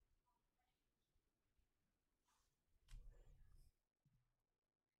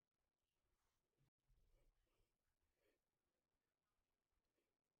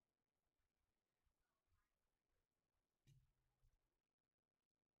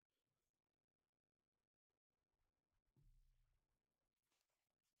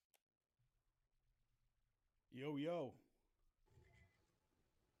Yo, yo,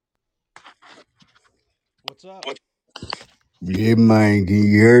 what's up? Yeah, man, can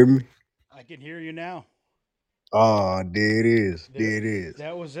you hear me? I can hear you now. Oh, there it is. There, There it is.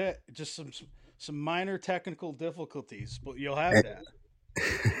 that was it. Just some minor technical difficulties, but you'll have that.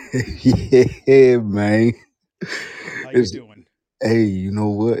 Yeah, man. How you It's, doing? hey, you know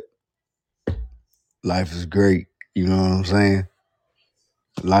what? Life is great. You know what I'm saying?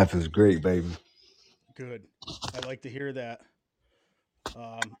 Life is great, baby. Good. I like to hear that.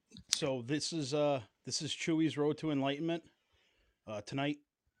 So this is Chewy's Road to Enlightenment. Tonight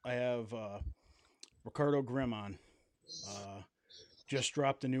I have Ricardo Grimm on. Uh, just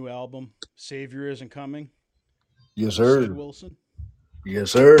dropped a new album. Savior isn't coming Yes, with Sid sir. Wilson,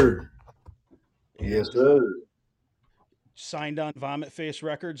 Yes, sir. Yes, and sir. signed on Vomit Face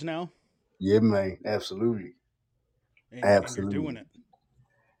Records now, Yeah, man. Absolutely. and you're doing Absolutely. it.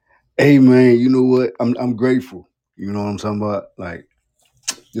 Hey, man, you know what? I'm grateful. You know what I'm talking about? Like,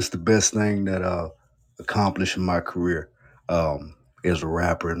 it's the best thing that accomplished in my career as a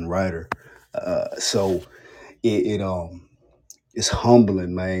rapper and writer. So it it's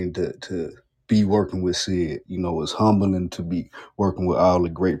humbling, man, to be working with Sid. You know, it's humbling to be working with all the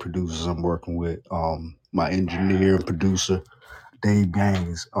great producers I'm working with. My engineer and producer, Dave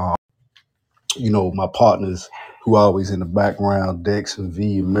Gaines. You know, my partners who are always in the background, Dex and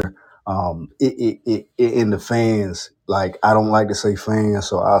V and Mir. And the fans, like I don't like to say fans,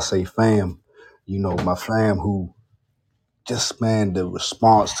 so I'll say fam. You know, my fam who just man, the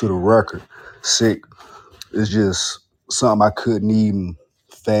response to the record, sick. It's just something I couldn't even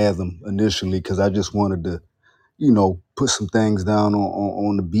fathom initially because I just wanted to, put some things down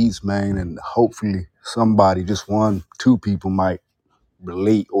on the beats, man, and hopefully somebody, just one, two people might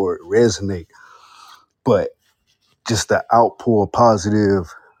relate or resonate. But just the outpour of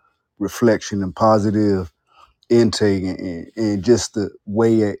positive reflection and positive intake and just the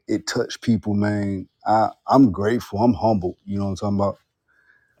way it touched people, man. I'm grateful. I'm humbled. You know what I'm talking about?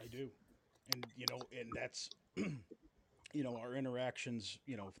 I do, and and that's our interactions,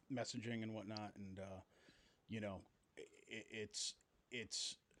 messaging and whatnot, and you know, it's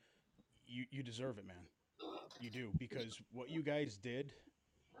you deserve it, man. You do because what you guys did,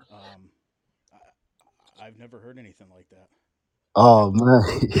 um, I've never heard anything like that. Oh man.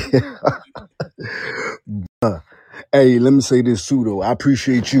 Hey, let me say this too though. I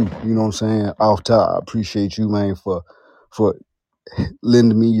appreciate you. You know what I'm saying? Off top, I appreciate you, man, for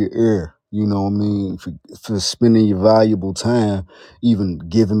lending me your ear. You know what I mean? For spending your valuable time, even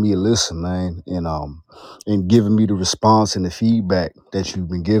giving me a listen, man, and giving me the response and the feedback that you've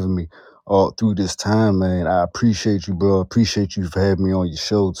been giving me all through this time, man. I appreciate you, bro. Appreciate you for having me on your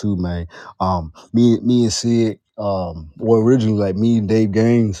show too, man. Me and Sid, well, originally like me and Dave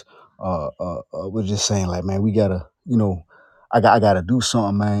Gaines, we're just saying like, man, we gotta, I gotta do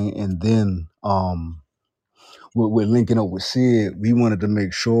something, man, and then with linking up with Sid, we wanted to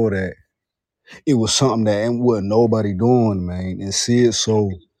make sure that it was something that ain't what nobody doing, man. And Sid's Yep.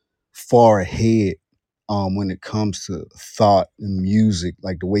 so far ahead when it comes to thought and music,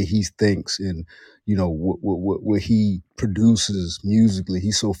 like the way he thinks and what he produces musically.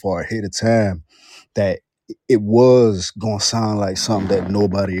 He's so far ahead of time that it was gonna sound like something that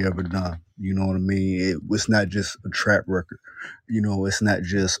nobody ever done. You know what I mean? It was not just a trap record. You know, it's not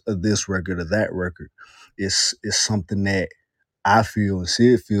just a this record or that record. It's something that I feel and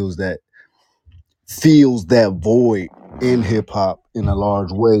Sid feels that void in hip hop in a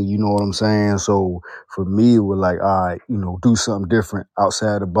large way. You know what I'm saying? So for me, it was like, all right, do something different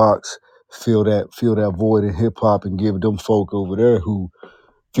outside the box. Fill that void in hip hop and give them folk over there who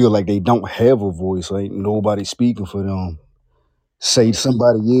feel like they don't have a voice. Ain't nobody speaking for them. Say Right.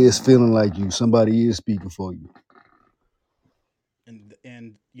 somebody is feeling like you. Somebody is speaking for you. And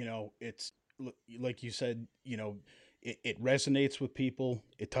it's like you said, it resonates with people,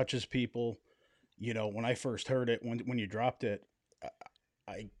 it touches people. When I first heard it, when you dropped it, I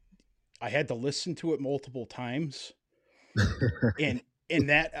I, I had to listen to it multiple times, and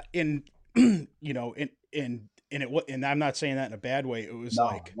that in and I'm not saying that in a bad way. It was No,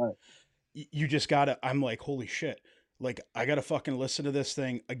 like right. you just gotta. I'm like, holy shit! Like I gotta fucking listen to this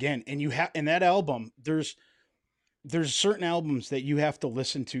thing again. And you have in that album, there's certain albums that you have to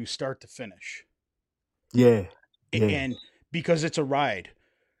listen to start to finish, Yeah, yeah, and because it's a ride.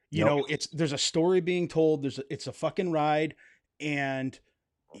 yep. It's there's a story being told. It's a fucking ride, and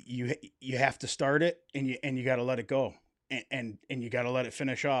you have to start it, and you got to let it go, and you got to let it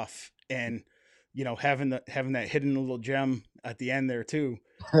finish off, and having that hidden little gem at the end there too.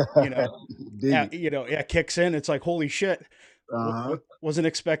 You know, Dig it. it kicks in. It's like holy shit, Uh huh. wasn't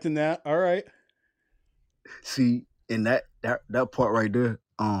expecting that. All right, See, and that part right there,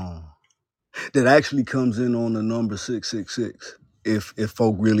 that actually comes in on the number 666. If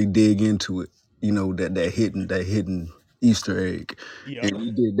folk really dig into it, that hidden Easter egg, and Yep.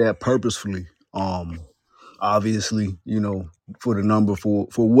 we did that purposefully. Obviously, for the number, for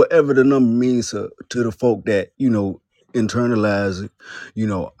whatever the number means to the folk that internalize it.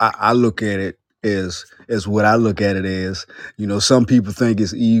 I look at it as what I look at it as. Some people think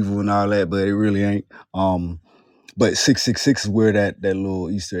it's evil and all that, but it really ain't. But 666 is where that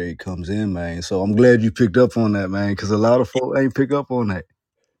little Easter egg comes in, man. So I'm glad you picked up on that, man, because a lot of folk ain't pick up on that.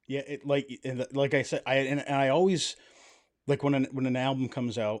 Yeah, like I said, and I always like when an album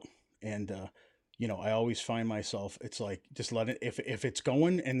comes out, and I always find myself, it's like, just let it, if it's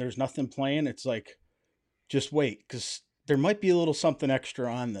going and there's nothing playing, it's like, just wait, because there might be a little something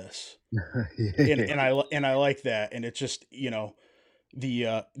extra on this, and Yeah. I like that, and it's just,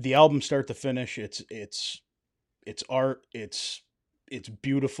 the album start to finish, it's art, it's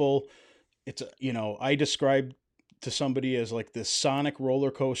beautiful. It's, I describe to somebody as like this sonic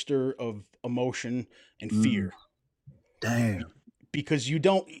roller coaster of emotion and Mm, fear, damn. because you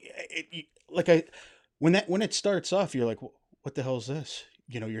don't like, I when it starts off, you're like, what the hell is this?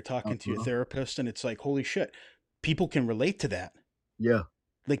 You're talking to your Uh-huh. therapist, and it's like, holy shit, people can relate to that. Yeah.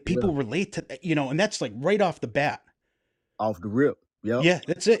 Like, Yeah. people relate to, and that's like right off the bat. Off the rip. Yep. Yeah,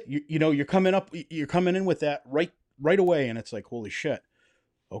 that's it. You're coming in with that right away, and it's like, holy shit.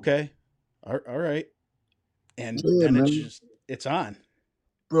 Okay. All right. And Yeah, then man. it's on.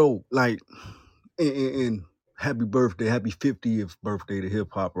 Bro, like, and happy birthday, happy 50th birthday to hip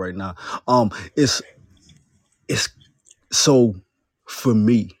hop right now. It's so for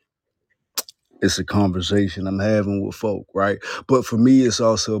me, it's a conversation I'm having with folk, right? But for me, it's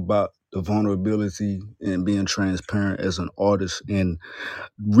also about the vulnerability and being transparent as an artist. And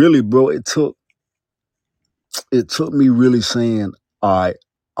really, bro, it took me really saying, all right,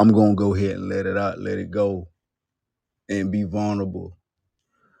 I'm gonna go ahead and let it out, let it go, and be vulnerable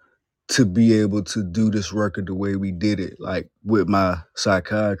to be able to do this record the way we did it, like with my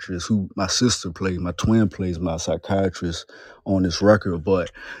psychiatrist, who my sister plays, my twin plays my psychiatrist on this record,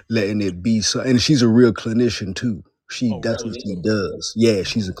 but letting it be so, and she's a real clinician too. She Oh, That's what really? she does. Yeah,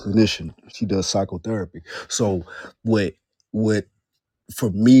 she's a clinician. She does psychotherapy. So what what for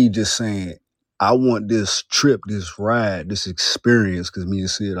me, just saying, I want this trip, this ride, this experience, because me and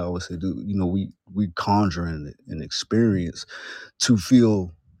Sid always say, dude, we conjuring an experience to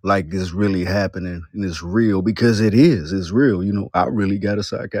feel like it's really happening and it's real, because it is. It's real. I really got a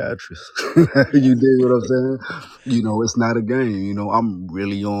psychiatrist. Yeah. You dig what I'm saying? It's not a game. I'm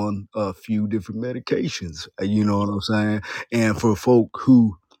really on a few different medications. You know what I'm saying? And for folk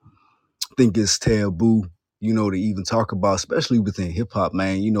who think it's taboo, to even talk about, especially within hip hop,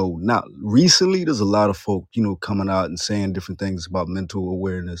 man. Not recently, there's a lot of folk, coming out and saying different things about mental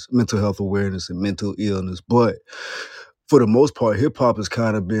awareness, mental health awareness, and mental illness. But for the most part, hip hop has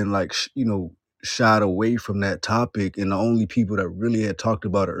kind of been like, shied away from that topic. And the only people that really had talked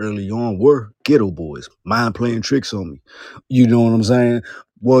about it early on were Ghetto Boys, Mind Playing Tricks on Me. You know what I'm saying?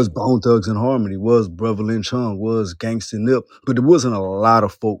 Was Bone Thugs and Harmony, was Brother Lynch Hung, was Gangsta Nip. But there wasn't a lot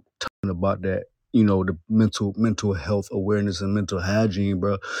of folk talking about that. The mental health awareness and mental hygiene,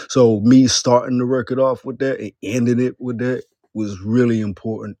 bro. So me starting the record off with that and ending it with that was really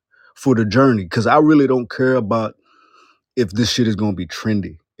important for the journey, because I really don't care about if this shit is gonna be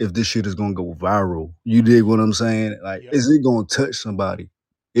trendy, if this shit is gonna go viral. You dig what I'm saying? Like, Yep. is it gonna touch somebody?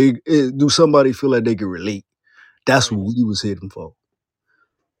 Do somebody feel like they can relate? That's Right. what we was hitting for.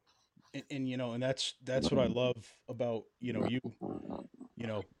 And and that's what I love about, you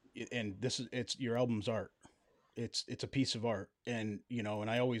know and this is, it's your album's art. It's a piece of art, and and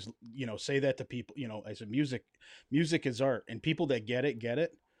I always, say that to people. I said, music is art, and people that get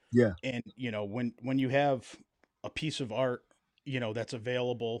it. Yeah. And when you have a piece of art, that's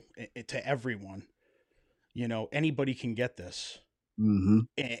available to everyone, anybody can get this. Mm-hmm.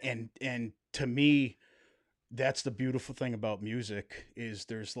 And to me, that's the beautiful thing about music, is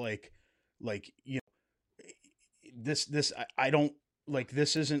there's like this I don't, like,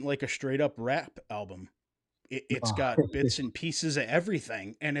 this isn't like a straight up rap album. It's got bits and pieces of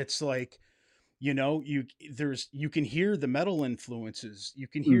everything, and it's like, you can hear the metal influences, you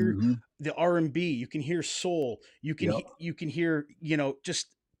can hear Mm-hmm. the R&B, you can hear soul, Yep. you can hear,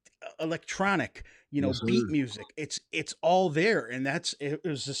 just electronic, Yes, beat sir. music. It's all there, and it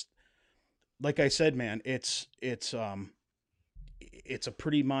was just, like I said, man, it's a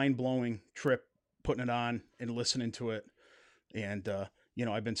pretty mind-blowing trip, putting it on and listening to it. And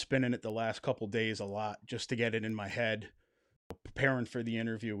I've been spinning it the last couple days a lot, just to get it in my head, preparing for the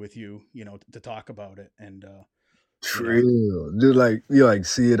interview with you, to talk about it. And you know, Trill. Just like you like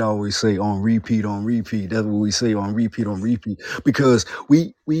see it always say on repeat, on repeat. That's what we say on repeat, on repeat. Because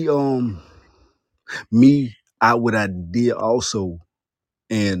we me, I what I did also,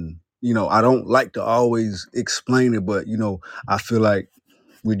 and I don't like to always explain it, but I feel like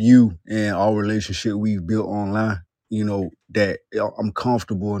with you and our relationship we've built online, that I'm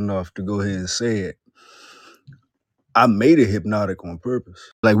comfortable enough to go ahead and say it. I made it hypnotic on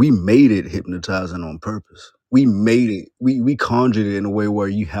purpose. Like we made it hypnotizing on purpose. We made it. We conjured it in a way where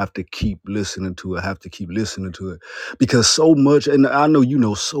you have to keep listening to it. Have to keep listening to it because so much. And I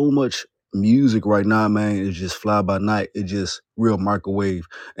know so much music right now, man. Is just fly by night. It's just real microwave.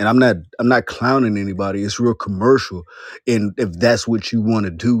 And I'm not clowning anybody. It's real commercial. And if that's what you want to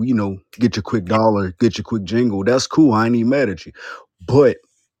do, get your quick dollar, get your quick jingle. That's cool. I ain't even mad at you. But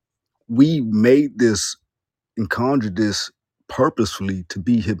we made this and conjured this purposefully to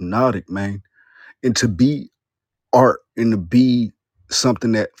be hypnotic, man, and to be art and to be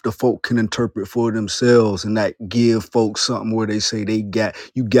something that the folk can interpret for themselves and not give folks something where they say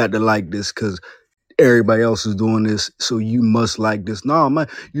you got to like this because everybody else is doing this, so you must like this. No, man,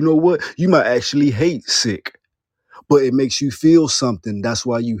 you know what? You might actually hate sick, but it makes you feel something. That's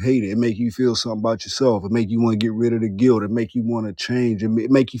why you hate it. It make you feel something about yourself. It make you want to get rid of the guilt. It make you want to change. It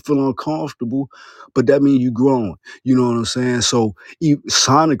make you feel uncomfortable, but that means you growing. You know what I'm saying? So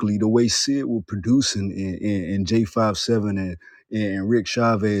sonically, the way Sid will produce in J57 and Rick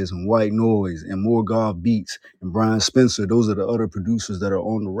Chavez and White Noise and Morgoth Beats and Brian Spencer, those are the other producers that are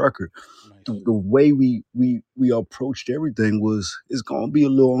on the record. the, nice. the way we approached everything was it's gonna be a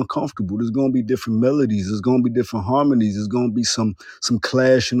little uncomfortable. There's gonna be different melodies. There's gonna be different harmonies. There's gonna be some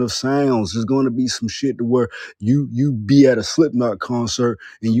clashing of sounds. There's gonna be some shit to where you be at a Slipknot concert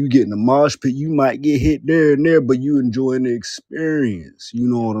and you get in a mosh pit. You might get hit there and there, but you enjoying the experience. You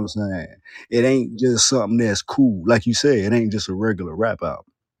know Yep. what I'm saying? It Yep. ain't just something that's cool. Like you said, it ain't just a regular rap album.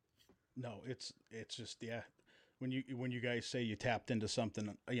 No, it's just, yeah. When you guys say you tapped into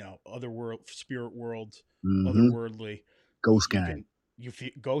something, other world, spirit world, Mm-hmm. otherworldly, Ghost you Gang. can you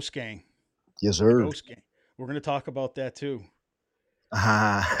feel Ghost Gang, Yes, the sir. Ghost Gang. We're gonna talk about that too.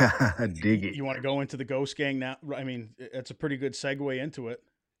 Ah, I dig it. You want to go into the Ghost Gang now? I mean, it's a pretty good segue into it.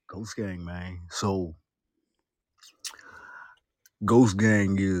 Ghost Gang, man. So Ghost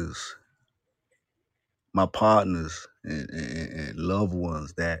Gang is my partners and loved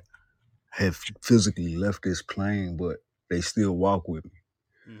ones that have physically left this plane, but they still walk with me.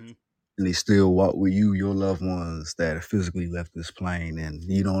 Hmm. And they still walk with you, your loved ones that have physically left this plane. And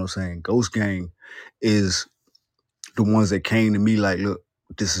you know what I'm saying? Ghost Gang is the ones that came to me like, look,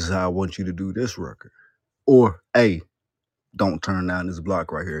 this is how I want you to do this record. Or, hey, don't turn down this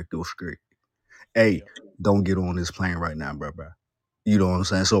block right here. Go straight. Hey, Yep. don't get on this plane right now, bro. You know what I'm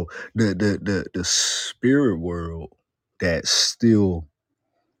saying? So the spirit world that's still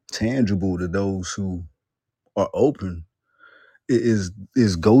tangible to those who are open is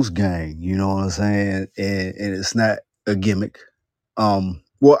Ghost Gang. You know what I'm saying? And it's not a gimmick.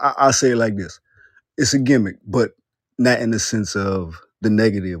 Well, I say it like this: it's a gimmick, but not in the sense of the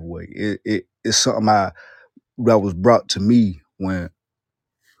negative way. It's something that was brought to me when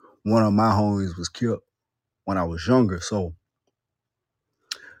one of my homies was killed when I was younger. So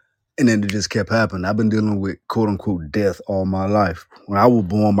and then it just kept happening. I've been dealing with quote unquote death all my life. When I was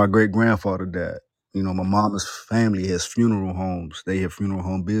born, my great grandfather died. My mama's family has funeral homes. They have funeral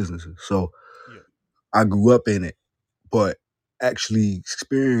home businesses. So Yep. I grew up in it, but actually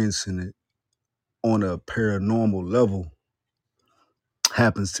experiencing it on a paranormal level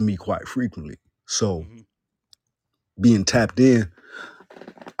happens to me quite frequently. So Hmm. being tapped in,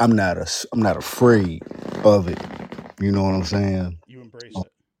 I'm not afraid of it. You know what I'm saying? You embrace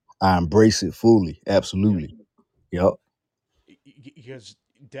it. I embrace it fully. Yep. Absolutely. Yep. Because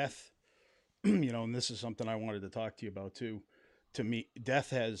death, and this is something I wanted to talk to you about too. To me,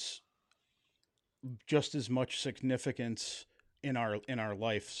 death has just as much significance in our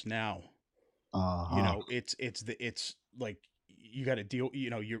lives now. Uh-huh. It's like you got to deal.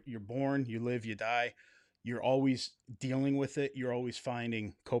 You're born, you live, you die. You're always dealing with it. You're always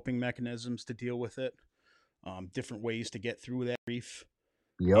finding coping mechanisms to deal with it. Different ways to get through that grief.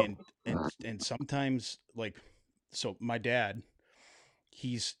 Yep. And sometimes, like, so my dad,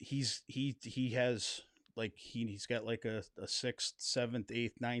 he has, like, he's got like a sixth, seventh,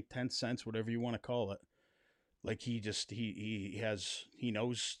 eighth, ninth, 10th sense, whatever you want to call it. Like, he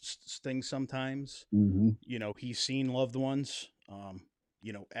knows things sometimes. Hmm. He's seen loved ones.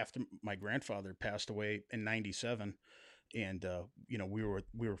 After my grandfather passed away in '97, and we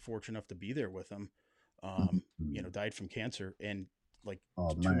were fortunate enough to be there with him. Um, Mhm. died from cancer, and like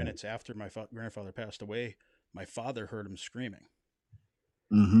Oh 2 minutes man. after my grandfather passed away, my father heard him screaming.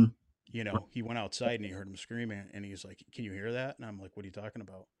 Mm-hmm. He went outside and he heard him screaming, and he's like, "Can you hear that?" And I'm like, "What are you talking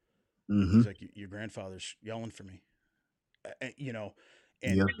about?" Mm-hmm. He's like, "Your grandfather's yelling for me." You know,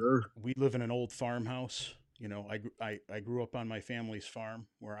 and Yes, sir. we live in an old farmhouse. I grew up on my family's farm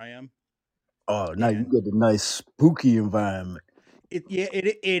where I am, Oh, now you and got the nice spooky environment. it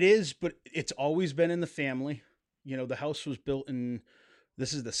is, but it's always been in the family. The house was built in.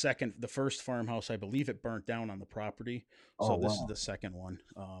 This is the first farmhouse, I believe it burnt down on the property. So Oh this is wow. the second one.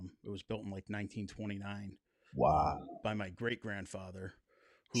 It was built in like 1929, Wow. by my great grandfather,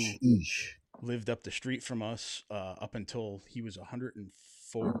 who Sheesh. lived up the street from us up until he was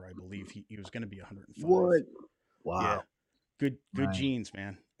 104, I believe. He was going to be 105. What? Wow. Yeah, good Man. genes,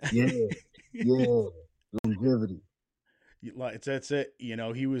 man. Yeah. Yeah. Longevity. That's it.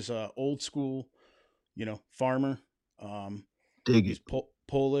 He was old school, farmer. Um, Dig he's it.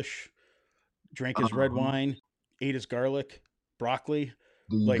 Polish. Drank his red Uh-huh. wine, ate his garlic, broccoli.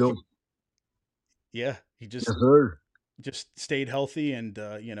 There you Like, go. yeah, he Yes, sir. just stayed healthy and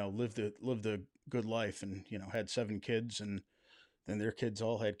lived a good life, and had 7 kids, and then their kids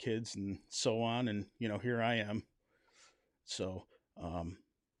all had kids, and so on, and here I am. So, um,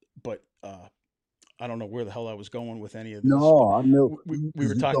 but I don't know where the hell I was going with any of this, but No, I know we because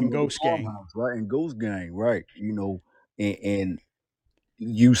were you talking talking about the Ghost Gang. farmhouse, right? And Ghost Gang, right? And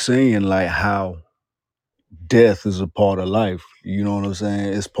you saying like how death is a part of life. You know what I'm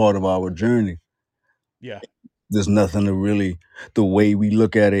saying? It's part of our journey. Yeah, There's nothing to really the way we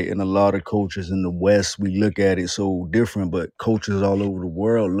look at it in a lot of cultures in the West, we look at it so different, but cultures all over the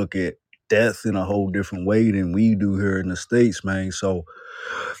world look at death in a whole different way than we do here in the States, man. So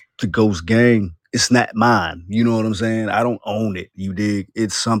the Ghost Gang, it's not mine. You know what I'm saying? I don't own it. You dig?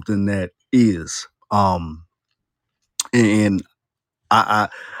 It's something that is. And I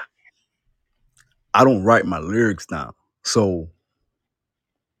don't write my lyrics down. So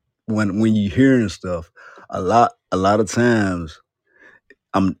when you hearing stuff, a lot of times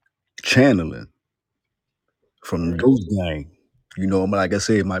I'm channeling all from right. Ghost Gang. Like I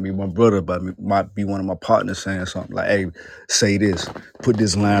said, it might be my brother, but it might be one of my partners saying something like, "Hey, say this, put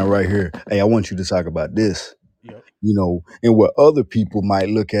this line right here. Hey, I want you to talk about this." Yep. And where other people might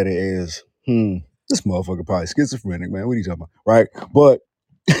look at it as, this motherfucker probably schizophrenic, man. What are you talking about, right? But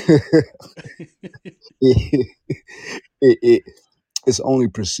it, it it's only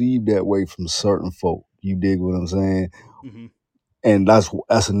perceived that way from certain folk. You dig what I'm saying? Hmm. And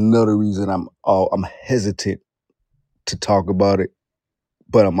that's another reason I'm hesitant to talk about it,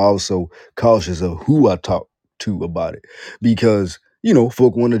 but I'm also cautious of who I talk to about it because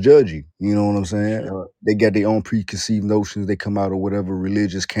folk want to judge you. You know what I'm saying? Sure. They got their own preconceived notions. They come out of whatever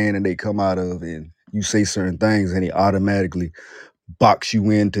religious canon they come out of, and you say certain things, and they automatically box you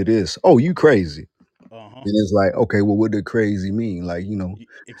into this. Oh, you crazy. Uh huh. And it's like, okay, well, what did crazy mean? Like,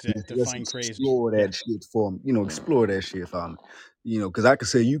 Exact. let's Define crazy. explore Yeah. that shit for me. Explore that shit for me. Because I could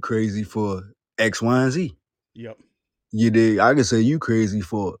say you crazy for X, Y, and Z. Yep. You dig? I could say you crazy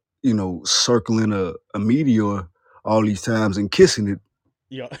for, circling a meteor all these times and kissing it.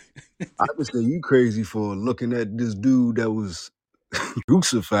 Yeah. I could say you crazy for looking at this dude that was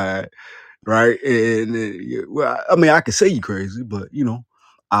crucified, right? And yeah, well, I mean, I could say you crazy, but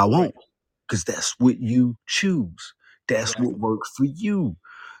I Right. won't because that's what you choose. That's what Exactly. works for you.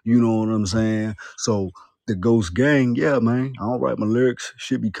 You know what I'm saying? So the Ghost Gang, yeah, man. I don't write my lyrics.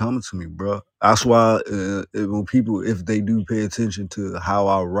 Shit be coming to me, bro. That's why when people, if they do pay attention to how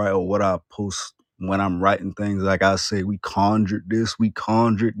I write or what I post when I'm writing things, like I say, we conjured this, we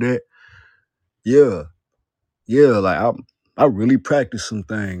conjured that. Yeah, yeah. Like I really practice some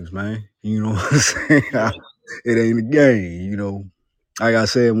things, man. You know what I'm saying? Yeah. It ain't a game, Like I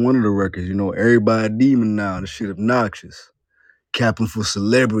said in one of the records, everybody a demon now. This shit obnoxious. Capping for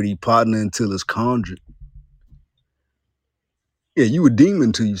celebrity, partner until it's conjured. Yeah, you a demon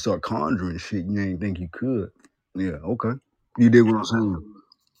until you start conjuring shit you ain't think you could. Yeah, okay. You did what I'm saying.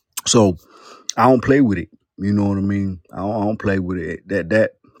 So I don't play with it. You know what I mean? I don't play with it.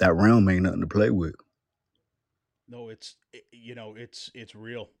 That realm ain't nothing to play with. No, it's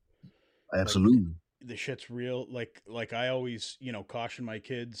real. Like, Absolutely. the shit's real. Like I always caution my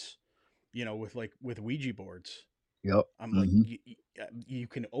kids. With Ouija boards. Yep. I'm like, Hmm. you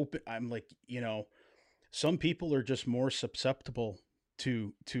can open. I'm like, some people are just more susceptible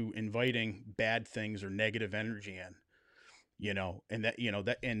to inviting bad things or negative energy in.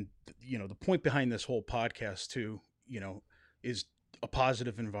 And the point behind this whole podcast too, is a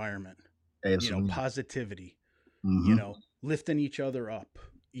positive environment. Absolutely. Positivity. Hmm. Lifting each other up.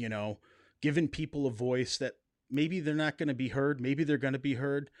 You know, giving people a voice that maybe they're not going to be heard, maybe they're going to be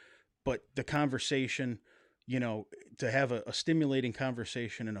heard, but the conversation, to have a stimulating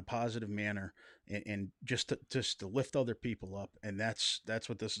conversation in a positive manner, and just to lift other people up, and that's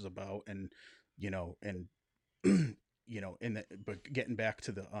what this is about. And and but getting back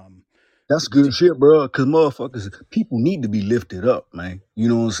to That's the, good shit, bro. Cause motherfuckers, people need to be lifted up, man. You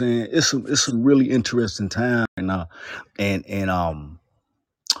know what I'm saying? It's some really interesting time right now, and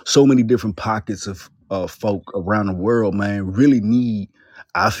so many different pockets of folk around the world, man, really need.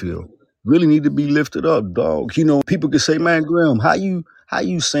 I feel really need to be lifted up, dog. You know, people can say, yep, "Man, Graham, how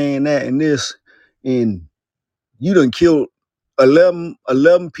you saying that and this?" And you done killed 11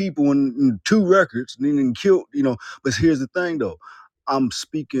 people in two records, and then killed, But here's the thing, though. I'm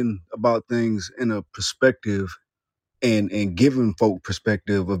speaking about things in a perspective and giving folk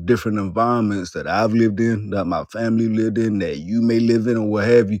perspective of different environments that I've lived in, that my family lived in, that you may live in, or what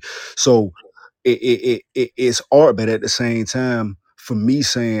have you. So it's art, but at the same time, for me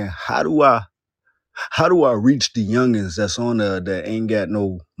saying, how do I reach the youngins that's on that ain't got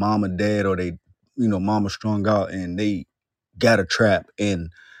no mom or dad, or they, mama strung out and they got a trap, and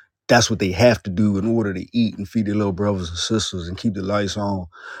that's what they have to do in order to eat and feed their little brothers and sisters and keep the lights on.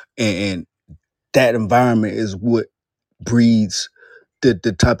 And that environment is what breeds the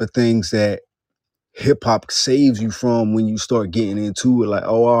type of things that hip hop saves you from when you start getting into it. Like,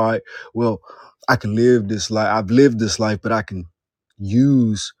 oh, all right, well, I can live this life. I've lived this life, but I can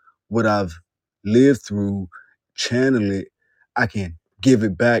use what I've lived through, channel it. I can give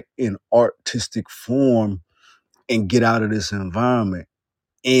it back in artistic form and get out of this environment.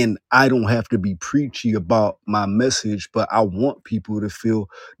 And I don't have to be preachy about my message, but I want people to feel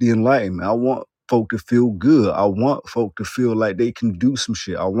the enlightenment. I want folk to feel good. I want folk to feel like they can do some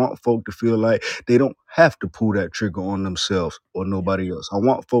shit. I want folk to feel like they don't have to pull that trigger on themselves or yep, nobody else. I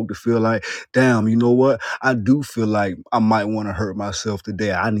want folk to feel like, damn, you know what? I do feel like I might want to hurt myself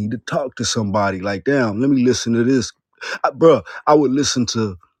today. I need to talk to somebody. Like, damn, let me listen to this. Bruh, I would listen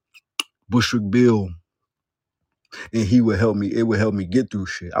to Bushwick Bill, and he would help me. It would help me get through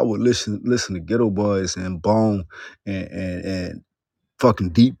shit. I would listen to Ghetto Boys and Bone and fucking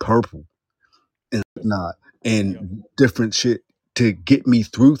Deep Purple and not yep, and different shit to get me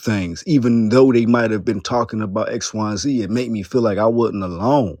through things. Even though they might have been talking about X, Y, and Z, it made me feel like I wasn't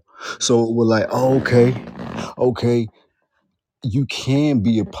alone. yep, So it was like, oh, okay, you can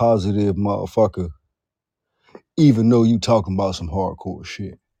be a positive motherfucker, even though you talking about some hardcore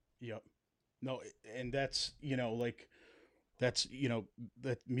shit. yep. No, and that's like that's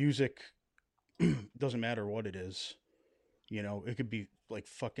that music doesn't matter what it is. It could be like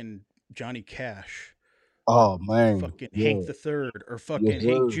fucking Johnny Cash, or Oh man, fucking Hank yeah, the Third, or yes fucking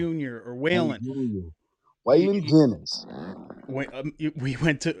Hank sir. Jr. or Hank Waylon. Jr. You, Waylon you, Jennings. we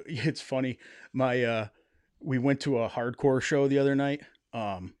went to. It's funny. My we went to a hardcore show the other night.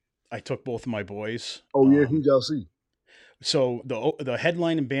 Um, I took both of my boys. Oh yeah, who y'all see? So the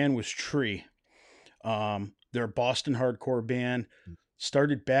headlining band was Tree. They're a Boston hardcore band.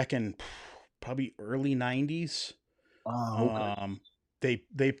 Started back in probably early '90s. Ah, okay. Um, they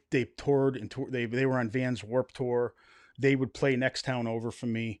toured and they were on Van's Warp Tour. They would play next town over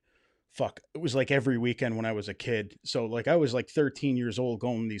from me. Fuck, it was like every weekend when I was a kid. So like I was like 13 years old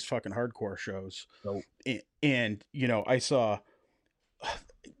going to these fucking hardcore shows, So and I saw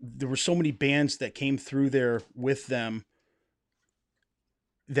there were so many bands that came through there with them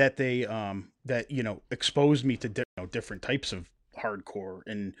that they that exposed me to different types of hardcore,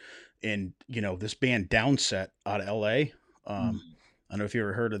 and this band Downset out of LA. mm, I don't know if you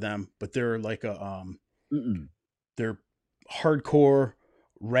ever heard of them, but they're like mm-mm. they're hardcore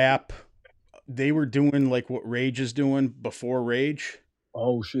rap. They were doing like what Rage is doing before Rage.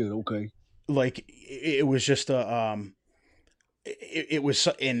 Oh shit, okay. Like it was just it was,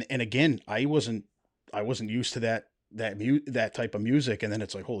 and again, I wasn't used to that type of music, and then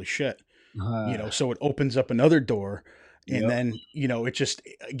it's like holy shit. Ah, So it opens up another door, and yep. then it just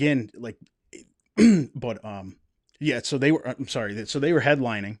again like but yeah, so they were I'm sorry, so they were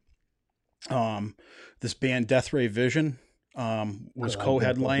headlining. This band Death Ray Vision I was like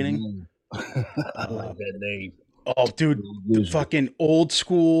that fucking co-headlining. name. I uh like that name. oh dude, the Vision. fucking old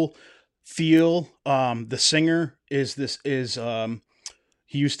school feel. The singer is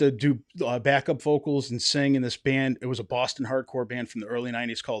he used to do backup vocals and sing in this band. It was a Boston hardcore band from the early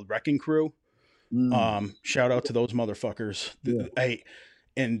 '90s called Wrecking Crew. Mm, Shout out to those motherfuckers. yeah.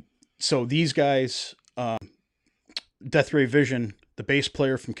 And so these guys, Death Ray Vision, the bass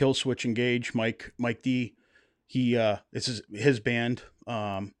player from Killswitch Engage, Mike D, he this is his band,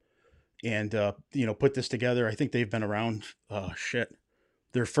 and put this together. I think they've been around. Shit.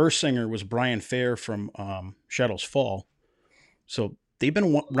 Their first singer was Brian Fair from Shadows Fall. So they've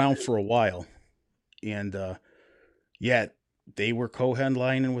been around for a while, and yeah, they were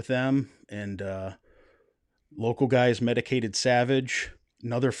co-headlining with them, and local guys, Medicated Savage,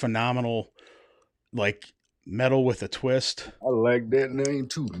 another phenomenal like metal with a twist. I like that name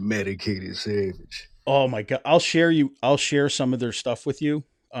too, Medicated Savage. Oh my god, I'll share some of their stuff with you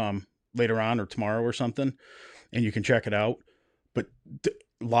later on or tomorrow or something, and you can check it out. But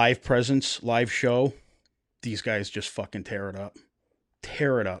live presence, live show, these guys just fucking tear it up.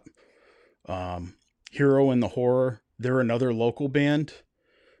 Tear it up. Hero in the Horror, they're another local band.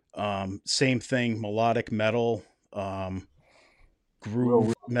 Same thing, melodic metal, Well,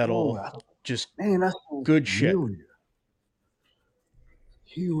 groove metal, just man, that's so good shit. familiar.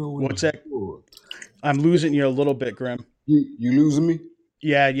 Hero in the What's that? Hood. I'm losing you a little bit, Grim. You losing me?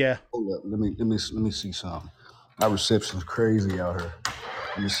 Yeah, yeah, Hold up. Let me see something. My reception's crazy out here.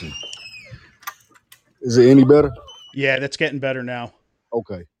 Let me see. Is it any better? yeah. That's getting better now.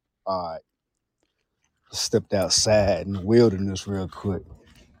 Okay. All right. Stepped outside in the wilderness real quick.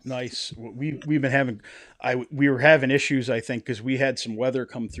 Nice. We've been having, we were having issues, I think, because we had some weather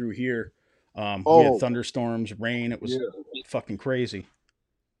come through here. We had Oh, thunderstorms, rain. It was yeah. fucking crazy.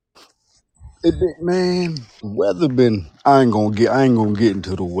 Man, the weather been. I ain't gonna get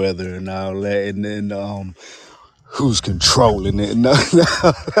into the weather and all that, and then who's controlling it? No,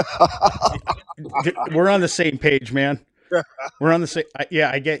 We're on the same page, man. We're on the same. Yeah,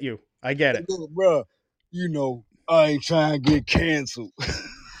 I get you. I get it. bro. I ain't trying to get canceled.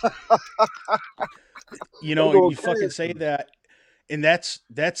 They gonna You fucking say cancel. that, and that's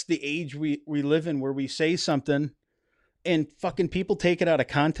the age we live in, where we say something and fucking people take it out of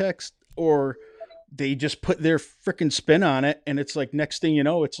context, or they just put their freaking spin on it, and it's like next thing you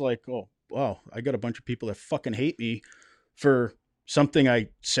know, it's like, oh wow, I got a bunch of people that fucking hate me for something I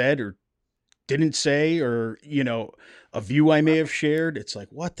said or didn't say, or a view I may have shared. It's like,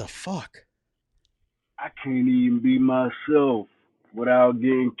 what the fuck? I can't even be myself without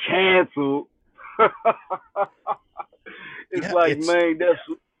getting canceled. It's Yeah, like, it's man,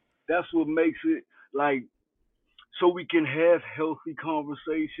 that's what makes it like so we can have healthy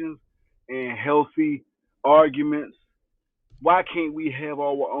conversations and healthy arguments. Why can't we have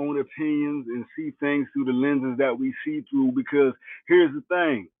our own opinions and see things through the lenses that we see through? Because here's the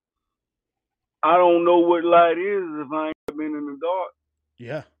thing. I don't know what light is if I ain't been in the dark.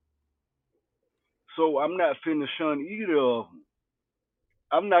 yeah, So I'm not finna shun either of them.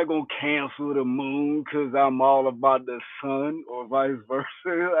 I'm not gonna cancel the moon because I'm all about the sun or vice versa.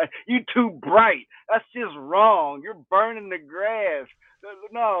 Like, you too bright. That's just wrong. You're burning the grass.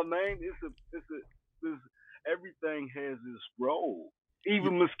 No, man. Everything has its role. Y-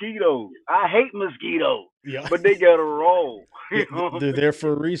 Even mosquitoes. I hate mosquitoes, yeah. but they got a role. You know what They're I'm there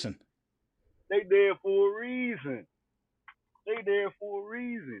for saying? a reason. They there for a reason. They there for a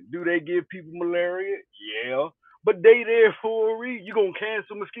reason. Do they give people malaria? Yeah. But they there for a reason. You gonna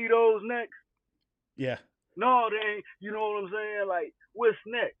cancel mosquitoes next? Yeah, No, they ain't. You know what I'm saying? Like, what's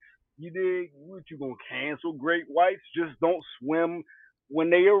next? You dig? What you gonna cancel? Great whites just don't swim when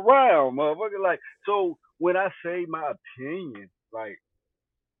they around, motherfucker. Like, so when I say my opinion, like,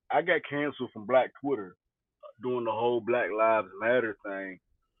 I got canceled from Black Twitter doing the whole Black Lives Matter thing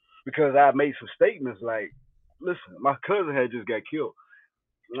because I made some statements like, listen, my cousin had just got killed,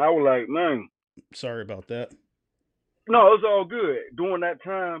 and I was like, man, sorry about that. no, it's all good. During that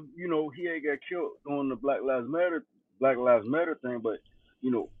time, he ain't got killed during the Black Lives Matter thing, but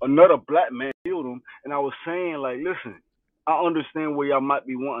another black man killed him. And I was saying, like, listen, I understand where y'all might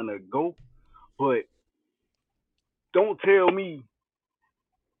be wanting to go, but don't tell me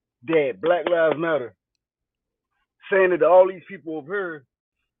that Black Lives Matter saying it to all these people over here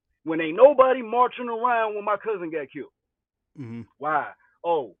when ain't nobody marching around when my cousin got killed. Hmm. Why?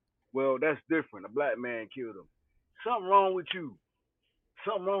 Oh, well, that's different. A black man killed him. Something wrong with you.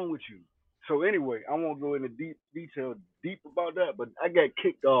 Something wrong with you. So anyway, I won't go into deep about that, but I got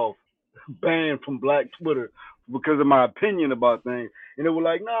kicked off, banned from Black Twitter because of my opinion about things. And they were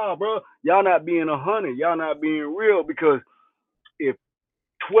like, nah, bro, y'all not being 100, y'all not being real because if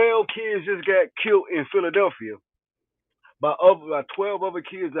 12 kids just got killed in Philadelphia by 12 other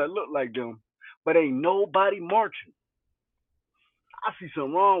kids that look like them, but ain't nobody marching, I see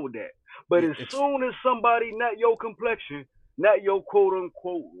something wrong with that. But Yeah, as it's soon as somebody not your complexion, not your quote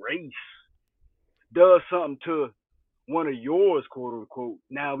unquote race, does something to one of yours, quote unquote,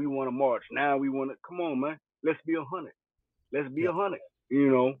 now we want to march. Now we want to, come on, man. Let's be 100. Let's be yeah, 100.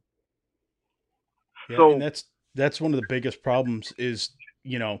 You know? yeah, and So, that's one of the biggest problems is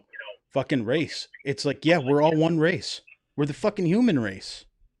you know fucking race. It's like, yeah, we're all one race. We're the fucking human race.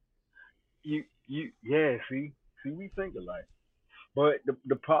 Yeah. See, we think alike. But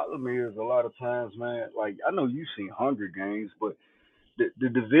the problem is a lot of times, man. Like I know you've seen Hunger Games, but the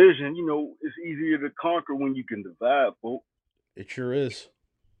division, it's easier to conquer when you can divide, folks. It sure is.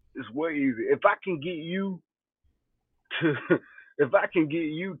 It's way easier. If I can get you to, if I can get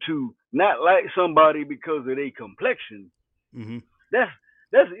you to not like somebody because of their complexion, Mm-hmm. that's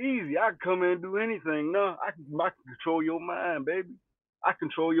that's easy. I can come in and do anything. No, I can control your mind, baby. I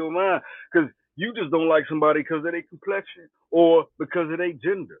control your mind because you just don't like somebody because of their complexion, or because of their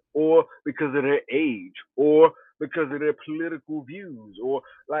gender, or because of their age, or because of their political views, or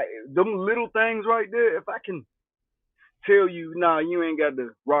like them little things right there. If I can tell you, nah, you ain't got to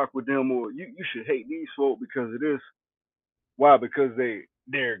rock with them, or you should hate these folk because of this. Why? Because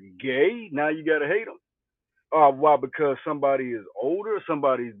they're gay. Now you gotta hate them. Why? Because somebody is older,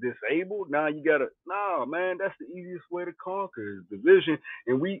 somebody's disabled. Now you gotta. Nah, man, that's the easiest way to conquer is division.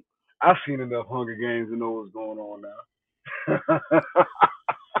 And I've seen enough Hunger Games to know what's going on now.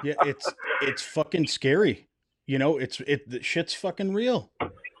 Yeah, it's fucking scary. The shit's fucking real,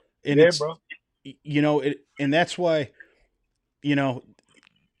 and Yeah, it's bro. it, and that's why you know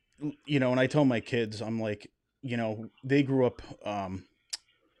and I tell my kids, I'm like, they grew up,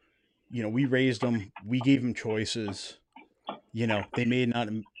 we raised them, we gave them choices. They may not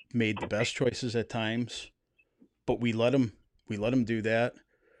have made the best choices at times, but we let them do that.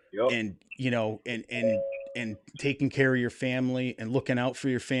 Yep. And and taking care of your family and looking out for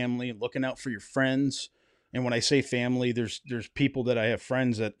your family and looking out for your friends. And when I say family, there's people that I have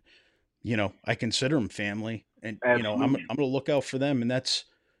friends that I consider them family, and Absolutely. I'm gonna look out for them, and that's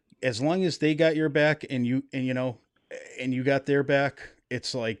as long as they got your back, and you got their back.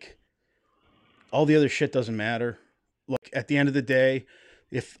 It's like all the other shit doesn't matter. Look, at the end of the day,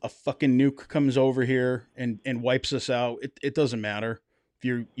 if a fucking nuke comes over here and wipes us out, it doesn't matter. If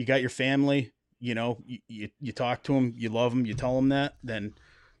you got your family, you talk to them, you love them, you tell them that, then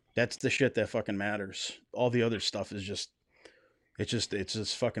that's the shit that fucking matters. All the other stuff is it's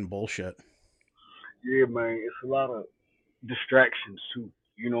just fucking bullshit. Yeah, man. It's a lot of distractions too.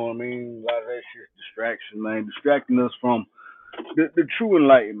 You know what I mean? A lot of that shit's distraction, man. Distracting us from the true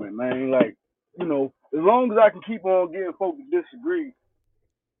enlightenment, man. Like, as long as I can keep on getting folks to disagree,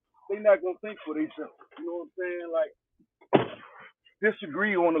 they not gonna think for themselves. You know what I'm saying? Like,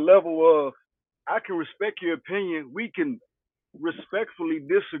 disagree on the level of I can respect your opinion. We can respectfully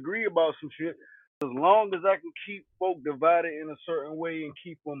disagree about some shit as long as I can keep folk divided in a certain way and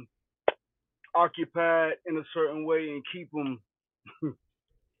keep them occupied in a certain way and keep them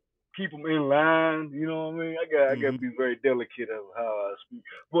in line. You know what I mean? I got to Hmm. be very delicate of how I speak.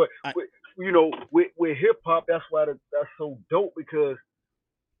 But I, with hip hop, that's why that's so dope because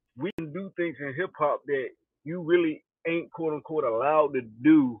we can do things in hip hop that you really ain't quote unquote allowed to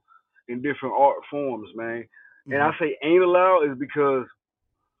do in different art forms, man. And I hmm. say ain't allowed is because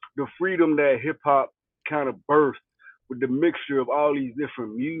the freedom that hip hop kind of birthed with the mixture of all these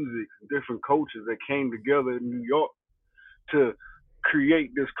different musics, different cultures that came together in New York to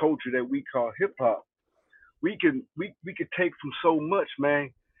create this culture that we call hip hop. We could take from so much, man,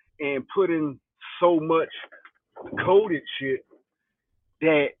 and put in so much coded shit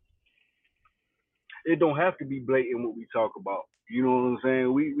that it don't have to be blatant what we talk about. You know what I'm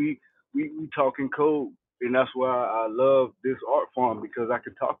saying? We talking code, and that's why I love this art form because I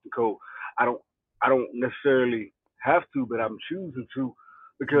can talk to code. I don't I don't necessarily have to, but I'm choosing to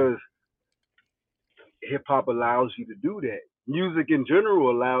because hip hop allows you to do that. Music in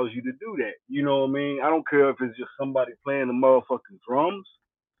general allows you to do that. You know what I mean? I don't care if it's just somebody playing the motherfucking drums,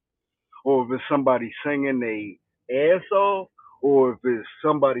 or if it's somebody singing their ass off, or if it's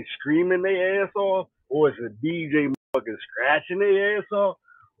somebody screaming their ass off, or it's a DJ motherfucking scratching their ass off.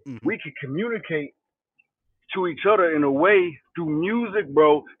 Hmm. We can communicate to each other in a way through music,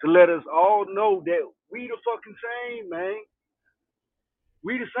 bro, to let us all know that we the fucking same, man.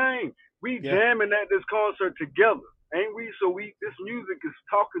 We the same. We Yeah. jamming at this concert together, ain't we? So this music is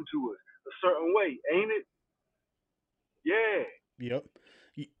talking to us a certain way, ain't it? Yeah.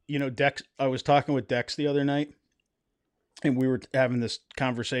 Yep. Dex. I was talking with Dex the other night, and we were having this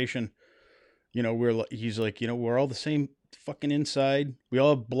conversation. He's like, we're all the same fucking inside. We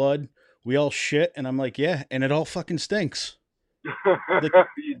all have blood. We all shit. And I'm like, yeah, and it all fucking stinks. Like,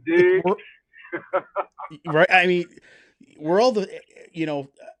 You like dig? we're right. I mean, we're all the, you know,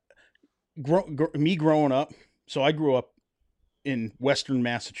 me growing up. So I grew up in Western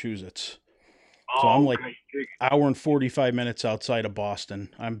Massachusetts. So I'm Oh, like okay. Dig hour and 45 minutes outside of Boston.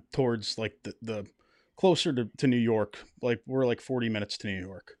 I'm towards like the closer to New York. Like we're like 40 minutes to New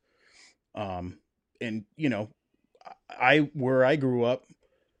York. Um, and I where I grew up,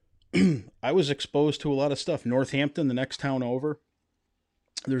 I was exposed to a lot of stuff. Northampton, the next town over,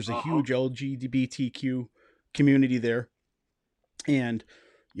 there's a Uh huh. huge LGBTQ community there, and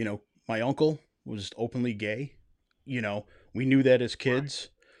my uncle was openly gay. We knew that as Right. kids,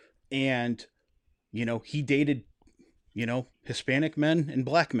 and he dated Hispanic men and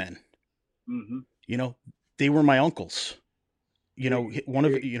black men. Mhm. You know, they were my uncles. Dig it. One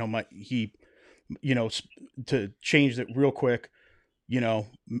of Dig. my he you know to change that real quick. You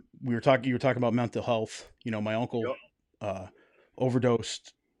were talking about mental health. My uncle Yup. uh,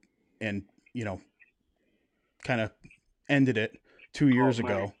 overdosed and you know kind of ended it two Oh years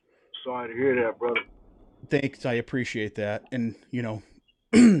man. ago. Sorry to hear that, brother. Thanks, I appreciate that. And you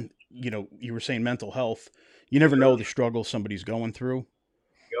were saying mental health. You never know Sure. the struggle somebody's going through.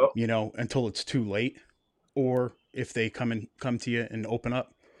 Yup. Until it's too late, or if they come to you and open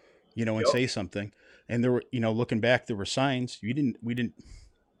up, and Yup. say something. And there were, looking back, there were signs. We didn't.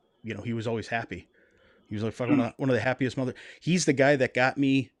 He was always happy. He was like fucking Mm. one of the happiest mother. He's the guy that got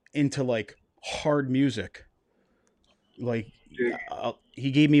me into like hard music. Like Dig it.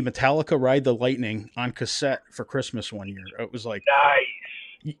 he gave me Metallica "Ride the Lightning" on cassette for Christmas one year. It was like,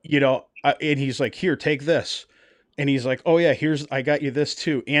 Nice. and he's like, "Here, take this." And he's like, "Oh yeah, here's I got you this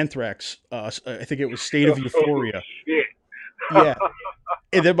too. Anthrax. I think it was State of Oh Euphoria. shit. Yeah."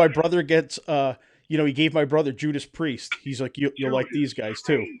 And then my brother gets, he gave my brother Judas Priest. He's like, you'll like Judas these guys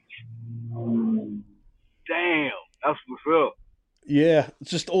too. Priest. Damn. That's what's up. Yeah,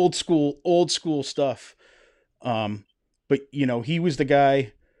 it's just old school stuff. But he was the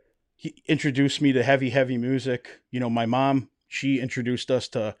guy. He introduced me to heavy music. My mom, she introduced us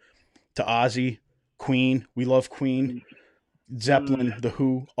to Ozzy, Queen. We love Queen, Mm. Zeppelin, The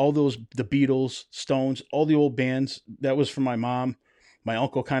Who, all those, the Beatles, Stones, all the old bands. That was from my mom. My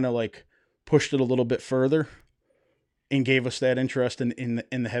uncle kind of like pushed it a little bit further and gave us that interest in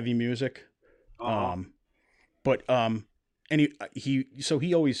the heavy music. Uh huh. Um, but and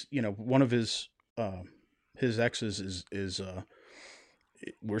he always, one of his exes is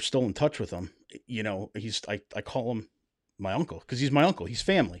we're still in touch with him. I call him my uncle because he's my uncle. He's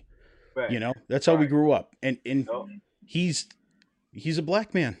family. Facts. That's how we Right. grew up. And Yup. he's he's a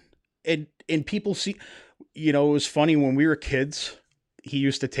black man. And people see, it was funny when we were kids. He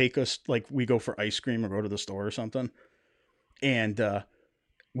used to take us, like, we go for ice cream or go to the store or something, and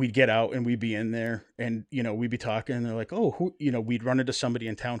we'd get out and we'd be in there, and we'd be talking, and they're like, "Oh, who?" We'd run into somebody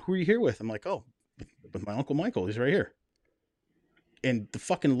in town. "Who are you here with?" I'm like, "Oh, with my uncle Michael. He's right here." And the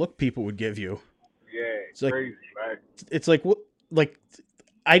fucking look people would give you. Yeah. It's like Crazy, right? it's like what like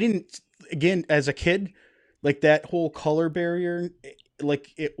I didn't, again, as a kid, like that whole color barrier,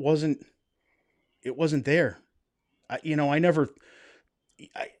 like it wasn't there. I never,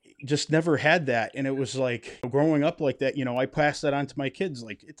 I just never had that, and it was like growing up like that. I passed that on to my kids.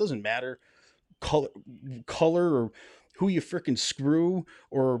 Like, it doesn't matter color, or who you freaking screw,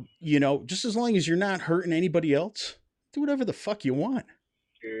 or just as long as you're not hurting anybody else, do whatever the fuck you want.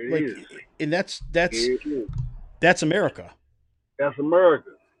 Here it Like, is. and that's Here it is. that's America. That's America.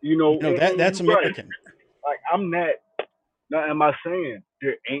 And That's you're right. American. Like I'm not. Now, am I saying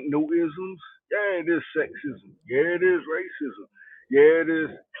there ain't no isms? Yeah, it is sexism. Yeah, it is racism. Yeah, it is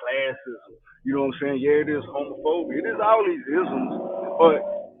classism. You know what I'm saying? Yeah, it is homophobia. It is all these isms. But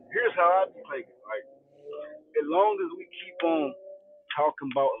here's how I take it. Like, as long as we keep on talking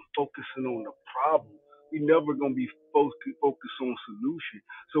about and focusing on the problem, we never gonna be supposed to focus on solution.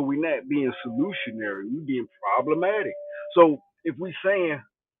 So we're not being solutionary. We being problematic. So if we saying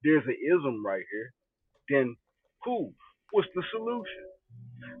there's an ism right here, then cool. What's the solution?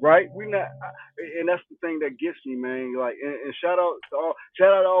 Right? We not, and that's the thing that gets me, man. Like, and shout out to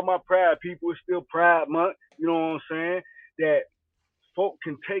all my Pride people. It's still Pride Month. You know what I'm saying? That folk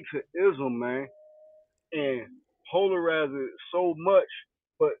can take the ism, man, and polarize it so much,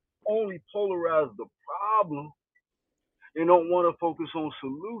 but only polarize the problem and don't want to focus on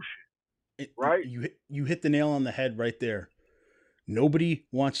solution. Right? You hit the nail on the head right there. Nobody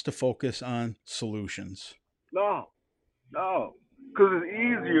wants to focus on solutions. No, no, because it's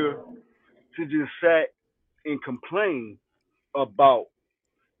easier to just sit and complain about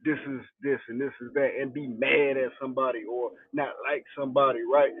this is this and this is that and be mad at somebody or not like somebody,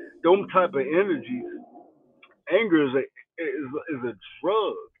 right? Them type of energies, anger is a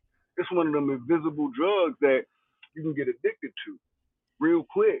drug. It's one of them invisible drugs that you can get addicted to real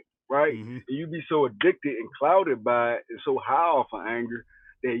quick, right? Hmm. And you be so addicted and clouded by it and so high off of anger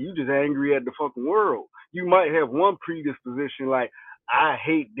that you just angry at the fucking world. You might have one predisposition like I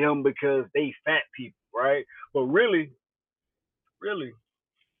hate them because they fat people, right? But really,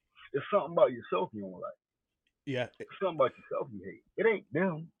 it's something about yourself you don't like. Yeah. Something about yourself you hate. It ain't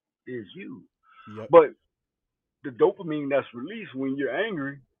them, it's you. Yep. But the dopamine that's released when you're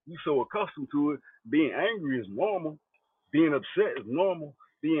angry, you so accustomed to it. Being angry is normal. Being upset is normal.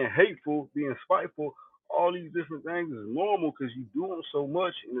 Being hateful, being spiteful, all these different things is normal because you do them so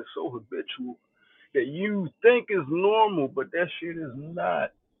much and it's so habitual that you think is normal, but that shit is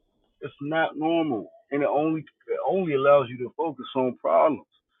not. It's not normal, and it only allows you to focus on problems,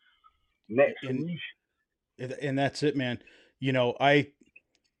 not And solutions. and that's it, man. I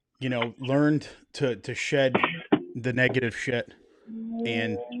learned to shed the negative shit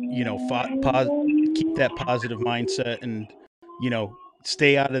and keep that positive mindset and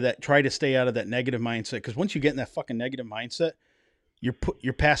stay out of that try to stay out of that negative mindset because once you get in that fucking negative mindset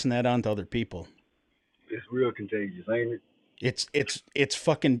you're passing that on to other people. It's real contagious, ain't it? It's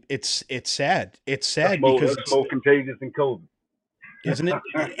fucking it's sad. It's That's sad more because that's it's more contagious than COVID. isn't it?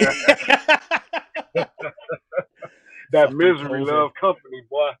 That Fucking misery COVID. love company,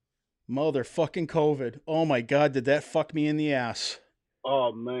 boy. Motherfucking COVID. Oh my god, did that fuck me in the ass?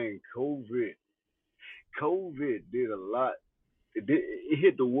 Oh man, COVID did a lot. It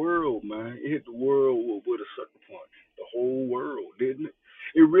hit the world, man. It hit the world with a sucker punch. The whole world, didn't it?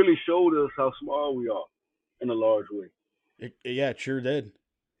 It really showed us how small we are in a large way. Yeah, it sure did. It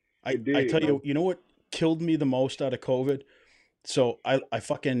I did, tell you, man. you know what killed me the most out of COVID? So I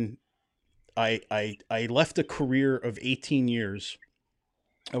fucking I left a career of 18 years.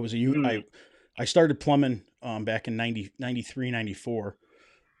 I was a Mm. I started plumbing back in 94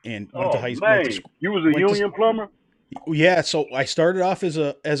 and Oh man, you was a went to union plumber? yeah, so I started off as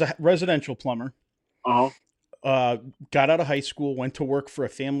a residential plumber. Uh huh. Uh got out of high school, went to work for a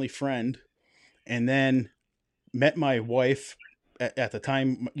family friend and then met my wife at the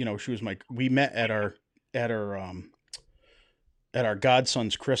time, she was my we met at our at our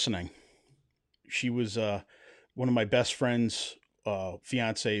godson's christening. She was one of my best friend's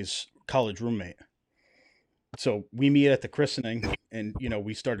fiance's college roommate. So we meet at the christening, and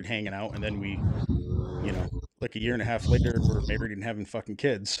we started hanging out, and then you know, like a year and a half later, we're married and having fucking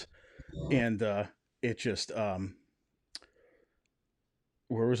kids, and it just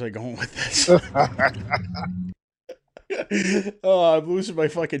where was I going with this? Oh, I'm losing my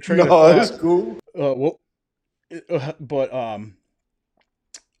fucking train of No, it's thought. cool. Well, but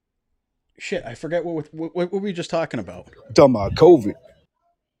shit, I forget what were we just talking about? Talking about COVID.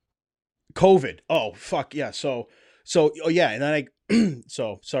 COVID. Oh fuck yeah. Oh yeah, and then I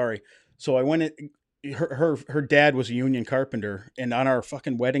so sorry. So I went in, her dad was a union carpenter, and on our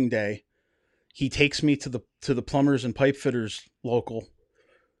fucking wedding day, he takes me to the plumbers and pipe fitters local,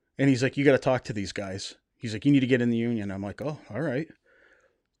 and he's like, "You got to talk to these guys." He's like, "You need to get in the union." I'm like, "Oh, all right."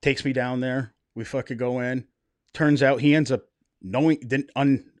 Takes me down there. We fucking go in. Turns out he ends up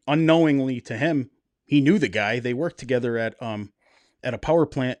unknowingly to him, he knew the guy. They worked together at a power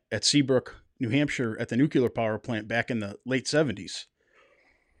plant at Seabrook, New Hampshire, at the nuclear power plant back in the late 70s.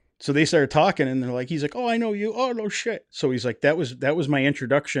 So they started talking, and they're like, he's like, "Oh, I know you. Oh, no shit." So he's like, that was my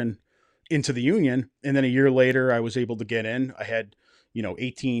introduction into the union. And then a year later, I was able to get in. I had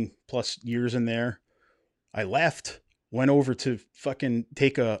 18 plus years in there. I left, went over to fucking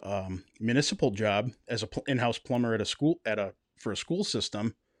take a municipal job as a in-house plumber at a school for a school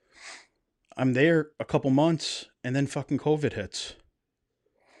system. I'm there a couple months, and then fucking COVID hits.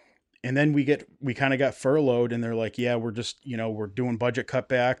 And then we kind of got furloughed, and they're like, yeah, we're just we're doing budget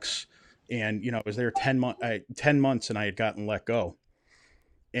cutbacks. And I was there 10 months, and I had gotten let go.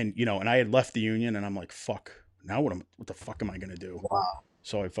 And and I had left the union, and I'm like, fuck, now what the fuck am I gonna do? Wow.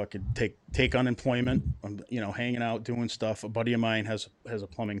 So I fucking take unemployment. I'm hanging out doing stuff. A buddy of mine has a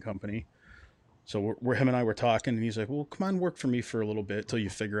plumbing company. So we're him and I were talking, and he's like, "Well, come on, work for me for a little bit till you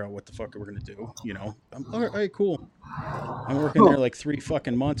figure out what the fuck we're gonna do." I'm all right, cool. I'm working Huh. there like 3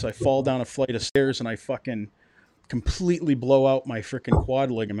 fucking months. I fall down a flight of stairs, and I fucking completely blow out my freaking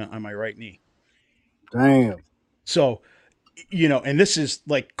quad ligament on my right knee. Damn. So and this is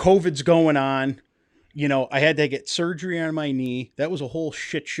like COVID's going on. I had to get surgery on my knee. That was a whole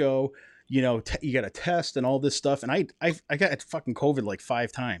shit show. You got a test and all this stuff, and I got fucking COVID like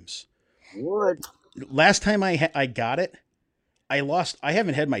 5 times. What? Last time I got it, I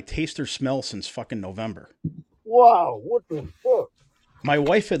haven't had my taste or smell since fucking November. Wow. What the fuck? My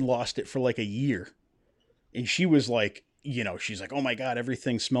wife had lost it for like a year, and she was like, she's like, "Oh my god,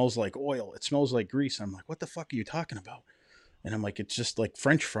 everything smells like oil. It smells like grease." And I'm like, "What the fuck are you talking about?" And I'm like, "It's just like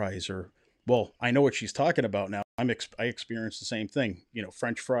French fries or." Well, I know what she's talking about now. I experienced the same thing.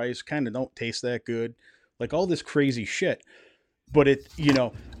 French fries kind of don't taste that good, like all this crazy shit. But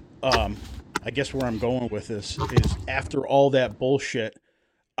um, I guess where I'm going with this is after all that bullshit,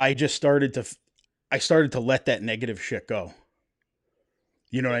 I just started to I started to let that negative shit go.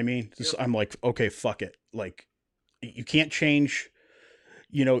 You know what I mean? Yep. I'm like, okay, fuck it. Like, you can't change.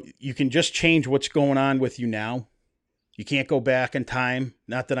 You can just change what's going on with you now. You can't go back in time.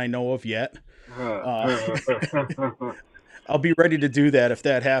 Not that I know of yet. Uh, I'll be ready to do that if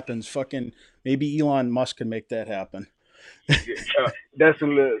that happens. Fucking maybe Elon Musk can make that happen. Yeah, that's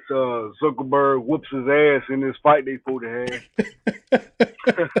unless Zuckerberg whoops his ass in this fight they supposed to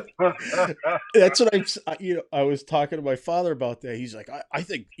have. That's what I was talking to my father about that. He's like, I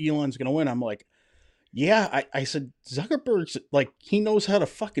think Elon's gonna win. I'm like, yeah. I said Zuckerberg's like he knows how to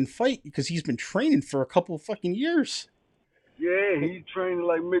fucking fight because he's been training for a couple of fucking years. Yeah, he's training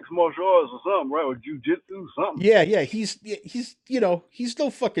like mixed martial arts or something, right? Or jujitsu, something. Yeah. He's he's no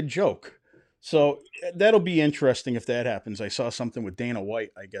fucking joke. So that'll be interesting if that happens. I saw something with Dana White.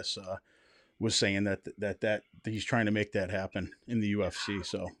 I guess was saying that he's trying to make that happen in the UFC.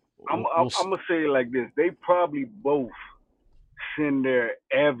 So I'm, we'll I'm gonna say it like this: they probably both send their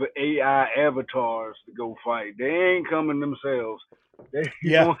AI avatars to go fight. They ain't coming themselves. They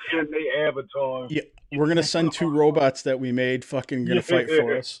yeah. gonna send their avatars. Yeah, we're gonna send two robots that we made fucking gonna Yeah, fight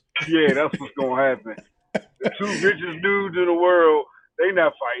for us. yeah, that's what's gonna happen. The two richest dudes in the world, they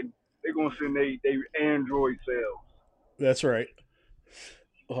not fighting. They gonna send they android selves. That's right.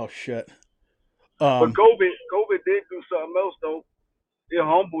 Oh shit. But Um, COVID did do something else though. It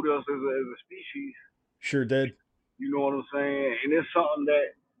humbled us as a species. sure did. You know what I'm saying? And it's something that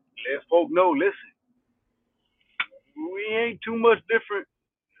let folk know. Listen, we ain't too much different.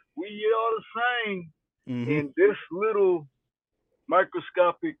 We are the same. Mm-hmm. And this little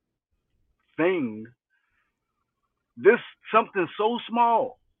microscopic thing, this something so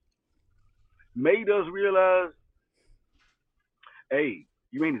small, made us realize, hey,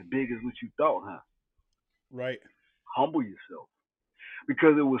 you ain't as big as what you thought, huh? Right. Humble yourself.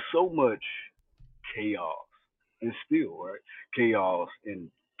 Because it was so much chaos and still, right? Chaos and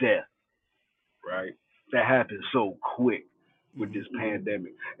death, right? That happened so quick with Mm-hmm. this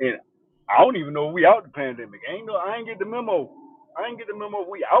pandemic. And I don't even know if we out the pandemic. I ain't get the memo. I ain't get the memo if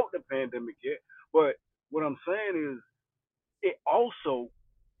we out the pandemic yet. But what I'm saying is it also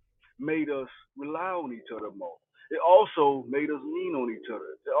made us rely on each other more. It also made us lean on each other.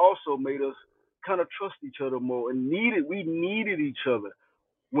 It also made us kind of trust each other more and we needed each other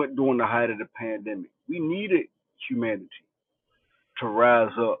went during the height of the pandemic. We needed humanity to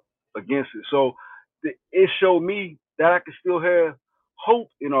rise up against it. So it showed me that I could still have hope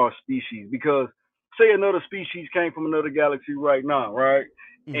in our species because say another species came from another galaxy right now, right?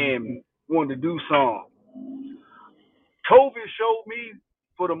 Mm-hmm. And wanted to do something. COVID showed me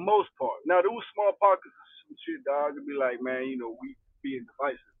for the most part. Now there was small pockets of some shit, dog. It'd be like, man, we being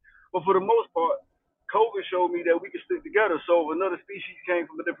divisive. But for the most part, COVID showed me that we can stick together. So if another species came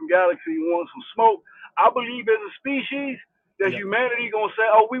from a different galaxy and wants some smoke, I believe as a species that Yep. humanity gonna say,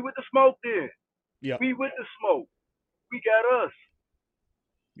 oh, we with the smoke then. Yep. We with the smoke. We got us.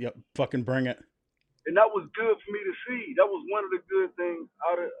 Yep. Fucking bring it. And that was good for me to see. That was one of the good things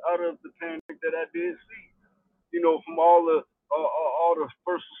out of the pandemic that I did see. From all the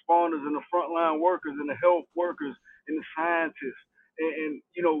first responders and the frontline workers and the health workers and the scientists, and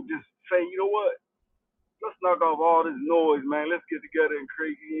just say, you know what, let's knock off all this noise, man. Let's get together and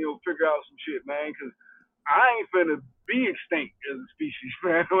create, figure out some shit, man. Because I ain't finna be extinct as a species,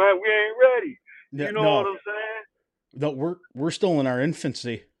 man. We ain't ready. You know what No. I'm saying? No. We're still in our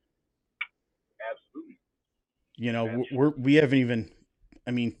infancy. Absolutely. We haven't even.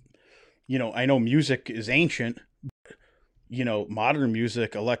 I mean, I know music is ancient. Modern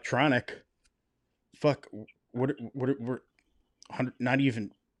music, electronic. Fuck. What we're not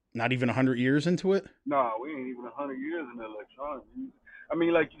even 100 years into it. Nah, we ain't even 100 years in the electronic music. I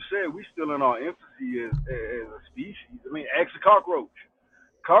mean, like you said, we still in our infancy as a species. I mean, ask a cockroach.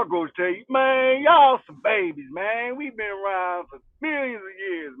 Cockroach tell you, man, y'all some babies, man. We've been around for millions of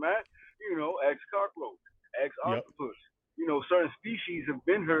years, man. Ask cockroach, ask Yep. octopus. Certain species have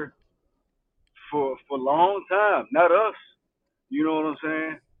been here for a long time, not us. You know what I'm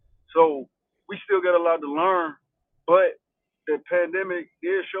saying? So we still got a lot to learn, but the pandemic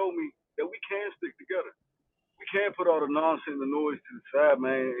did show me that we can stick together. We can put all the nonsense and noise to the side,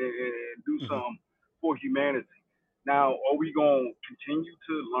 man, and do Mm-hmm. something for humanity. Now, are we gonna continue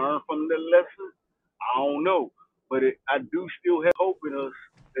to learn from the lesson? I don't know, but I do still have hope in us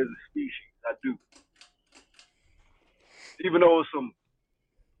as a species. I do, even though it's some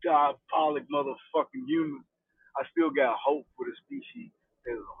diabolic motherfucking humans. I still got hope for the species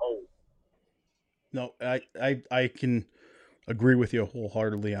as a whole. No, I can agree with you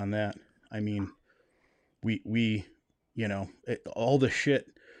wholeheartedly on that. I mean, we all the shit.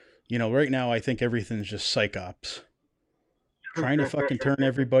 Right now I think everything's just psychops trying to fucking turn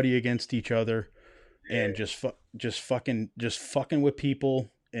everybody against each other and Yeah. just fucking with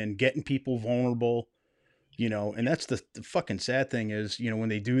people and getting people vulnerable. And that's the fucking sad thing is, when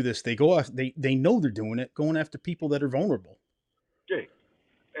they do this, they go off, they know they're doing it, going after people that are vulnerable, Yeah.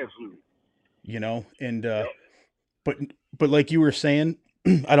 Absolutely. and Yep. but but like you were saying,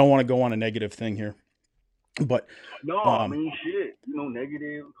 I don't want to go on a negative thing here, but No, I um mean shit.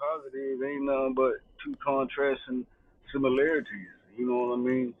 Negative and positive ain't nothing but two contrasts and similarities. You know what I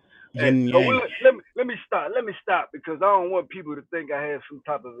mean? And yin and oh, well, yang. let me stop. Let me stop because I don't want people to think I have some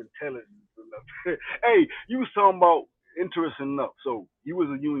type of intelligence or nothing. Hey, you was talking about interesting enough. So you was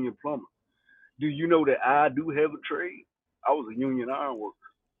a union plumber. Do you know that I do have a trade? I was a union iron worker.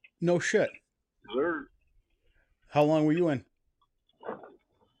 No shit. Sir, How long were you in?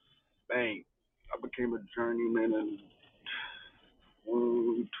 bang. I became a journeyman in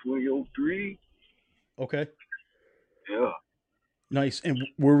 2003. Okay. Yeah, Nice. And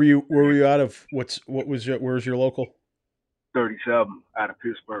where were you out of? Where's your local? 37 out of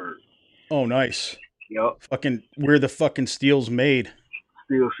Pittsburgh. Oh, nice. Yep. Fucking where the fucking steel's made.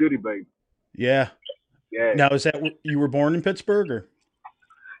 Steel City, baby. Yeah. Yeah. Now is that you were born in Pittsburgh or?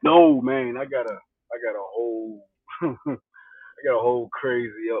 No, man, I got a whole I got a whole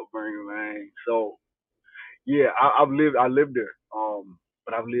crazy upbringing, man. So yeah, I lived there.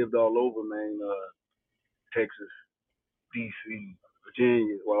 But I've lived all over, man. Texas, DC,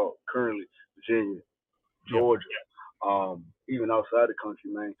 Virginia. Well, currently Virginia, Yep. Georgia. Even outside the country,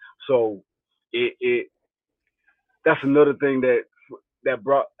 man. So it that's another thing that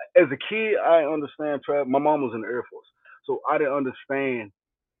brought. As a kid, I understand travel. My mom was in the Air Force, so I didn't understand.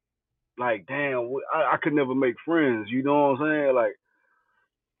 Like, damn, I could never make friends. You know what I'm saying? Like,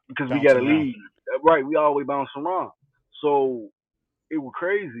 because we got Bouncing to around. leave. Right, we always bounce around. So it was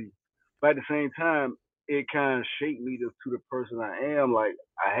crazy, but at the same time, it kind of shaped me to the person I am. Like,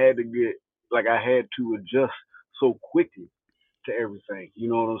 I had to adjust so quickly to everything. You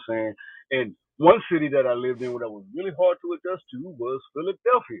know what I'm saying? And one city that I lived in that was really hard to adjust to was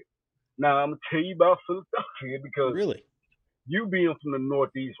Philadelphia. Now I'm gonna tell you about Philadelphia because Really? you being from the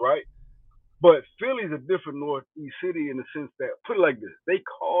Northeast, right? But Philly's a different Northeast city in the sense that, put it like this, they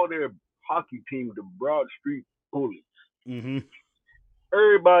call their hockey team the Broad Street Bullies. Mm-hmm.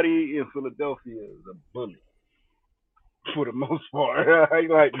 Everybody in Philadelphia is a bully for the most part.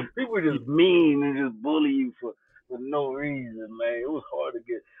 Like, people just mean and just bully you for no reason, man. It was hard to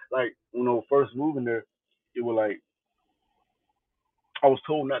get, like, first moving there, it was like, I was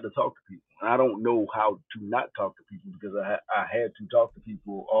told not to talk to people. I don't know how to not talk to people because I had to talk to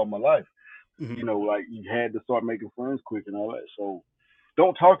people all my life. Mm-hmm. Like, you had to start making friends quick and all that. So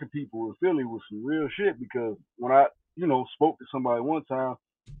don't talk to people in Philly with some real shit because when I, spoke to somebody one time,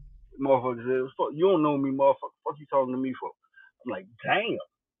 motherfucker said, "Fuck, you don't know me, motherfucker. Fuck you talking to me for?" I'm like, damn.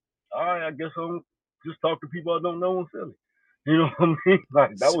 All right, I guess I'm just talk to people I don't know in Philly. You know what I mean?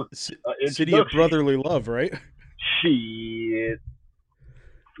 Like, that was an City of introduction. brotherly love, right? Shit.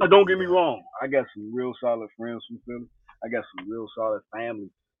 Now, don't get me Yeah. wrong. I got some real solid friends from Philly. I got some real solid family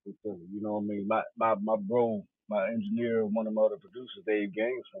from Philly. You know what I mean? My bro, my engineer, one of my other producers, Dave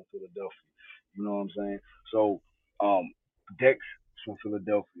Gaines from Philadelphia. You know what I'm saying? So, um, Dex from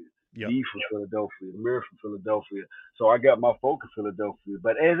Philadelphia, Yep. D from Philadelphia, Mir from Philadelphia. So I got my folk in Philadelphia.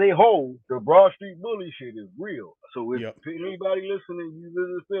 But as a whole, the Broad Street Bully shit is real. So if Yep. anybody listening, you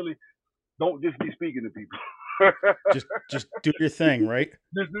visit Philly, don't just be speaking to people. Just do your thing, right?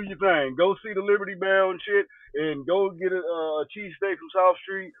 Just do your thing. Go see the Liberty Bell and shit, and go get a cheesesteak from South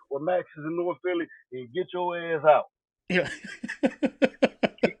Street or Max's in North Philly, and get your ass out. Yeah.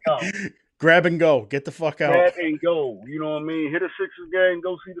 Get out. Grab and go. Get the fuck out. Grab and go. You know what I mean? Hit a Sixers game,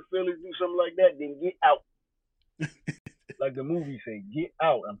 go see the Phillies, do something like that, then get out. Like the movie say, get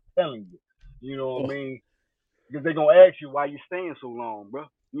out. I'm telling you. You know what I Oh, mean? Because they gonna ask you why you staying so long, bro.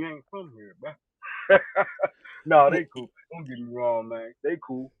 You ain't from here, bro. No, well, they cool. Don't get me wrong, man. They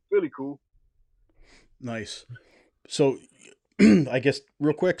cool. Really cool. nice. So, I guess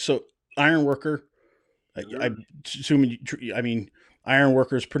real quick. So, iron worker. I assuming. I mean, iron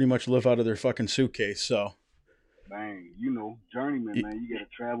workers pretty much live out of their fucking suitcase. So, Bang, journeyman, y- man. You gotta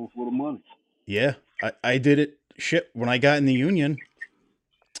travel for the money. yeah, I did it. Shit, when I got in the union,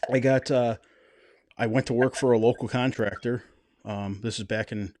 I got I went to work for a local contractor. This is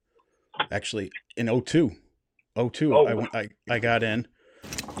back in actually in '02. '02. Oh, I got in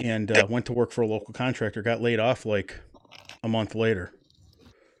and went to work for a local contractor. Got laid off like a month later,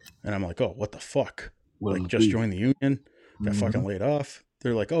 and I'm like, oh, what the fuck? Well, Like, just joined the union, got mm-hmm. fucking laid off.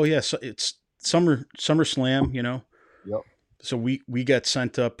 They're like, oh yeah, so it's summer slam, Yep. So we got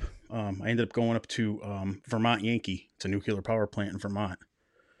sent up. I ended up going up to Vermont Yankee. It's a nuclear power plant in Vermont.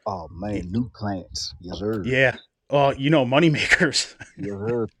 Oh Y- man, new plants. Yes, sir. Yeah. Oh, money makers. Yes,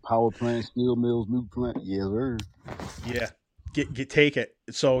 sir. Power plants, steel mills, new plant. Yes, sir. Yeah. Take it.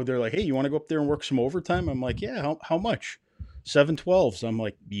 So they're like, hey, you want to go up there and work some overtime? I'm like, yeah. How much? 712s. I'm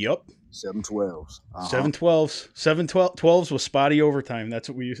like, yep. 712s. Uh huh. 712s. 712s with spotty overtime. That's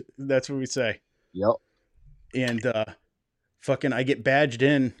what we say. Yep. And fucking, I get badged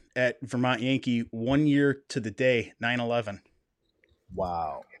in at Vermont Yankee 1 year to the day 9/11,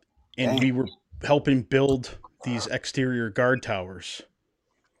 Wow. and Damn. we were helping build these exterior guard towers.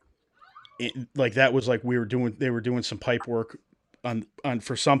 Like that was like they were doing some pipe work on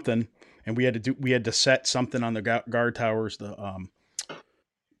for something, and we had to set something on the guard towers, the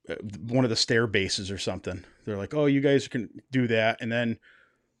one of the stair bases or something. They're like, oh, you guys can do that, and then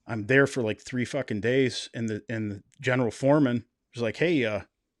I'm there for like 3 fucking days, and the general foreman was like, hey,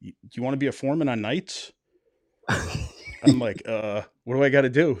 do you want to be a foreman on nights? I'm like, what do I got to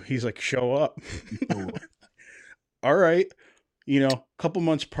do? He's like, show up. All right. A couple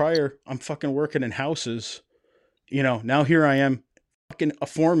months prior, I'm fucking working in houses. Now here I am, fucking a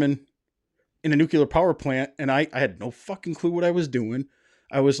foreman in a nuclear power plant, and I had no fucking clue what I was doing.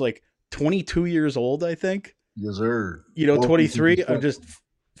 I was like 22 years old, I think. Yes, sir. Welcome to 23. I'm just construction.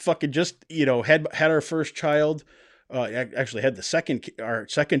 fucking just had our first child. Actually had our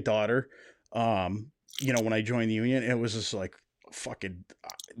second daughter. When I joined the union, it was just like fucking.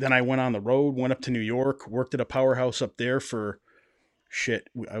 Then I went on the road, went up to New York, worked at a powerhouse up there for shit.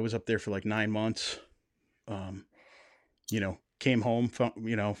 I was up there for like 9 months. Um, Came home.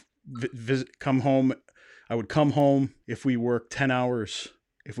 Visit, come home. I would come home if we worked 10 hours.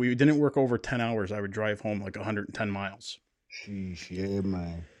 If we didn't work over 10 hours, I would drive home like 110 miles. Sheesh, yeah,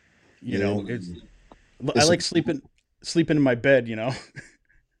 man. You Yeah, know, it's man. I It's a like sleeping in my bed.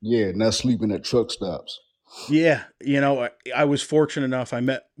 yeah, not sleeping at truck stops. Yeah, I was fortunate enough. I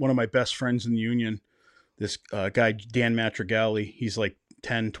met one of my best friends in the union. This guy Dan Matrigali. He's like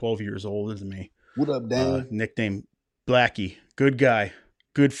 10, 12 years older than me. What up, Dan? Nickname Blackie. Good guy.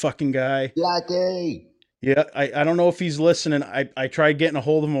 Good fucking guy. Blackie. Yeah, I don't know if he's listening. I tried getting a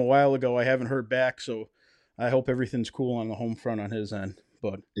hold of him a while ago. I haven't heard back, so I hope everything's cool on the home front on his end.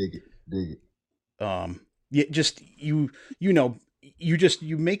 But Dig it, dig it. yeah, just you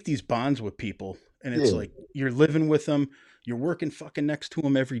make these bonds with people, and it's Yeah, like you're living with them, you're working fucking next to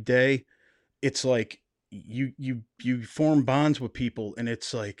them every day. It's like you form bonds with people, and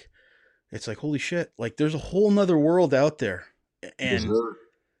it's like holy shit, like there's a whole nother world out there. yes, And sir.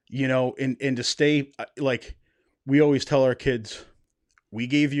 and to stay like we always tell our kids, we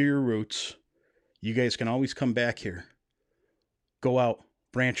gave you your roots, you guys can always come back here, go out,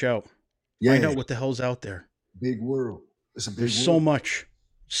 branch out, find Yeah, out what the hell's out there. big world. It's a There's big so world. much,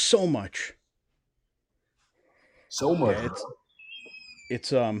 so much. So much. Yeah,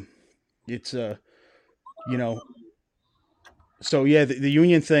 it's it's you know so yeah, the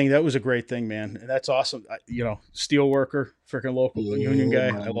union thing, that was a great thing, man. And that's awesome. Steel worker, freaking local union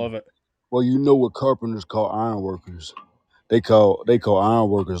Yeah, guy. I man. love it. Well, you know what carpenters call iron workers? They call iron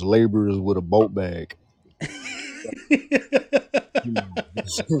workers laborers with a boat bag.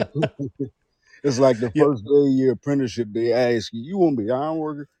 It's like the Yep. first day of your apprenticeship, they ask you, "You want to be an iron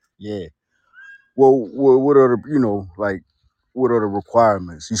worker?" Yeah. Well, what are the like what are the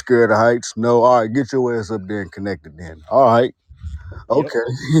requirements? You scared of heights? No. All right, get your ass up there and connect it then. All right. Yep. Okay.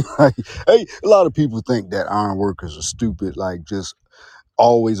 Like, hey, a lot of people think that iron workers are stupid, like just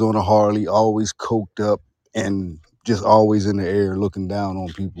always on a Harley, always coked up, and just always in the air looking down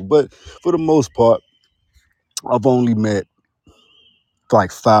on people. But for the most part, I've only met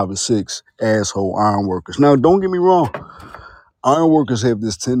like 5 or 6 asshole iron workers. Now, don't get me wrong. Iron workers have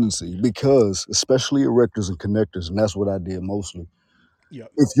this tendency because, especially erectors and connectors, and that's what I did mostly.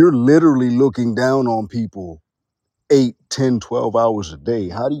 Yep. If you're literally looking down on people 8, 10, 12 hours a day,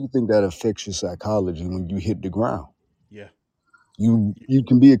 how do you think that affects your psychology when you hit the ground? Yeah. You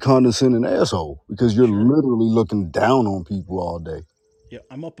can be a condescending asshole because you're Sure. literally looking down on people all day. Yeah.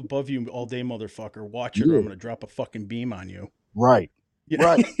 I'm up above you all day, motherfucker. Watch it, or I'm Yeah, gonna drop a fucking beam on you. right, Yeah.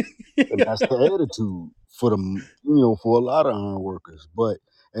 right. And that's the attitude for for a lot of iron workers. But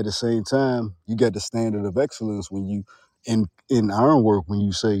at the same time, you got the standard of excellence when you in iron work. When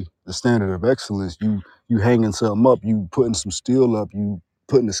you say the standard of excellence, you hanging something up, you putting some steel up, you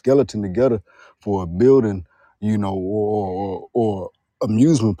putting a skeleton together for a building, or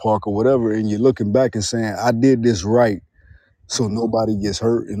amusement park or whatever, and you're looking back and saying, "I did this right." So Hmm. nobody gets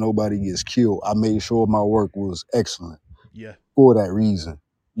hurt and nobody gets killed. I made sure my work was excellent Yeah. for that reason.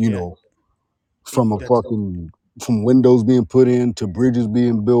 You Yeah. know, from a That's fucking from windows being put in to bridges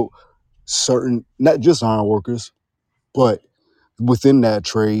being built, certain, not just iron workers, but within that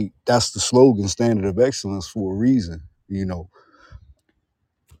trade, that's the slogan, standard of excellence, for a reason, you know.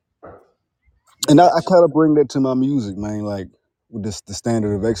 No, And I it's kind of bring that to my music, man. Like with this, the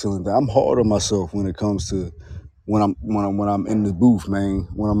standard of excellence. I'm hard on myself when it comes to when I'm in the booth, man.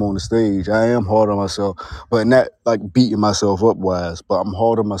 When I'm on the stage, I am hard on myself, but not like beating myself up wise. But I'm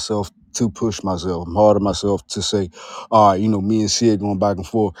hard on myself to push myself. I'm hard on myself to say, all right, me and Sid going back and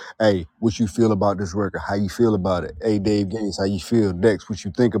forth. Hey, what you feel about this record? How you feel about it? Hey, Dave Gaines, how you feel? Dex, what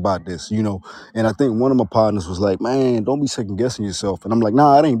you think about this? And I think one of my partners was like, man, don't be second guessing yourself. And I'm like,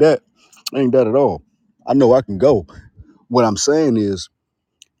 nah, it ain't that. It ain't that at all. I know I can go. What I'm saying is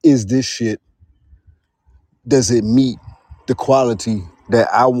this shit, does it meet the quality that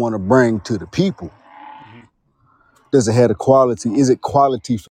I want to bring to the people? mhm. Does it have the quality? Is it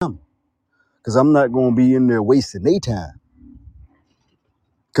quality for them? Because I'm not going to be in there wasting their time.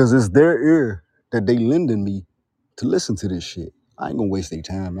 Because it's their ear that they lending me to listen to this shit. I ain't going to waste their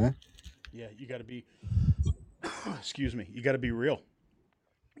time, man. Yeah, you got to be excuse me, you got to be real.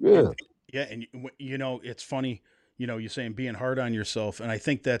 Yeah, And yeah, and it's funny, you're saying being hard on yourself, and I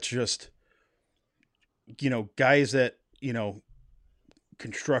think that's just, guys that,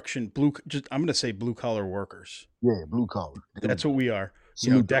 construction blue just I'm going to say blue collar workers. yeah, blue collar. That's what we are.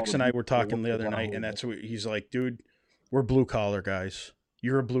 Salute to all Dex the and I blue were collar talking the workers other out night, here, and man. that's what he's like, dude, we're blue collar guys.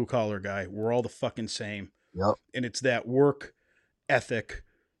 You're a blue collar guy. We're all the fucking same. Yep. And it's that work ethic.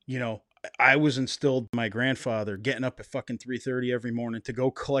 You know, I was instilled by my grandfather getting up at fucking 3:30 every morning to go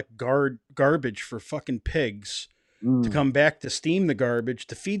collect garbage for fucking pigs, to Mm, come back to steam the garbage,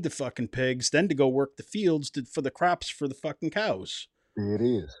 to feed the fucking pigs, then to go work the fields for the crops for the fucking cows. there it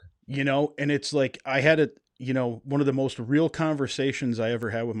is. And it's like I had one of the most real conversations I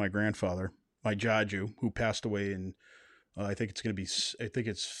ever had with my grandfather, my Jaju, who passed away in, I think it's going to be, I think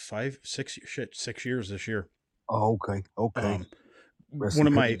it's 6 years this year. Oh, okay. Okay. Um, Rest one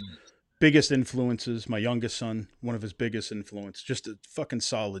in of my peace. biggest influences, my youngest son, one of his biggest influence, just a fucking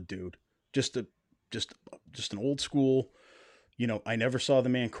solid dude, just a, just, just an old school, I never saw the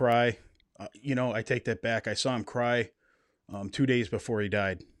man cry. I take that back. I saw him cry 2 days before he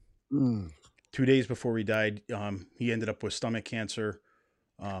died. Mm, 2 days before he died, he ended up with stomach cancer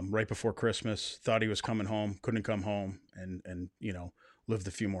right before Christmas. Thought he was coming home, couldn't come home, and lived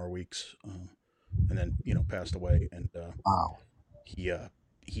a few more weeks, and then passed away. And wow. he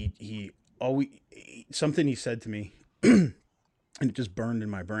he always something he said to me, and it just burned in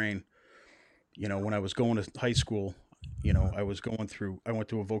my brain. When I was going to high school, I went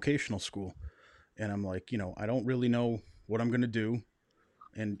to a vocational school, and I'm like, I don't really know what I'm gonna do,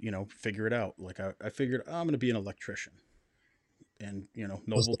 and figure it out. Like I figured I'm gonna be an electrician, and What's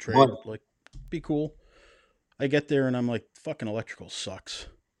noble the trade, money? like be cool. I get there and I'm like, fucking electrical sucks.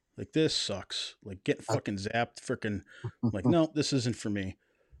 Like this sucks. Like getting fucking zapped, freaking. Like no, this isn't for me.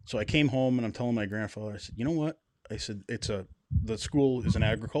 So I came home and I'm telling my grandfather. I said, you know what? I said the school is an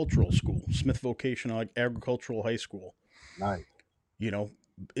agricultural school, Smith Vocational Agricultural High School. Nice. You know,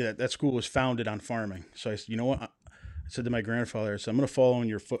 that school was founded on farming. So I said, you know what? I said to my grandfather, I said, I'm going to follow in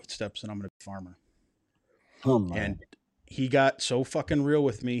your footsteps and I'm going to be a farmer. Man. And he got so fucking real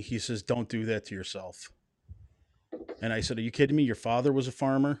with me. He says, don't do that to yourself. And I said, are you kidding me? Your father was a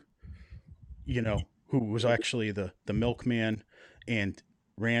farmer, who was actually the milkman and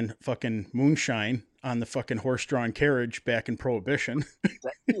ran fucking moonshine on the fucking horse drawn carriage back in Prohibition.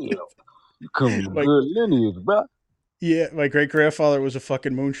 Yeah. You come from a Like, good lineage, bro. yeah, my great grandfather was a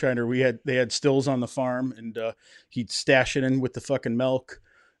fucking moonshiner. They had stills on the farm, and he'd stash it in with the fucking milk,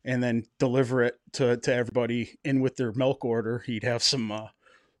 and then deliver it to everybody in with their milk order. He'd have some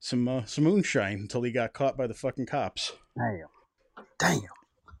moonshine until he got caught by the fucking cops. Damn. Damn.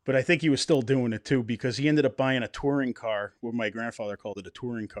 But I think he was still doing it too because he ended up buying a touring car, what my grandfather called it a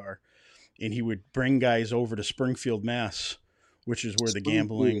touring car, and he would bring guys over to Springfield, Mass, which is where the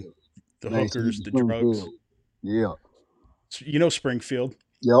gambling, Springfield. the Nice to meet hookers, you, the drugs. Springfield. Yeah. Springfield.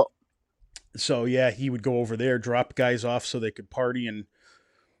 Yep. So yeah, he would go over there, drop guys off so they could party and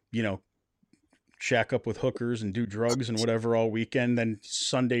you know shack up with hookers and do drugs and whatever all weekend. Then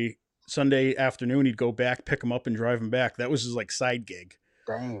Sunday afternoon, he'd go back, pick them up, and drive them back. That was his like side gig.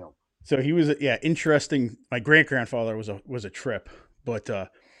 Damn. So he was, yeah, interesting. My great grandfather was a trip, but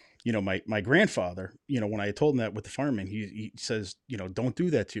my grandfather, when I told him that with the farming, he says, don't do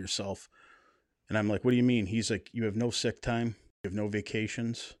that to yourself. And I'm like, what do you mean? He's like, you have no sick time, you have no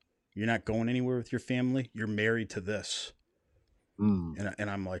vacations, you're not going anywhere with your family, you're married to this. Mm. And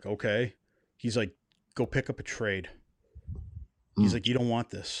I'm like, okay. He's like, go pick up a trade. He's Mm. like, you don't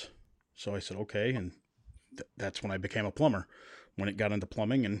want this. So I said, okay. And that's when I became a plumber. When it got into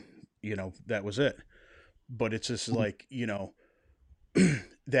plumbing, and that was it. But it's just like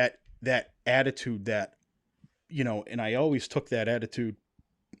that attitude that and I always took that attitude,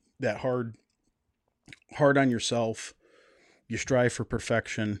 that hard on yourself. You strive for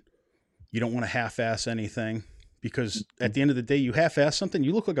perfection. You don't want to half-ass anything because at the end of the day, you half-ass something,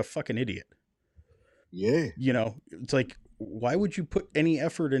 you look like a fucking idiot. Yeah, It's like, why would you put any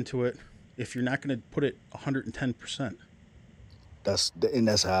effort into it if you're not going to put it 110%?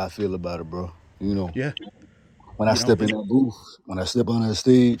 that's how I feel about it, bro. You know, Yeah, when I step in and that booth, when I step on that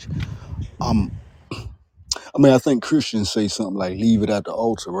stage, I'm. I mean, I think Christians say something like "leave it at the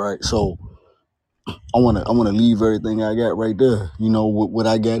altar," right? So I wanna leave everything I got right there. You know, what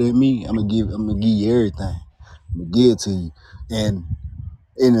I got in me, I'm gonna give you everything. I'm gonna give it to you,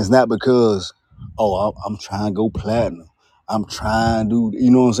 and it's not because, oh, I'm trying to go platinum. I'm trying to do,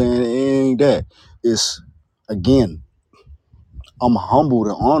 you know what I'm saying? It ain't that. It's, again, I'm humbled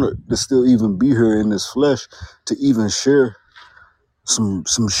and honored to still even be here in this flesh, to even share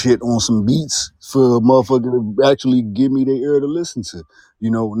some shit on some beats for a motherfucker to actually give me their ear to listen to.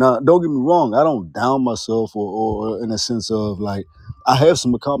 You know, now don't get me wrong, I don't down myself, or in a sense of like, I have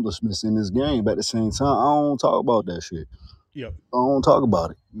some accomplishments in this game, but at the same time, I don't talk about that shit. yep, I don't talk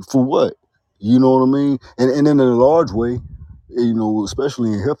about it. For what? You know what I mean? And then in a large way,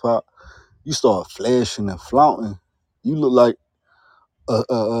 especially in hip hop, you start flashing and flaunting. You look like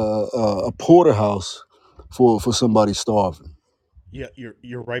a porterhouse for somebody starving. yeah, you're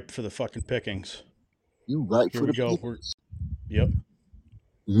ripe for the fucking pickings. You right Here for we the go. pick. Yep.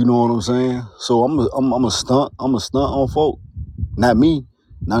 You know what I'm saying? So I'm a stunt. I'm a stunt on folk. Not me.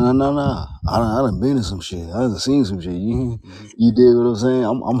 No, no, no, no. I done been in some shit. I done seen some shit. Hmm. You dig what I'm saying?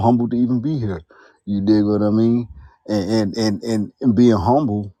 I'm humbled to even be here. You dig what I mean? And being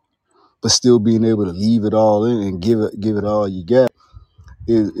humble, but still being able to leave it all in and give it all you got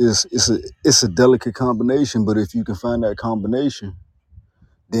it's a delicate combination. But if you can find that combination,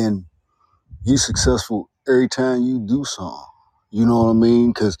 then you successful every time you do something. You know what I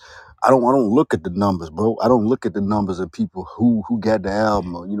mean? Because I don't look at the numbers, bro. I don't look at the numbers of people who got the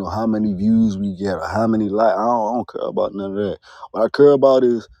album, or how many views we get, or how many likes. I don't care about none of that. What I care about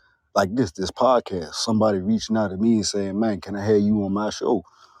is like this podcast. Somebody reaching out to me and saying, "Man, can I have you on my show?"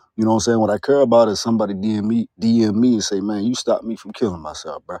 You know what I'm saying? What I care about is somebody DM me and say, "Man, you stopped me from killing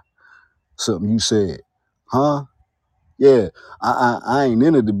myself, bro. Something you said, huh? Yeah, I ain't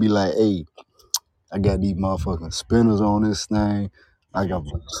in it to be like, hey, I got these motherfucking spinners on this thing. I Hmm. got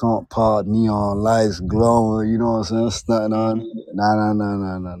my trunk pot, neon lights glowing, you know what I'm saying? Stunting on Hmm. it. Nah, nah, nah,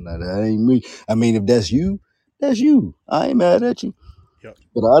 nah, nah, nah. That ain't me. I mean, if that's you, that's you. I ain't mad at you. Yep.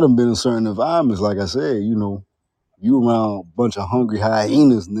 But I done been in certain environments, like I said, you around a bunch of hungry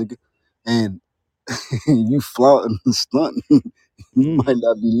hyenas, nigga, and you flaunting and stunting. You Hmm. might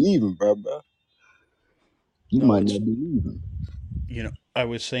not be leaving, bro. You No, might it's not be leaving. I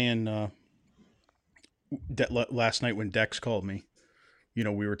was saying that last night when Dex called me.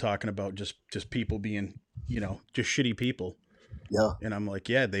 We were talking about just people being just shitty people, Yeah. and I'm like,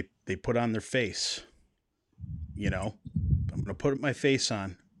 yeah, they put on their face. You know, I'm gonna put my face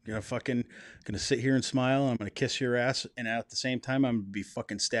on. Gonna sit here and smile. And I'm gonna kiss your ass, and at the same time, I'm gonna be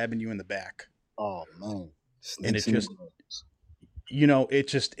fucking stabbing you in the back. Oh man. And it Snakes in the just, grass. it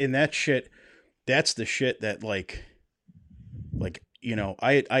just in that shit. That's the shit that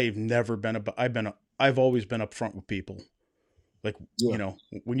I've never been about. I've always been upfront with people. Like, Yeah.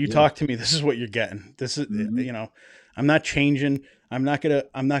 when you Yeah. talk to me, this is what you're getting. This is, Hmm. I'm not changing. I'm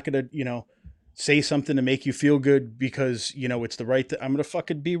not gonna say something to make you feel good because it's the right. I'm gonna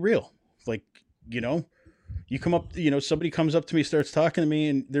fucking be real. Like, you know, you come up, somebody comes up to me, starts talking to me,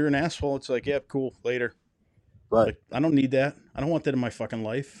 and they're an asshole. It's like, yeah, cool, later. Right. Like, I don't need that. I don't want that in my fucking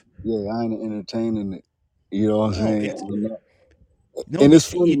life. Yeah, I ain't entertaining it. You know what I'm No, saying? it's I'm not. no, And you, it's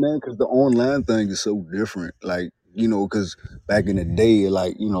funny, you man, because the online thing is so different. Like, because back in the day,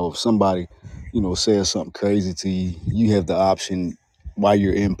 like, if somebody, says something crazy to you, you have the option while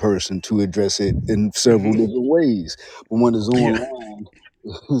you're in person to address it in several hmm different ways. But when it's yeah. online,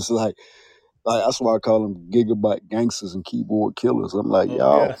 it's like that's why I call them gigabyte gangsters and keyboard killers. I'm like, Oh y'all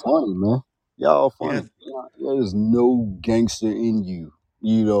yeah, funny, man. Y'all yeah. funny. There's no gangster in you.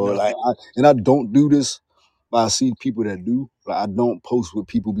 No, And I don't do this, but I see people that do. Like, I don't post what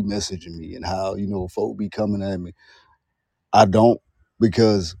people be messaging me and how, folk be coming at me. I don't,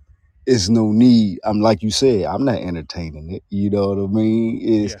 because it's no need. I'm like you said, I'm not entertaining it. You know what I mean?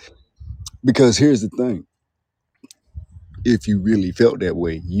 Is yeah. because here's the thing. If you really felt that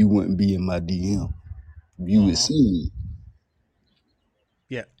way, you wouldn't be in my DM. You Uh would huh. see me.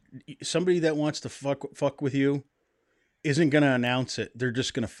 Yeah. somebody that wants to fuck with you isn't gonna announce it. They're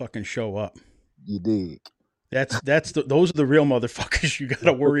just gonna fucking show up. You dig? Those are the real motherfuckers you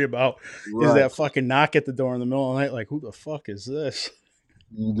gotta worry about. Is Right. that fucking knock at the door in the middle of the night? Like, who the fuck is this?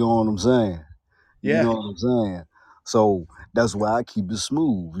 You know what I'm saying? You Yeah. know what I'm saying? So that's why I keep it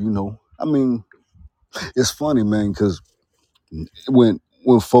smooth. I mean, it's funny, man, because when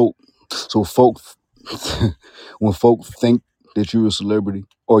folk when folk think that you're a celebrity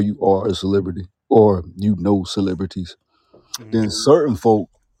or you are a celebrity or celebrities, Hmm. then certain folk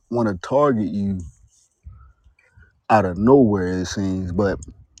want to target you out of nowhere, it seems, but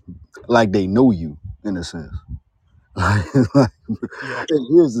like they know you in a sense. Like, Yeah. and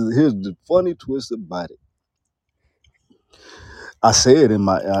here's the funny twist about it. I say it in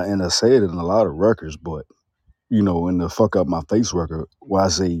my and I say it in a lot of records, but in the fuck up my face record, where I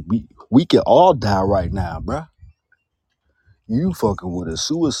say we can all die right now, bruh. You fucking with a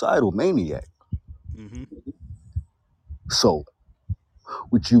suicidal maniac. Hmm. So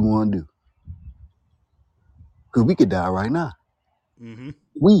what you want to do? Because we could die right now. Hmm.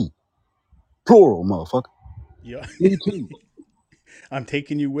 We plural, motherfucker. Yeah. Me too. I'm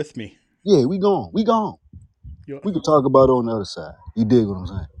taking you with me. Yeah, we gone. We gone. Yeah. We can talk about it on the other side. You dig what I'm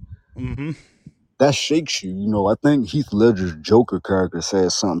saying? Hmm. That shakes you. I think Heath Ledger's Joker character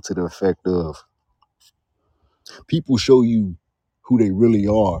says something to the effect of people show you who they really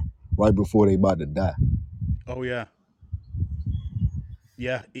are right before they about to die. Oh yeah.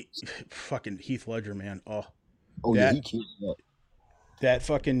 Yeah. Fucking Heath Ledger, man. Oh, Oh yeah, he that killed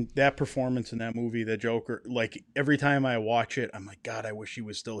that. that performance in that movie, the Joker. Like every time I watch it, I'm like, God, I wish he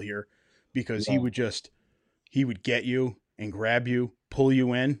was still here, because Right. he would get you and grab you, pull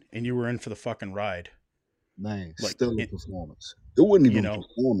you in, and you were in for the fucking ride. Man, Like stellar performance. It wasn't you even know.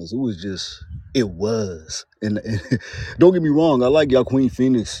 performance. It was just it was. And don't get me wrong, I like y'all Queen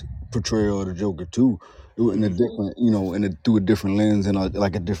Phoenix portrayal of the Joker too. It was in a Hmm. different, through a different lens and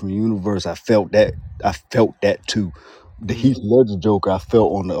like a different universe. I felt that too. The Hmm. Heath Ledger Joker, I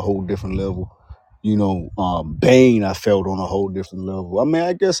felt on a whole different level. Bane, I felt on a whole different level. I mean,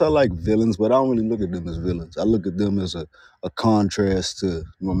 I guess I like villains, but I don't really look at them as villains. I look at them as a contrast to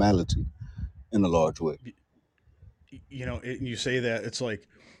normality in a large way. You say that it's like,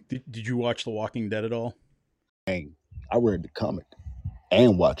 did you watch The Walking Dead at all? Dang, I read the comic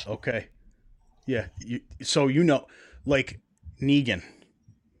and watched it. Okay. Yeah. So like Negan,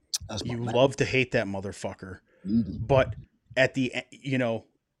 That's my you man. love to hate that motherfucker, Negan, but at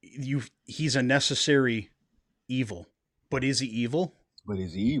he's a necessary evil. But is he evil? but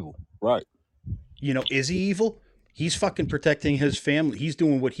he's evil, right? Is he evil? He's fucking protecting his family. He's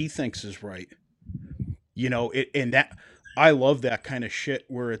doing what he thinks is right. And that I love that kind of shit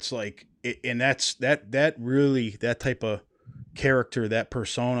where it's like, and that really, that type of character, that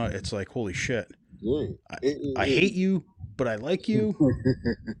persona. It's like, holy shit. Yeah, I, it, I it, hate you, but I like you.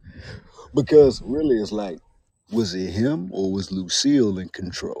 it- because really, it's like, was it him or was Lucille in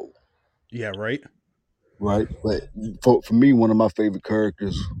control? Yeah, right. Right, but for me, one of my favorite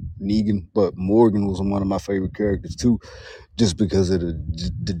characters, Negan, but Morgan was one of my favorite characters too, just because of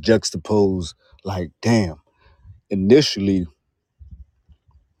the juxtapose. Like, damn, initially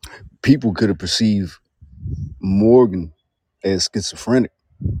people could have perceived Morgan as schizophrenic,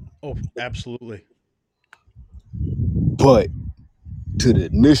 Oh, absolutely. but to the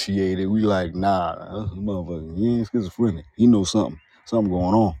initiated, we like, nah, motherfucker, he ain't schizophrenic. He knows something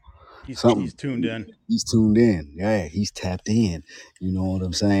going on. He's Something tuned in. he's tuned in. Yeah, he's tapped in. You know what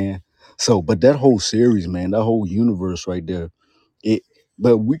I'm saying? So, but that whole series, man, that whole universe right there, it.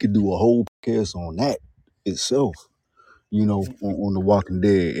 But we could do a whole podcast on that itself. On The Walking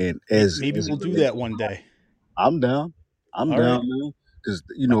Dead, and Maybe as it we'll do relates, that one day. I'm down. I'm All right. down, man. Because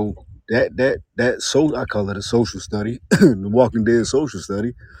Uh, that so I call it a social study, the Walking Dead social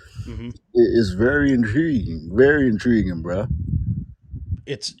study. mhm. It's very intriguing, bro.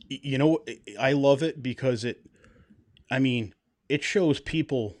 I love it because I mean, it shows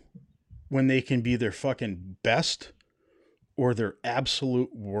people when they can be their fucking best or their absolute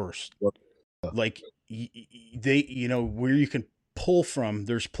worst. Like they, where you can pull from.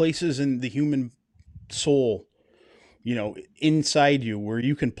 There's places in the human soul, inside you where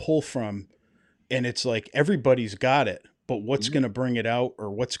you can pull from, and it's like everybody's got it, but what's Mhm. going to bring it out,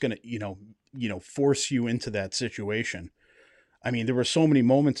 or what's going to, force you into that situation. I mean, there were so many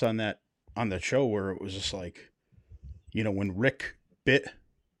moments on that show where it was just like, when Rick bit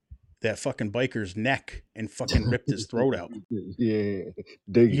that fucking biker's neck and fucking ripped his throat out. Yeah,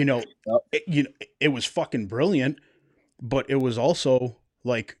 dig it. You know, Yup. it was fucking brilliant, but it was also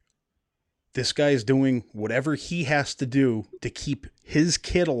like this guy is doing whatever he has to do to keep his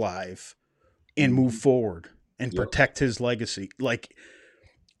kid alive and move Mm-hmm. forward and Yep. protect his legacy. Like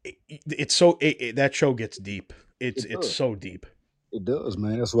it's so that show gets deep. It's It it's does. so deep. It does,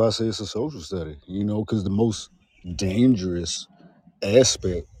 man. That's why I say it's a social study. You know, because the most dangerous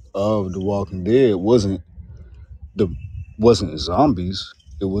aspect of The Walking Dead the wasn't zombies.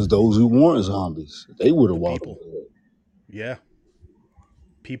 It was those who weren't zombies. They were the The Walking people. Dead. Yeah.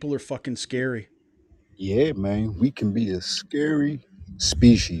 People are fucking scary. Yeah, man. We can be a scary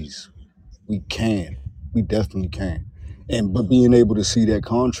species. We can. We definitely can. And but being able to see that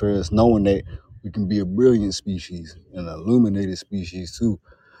contrast, knowing that we can be a brilliant species, an illuminated species too,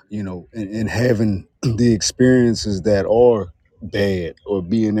 you know, and having the experiences that are bad or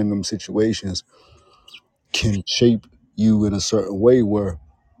being in them situations can shape you in a certain way where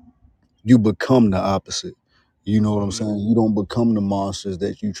you become the opposite. You know what I'm Hmm. saying? You don't become the monsters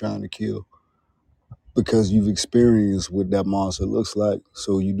that you're trying to kill because you've experienced what that monster looks like.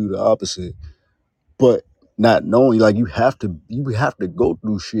 So you do the opposite. But not knowing, like you have to go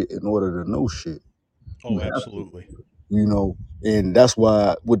through shit in order to know shit. You Oh, have to, absolutely. you know, and that's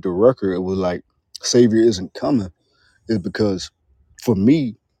why with the record it was like Savior isn't coming, is because for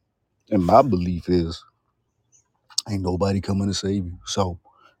me and my belief is ain't nobody coming to save you. So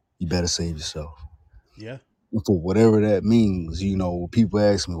you better save yourself. Yeah. And for whatever that means, you know, people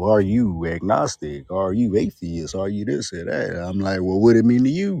ask me, well, are you agnostic? Are you atheist? Are you this or that? I'm like, well, what it mean to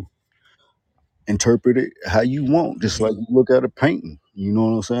you? Interpret it how you want, just Hmm. like you look at a painting. You know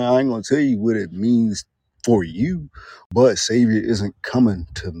what I'm saying? I ain't gonna tell you what it means for you, but Savior isn't coming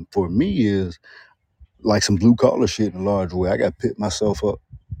to for me is like some blue collar shit in a large way. I got to pick myself up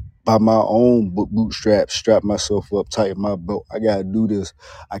by my own bootstraps, strap myself up, tighten my belt. I gotta do this.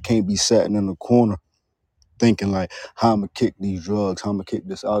 I can't be sat in the corner thinking like how I'm gonna kick these drugs, how I'm gonna kick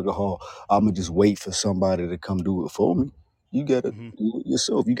this alcohol. I'm gonna just wait for somebody to come do it for me. You gotta Hmm. do it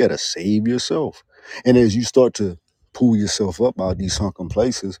yourself. You gotta save yourself. And as you start to pull yourself up out of these sunken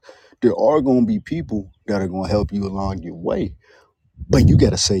places, there are gonna be people that are gonna help you along your way. But you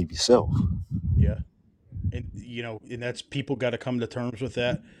gotta save yourself. Yeah. And and that's people got to come to terms with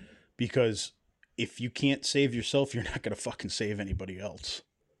that because if you can't save yourself, you're not gonna fucking save anybody else.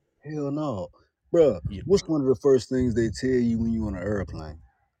 Hell no. Bruh, You, what's one of the first things they tell you when you on an airplane?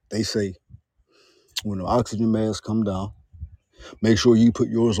 They say, when the oxygen mask come down, make sure you put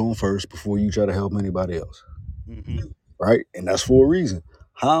yours on first before you try to help anybody else. hmm. Right? And that's for a reason.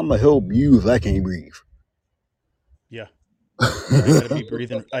 How I'ma help you if I can't breathe? Yeah. Yeah. I got to I be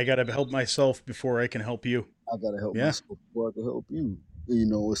breathing. I got to help myself before I can help you. gotta help Yeah. myself before I can help you. You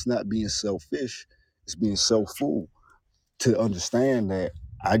know, it's not being selfish, it's being self-full to understand that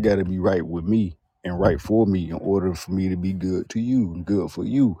I gotta be right with me and right for me in order for me to be good to you and good for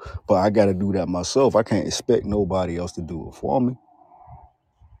you. But I gotta do that myself. I can't expect nobody else to do it for me.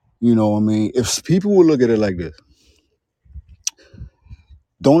 You know what I mean? If people would look at it like this,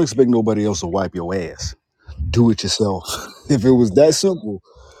 don't expect nobody else to wipe your ass. Do it yourself. If it was that Yeah. simple,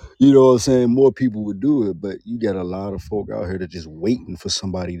 you know what I'm saying, more people would do it. But you got a lot of folk out here that just waiting for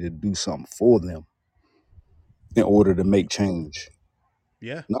somebody to do something for them in order to make change.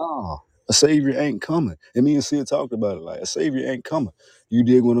 Yeah. Nah, a savior ain't coming. And me and Sid talked about it. Like a savior ain't coming. You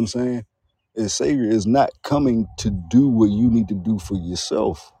dig what I'm saying? A savior is not coming to do what you need to do for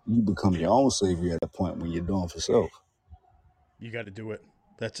yourself. You become your own savior at that point when you're doing for self. You got to do it.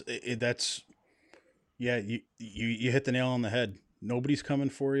 That's yeah. You hit the nail on the head. Nobody's coming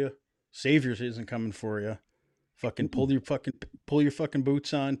for you. Saviors isn't coming for you. Fucking pull your fucking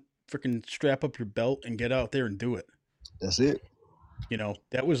boots on. Freaking strap up your belt and get out there and do it. That's it.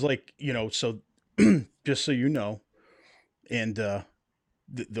 That was like so. Just so you know, and the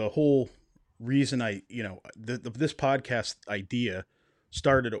whole reason this podcast idea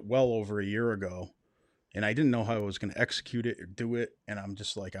started it well over a year ago, and I didn't know how I was going to execute it or do it, and I'm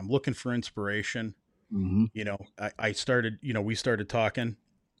just like I'm looking for inspiration. Mm-hmm. I started, we started talking.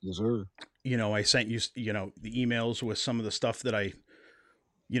 Yes, sir. I sent you, the emails with some of the stuff that I,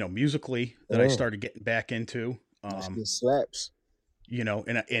 musically that I Oh, started getting back into. that shit slaps.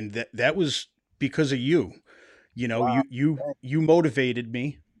 And that was because of you. Wow. You motivated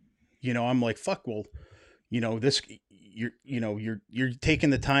me. I'm like, fuck. Well, this you're taking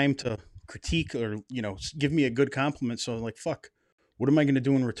the time to critique or give me a good compliment. So I'm like, fuck. What am I going to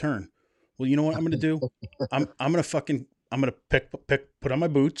do in return? Well, you know what I'm going to do? I'm going to fucking I'm going to put on my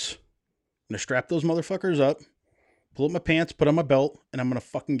boots. I'm going to strap those motherfuckers up, pull up my pants, put on my belt, and I'm going to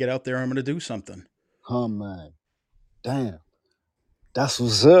fucking get out there. I'm going to do something. Huh, man. Damn. That's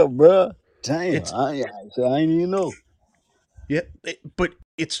what's up, bruh. Damn. It's I ain't even know. yeah, but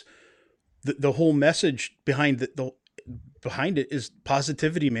the whole message behind the behind it is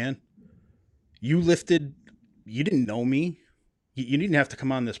positivity, man. You lifted. You didn't know me. You didn't have to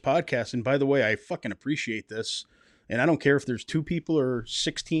come on this podcast. And by the way, I fucking appreciate this. And I don't care if there's 2 people or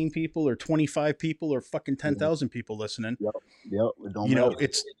 16 people or 25 people or fucking Yeah. 10,000 people listening. Yep. Yep. It don't You know, matter.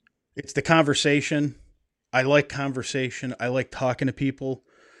 it's the conversation. I like conversation. I like talking to people.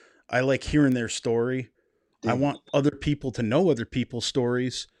 I like hearing their story. I Dig it. want other people to know other people's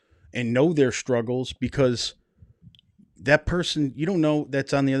stories and know their struggles, because that person, you don't know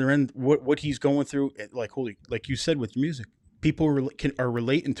that's on the other end what he's going through. Like, holy, like you said with music, people are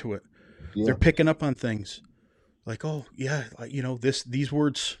relating to it. They're Yeah. picking up on things like, oh yeah, you know, these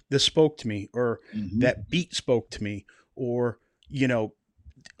words, this spoke to me, or Hmm. that beat spoke to me, or you know,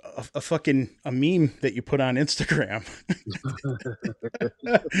 a fucking a meme that you put on Instagram,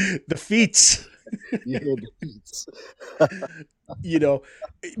 the feats, Yeah. The beats. you know,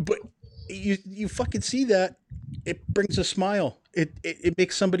 but you fucking see that, it brings a smile. It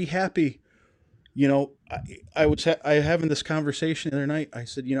makes somebody happy. You know, I having this conversation the other night. I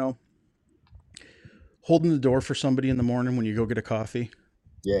said, you know, holding the door for somebody in the morning when you go get a coffee,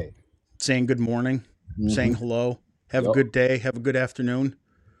 Yeah. saying good morning, Hmm. saying hello, have a Yep. good day, have a good afternoon.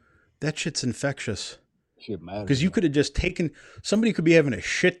 That shit's infectious. Shit matters, Because you man. could have just taken, somebody could be having a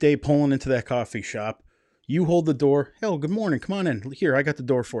shit day pulling into that coffee shop. You hold the door. Hell, good morning. Come on in. Here, I got the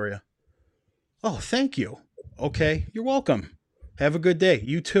door for you. Oh, thank you. Okay, you're welcome. Have a good day.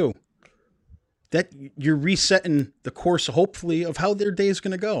 You too. That you're resetting the course, hopefully, of how their day is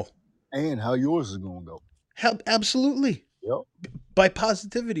going to go. And how yours is gonna go. Absolutely. Yep. By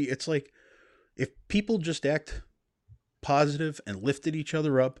positivity, it's like if people just act positive and lifted each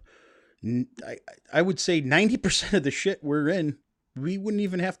other up, I, I would say 90% of the shit we're in, we wouldn't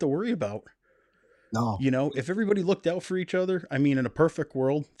even have to worry about. No. You know, if everybody looked out for each other, I mean, in a perfect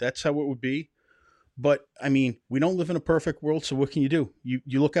world, that's how it would be. But I mean, we don't live in a perfect world, so what can you do?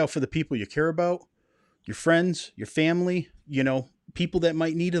 You look out for the people you care about, your friends, your family, you know, people that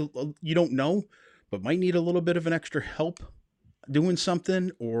might need you don't know, but might need a little bit of an extra help doing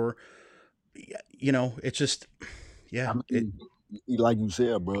something, or you know, it's just yeah, I it mean, like you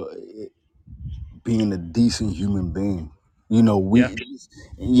said, bro, being a decent human being. You know, yeah.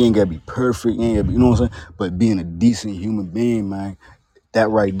 you ain't gotta be perfect, you ain't gotta be, you know what I'm saying? But being a decent human being, man, that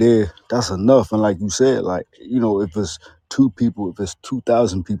right there, that's enough. And like you said, like, you know, if it's 2 people, if it's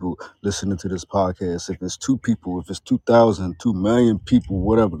 2,000 people listening to this podcast, if it's 2 people, if it's 2,000, 2 million people,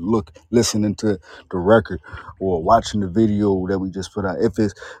 whatever, look, listening to the record or watching the video that we just put out, if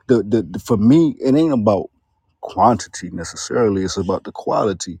it's for me, it ain't about quantity necessarily, it's about the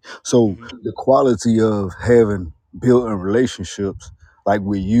quality. So Hmm. the quality of having built-in relationships, like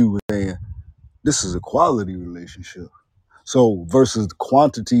with you saying, this is a quality relationship. So versus the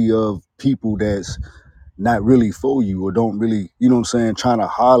quantity of people that's not really for you or don't really, you know what I'm saying, trying to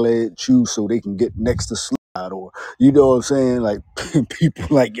holler at you so they can get next to slide, or you know what I'm saying, like people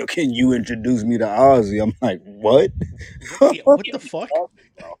like, yo, can you introduce me to Ozzy? I'm like, what? Yeah, what the fuck?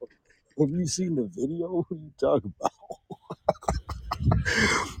 Have you seen the video? What are you talking about?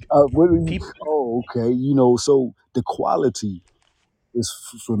 What are you? People. Oh, okay. You know, so the quality is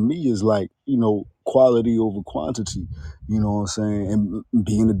for me is like, you know, quality over quantity. You know what I'm saying? And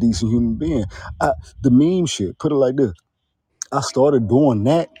being a decent human being. I, the meme shit. Put it like this. I started doing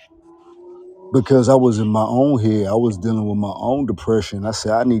that because I was in my own head. I was dealing with my own depression. I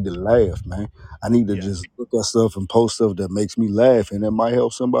said, I need to laugh, man. I need to Yeah. just look at stuff and post stuff that makes me laugh, and it might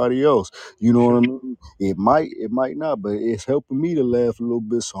help somebody else. You know what I Sure. mean? It might not, but it's helping me to laugh a little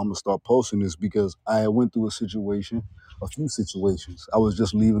bit. So I'm gonna start posting this because I went through a situation, a few situations. I was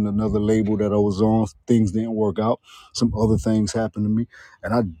just leaving another label that I was on. Things didn't work out. Some other things happened to me,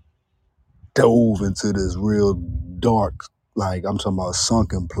 and I dove into this real dark, like I'm talking about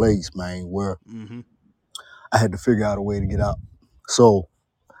sunken place, man, where Hmm. I had to figure out a way to get out. So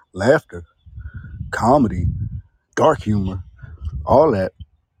laughter, comedy, dark humor, all that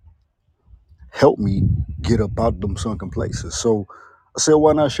helped me get up out them sunken places. So I said,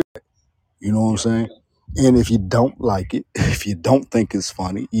 why not share? You know what I'm Yep. saying? And if you don't like it, if you don't think it's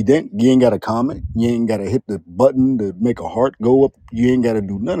funny, you ain't got to comment. You ain't got to hit the button to make a heart go up. You ain't got to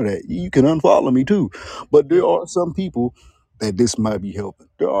do none of that. You can unfollow me too. But there Yep. are some people that this might be helping.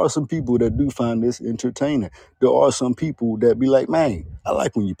 There are some people that do find this entertaining. There are some people that be like, man, I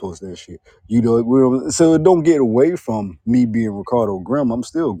like when you post that shit. You know, so it don't get away from me being Ricardo Grimm. I'm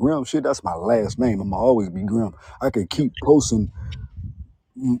still Grimm. Shit, that's my last name. I'm going to always be Grimm. I could Yep. keep posting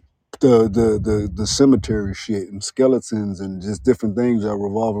the cemetery shit and skeletons and just different things that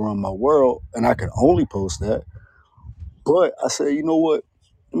revolve around my world, and I can only post that. But I say, you know what?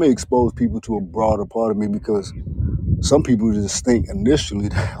 Let me expose people to a broader part of me because some people just think initially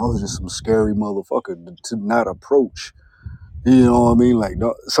that I was just some scary motherfucker to not approach. You know what I mean? Like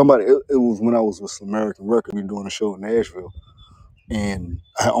somebody, it was when I was with American Record. We were doing a show in Nashville, and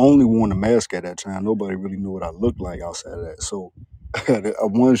I only wore a mask at that time. Nobody really knew what I looked like outside of that. So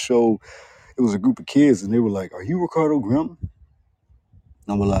at one show, it was a group of kids, and they were like, "Are you Ricardo Grimm?" And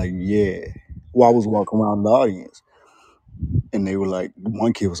I was like, "Yeah." Well, I was walking around the audience, and they were like,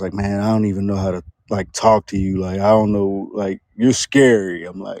 one kid was like, "Man, I don't even know how to like talk to you. Like, I don't know, like you're scary."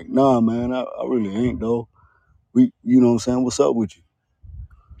 I'm like, "Nah, man, I really ain't though. You know what I'm saying? What's up with you?"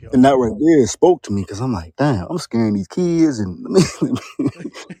 Yep. And that right there spoke to me because I'm like, damn, I'm scaring these kids, and let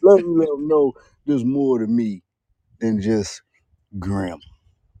them know there's more to me than just Graham.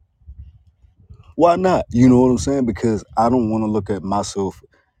 Why not? You know what I'm saying? Because I don't want to look at myself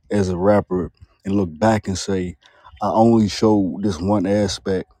as a rapper and look back and say I only show this one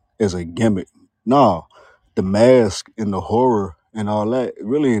aspect as a gimmick. Nah, the mask and the horror and all that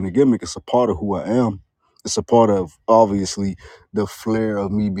really ain't a gimmick. It's a part of who I am. It's a part of obviously the flair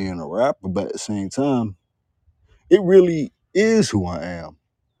of me being a rapper, but at the same time, it really is who I am,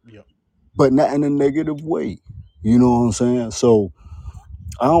 Yep. but not in a negative way. You know what I'm saying? So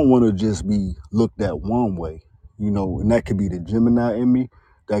I don't want to just be looked at one way, and that could be the Gemini in me.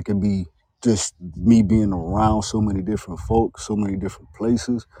 That could be just me being around so many different folks, so many different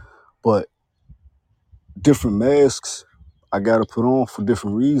places, but different masks I got to put on for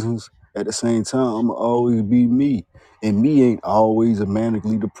different reasons. At the same time, I'm going to always be me. And me ain't always a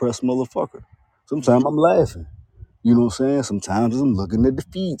manically depressed motherfucker. Hmm. Sometimes I'm laughing. You know what I'm saying? Sometimes I'm looking at the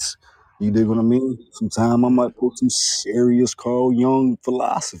feats. You dig what I mean? Sometimes I Hmm. might put some serious Carl Jung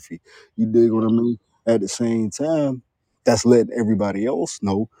philosophy. You dig what I Yep. mean? At the same time, that's letting everybody else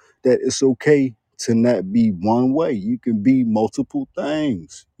know that it's okay to not be one way. You can be multiple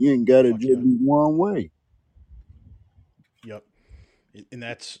things. You ain't gotta Fuck just yeah. be one way. Yep. And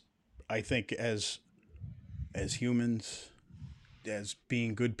that's, I think, as humans, as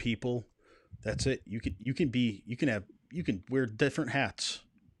being good people, that's it. You can wear different hats.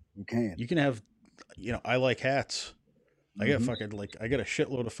 You can. You can have, I like hats. Hmm. I got a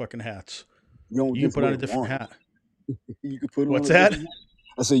shitload of fucking hats. You don't You can just put on wear a different one. hat. You can put on What's a that? different hat.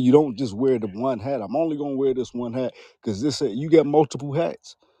 I said you don't just wear the one hat. I'm only gonna wear this one hat because this you got multiple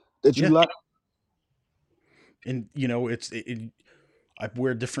hats that you Yeah. like. And I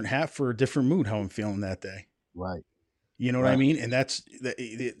wear a different hat for a different mood, how I'm feeling that day. Right. You know what I Right. mean? And it's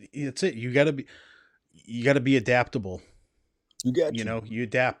it. You got to be adaptable. You got to. You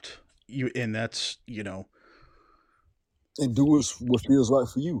adapt. And And do what feels right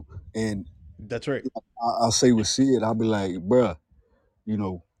for you. And that's right. I'll say with Sid, I'll be like, bruh, you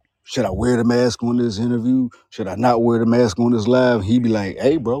know, should I wear the mask on this interview? Should I not wear the mask on this live? He'd be like,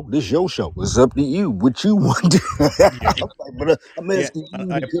 hey, bro, this your show. It's up to you. What you want to do. Yeah. I'm like, bruh, I'm Yeah. asking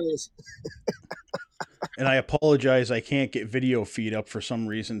you because And I apologize. I can't get video feed up for some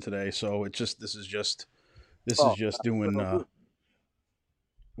reason today. So this is oh, just it's doing all good.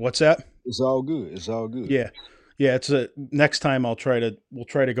 what's that? It's all good. It's all good. Yeah. Yeah, it's a next time we'll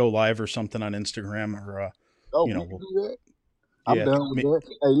try to go live or something on Instagram or Oh, we can we'll do that. I'm yeah, down with that.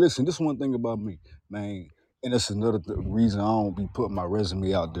 Hey, listen, this one thing about me, man, and that's another reason I don't be putting my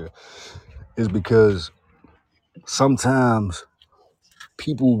resume out there is because sometimes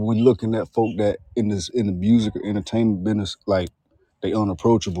people when looking at folk that in the music or entertainment business, like they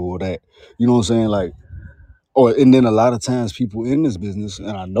unapproachable or that, you know what I'm saying? Like, or and then a lot of times people in this business,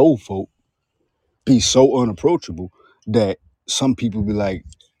 and I know folk be so unapproachable that some people be like,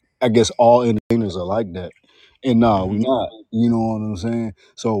 I guess all entertainers are like that. And nah, we hmm not. You know what I'm saying?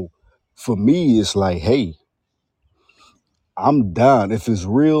 So for me, it's like, hey, I'm down. If it's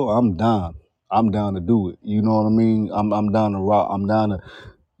real, I'm down. I'm down to do it. You know what I mean? I'm down to rock. I'm down to,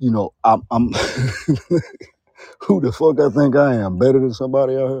 I'm who the fuck I think I am? Better than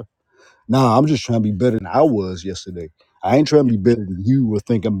somebody out here? Nah, I'm just trying to be better than I was yesterday. I ain't trying to Yeah. be better than you or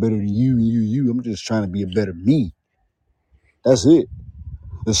think I'm better than you and you. I'm just trying to be a better me. That's it.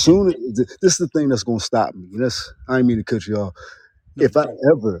 As Yeah. soon as this is the thing that's gonna stop me. That's I ain't mean to cut you off. No, If I go.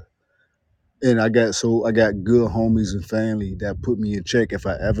 ever and I got good homies and family that put me in check if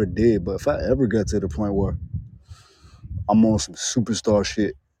I ever did. But if I ever got to the point where I'm on some superstar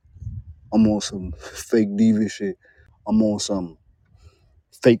shit, I'm on some fake diva shit, I'm on some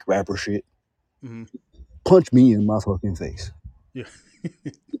fake rapper shit, Hmm. punch me in my fucking face. Yeah.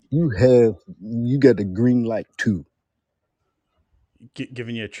 You got the green light too.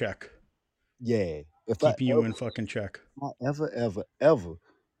 Giving you a check. Yeah. If Keeping you in fucking check. ever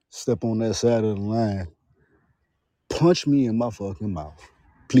step on that side of the line, punch me in my fucking mouth.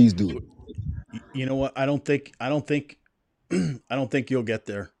 Please do. You know what? I don't think I don't think you'll get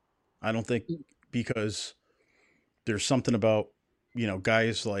there. I don't think because there's something about,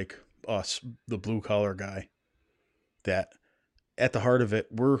 guys like us, the blue collar guy, that at the heart of it,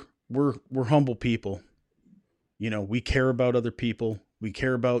 we're humble people. We care about other people. We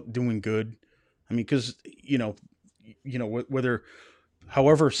care about doing good. I mean, because whether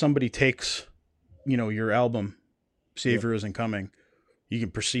however somebody takes your album, Yeah, Savior Isn't Coming, you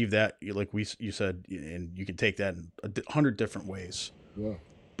can perceive that like you said, and you can take that in 100 different ways. yeah,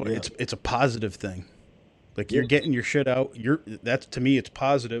 But yeah, it's a positive thing. Like yeah, you're getting your shit out. That's to me, it's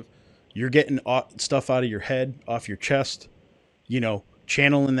positive. You're getting stuff out of your head, off your chest.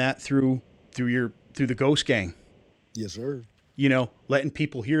 Channeling that through the Ghost Gang. yes, sir. Letting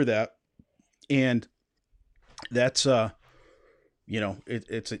people hear that, and that's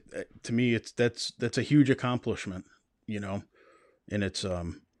it's to me, that's a huge accomplishment. You know, and it's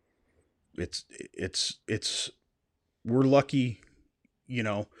we're lucky. You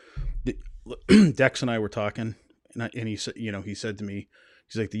know, Dex and I were talking, and he said, he said to me,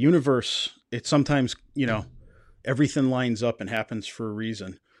 he's like, the universe. It's sometimes, everything lines up and happens for a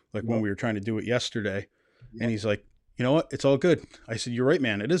reason. Like when Yep. we were trying to do it yesterday, and Yep. he's like, you know what? It's all good. I said, you're right,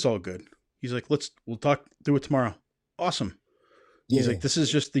 man. It is all good. He's like, we'll talk, do it tomorrow. Awesome. He's Yeah. like, this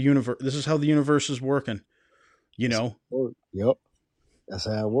is just the universe. This is how the universe is working. You That's know, how it work. Yep. That's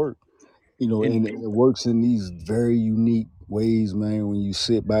how it works. and And it works in these very unique ways, man. When you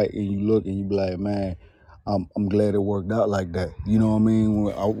sit back and you look and you be like, man, I'm glad it worked out like that. You know what I mean?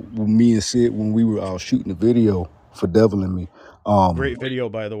 When me and Sid, when we were shooting the video for Devil in Me, um, great video,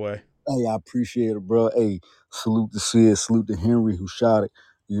 by the way. hey, I appreciate it, bro. Hey, salute to Sid, salute to Henry who shot it.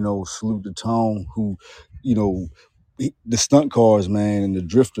 Salute to Tone who, you know, the stunt cars, man, and the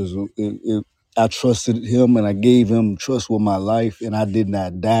drifters. I trusted him and I gave him trust with my life, and I did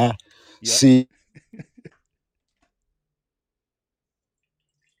not die. Yep. Sid,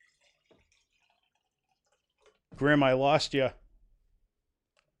 Grim, I lost you.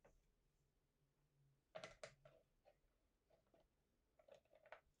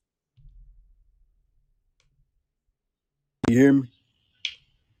 you hear me?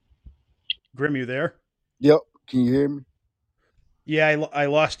 Grim, you there? Yep. Can you hear me? Yeah, I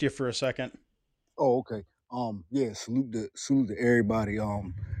lost you for a second. Oh, okay. Yeah, salute to everybody.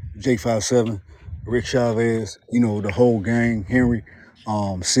 J57, Rick Chavez, the whole gang, Henry,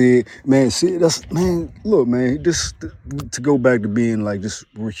 Sid, that's man, look, man, just to go back to being like just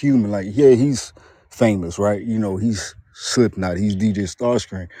we're human, like, yeah, he's famous, right? He's Slipknot, he's DJ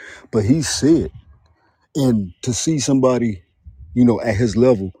Starscream, but he's Sid. And to see somebody, at his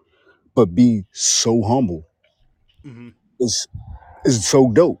level, but be so humble Hmm. is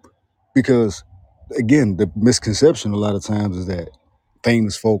so dope because again the misconception a lot of times is that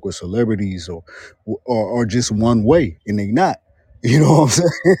famous folk or celebrities or just one way and they not. You know what I'm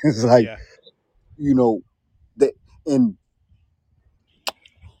saying? It's like, Yeah. you know that, and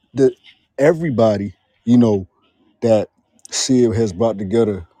the everybody, that Sid has brought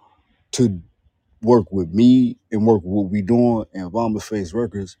together to work with me and work with what we doing and Vomit Face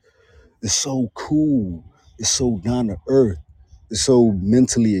Records is so cool. It's so down to earth. It's so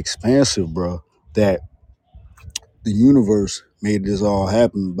mentally expansive, bro, that the universe made this all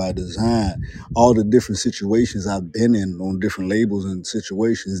happen by design. All the different situations I've been in on different labels and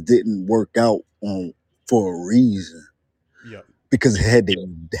situations didn't work out on for a reason. Yep. Because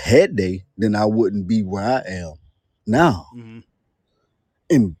had they, then I wouldn't be where I am now. Hmm.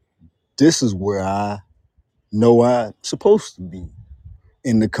 And this is where I know I'm supposed to be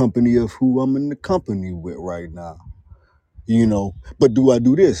in the company of who I'm in the company with right now. But do I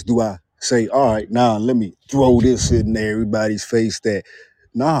do this? Do I say, all right, now let me throw this in everybody's face that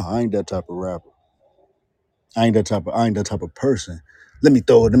nah, I ain't that type of rapper. I ain't that type of person. Let me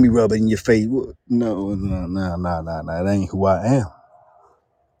throw it, let me rub it in your face. No, no, no, no, no, no. That ain't who I am.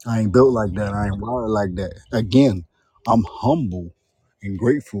 I ain't built like that. Yep. I ain't wired like that. Again, I'm humble and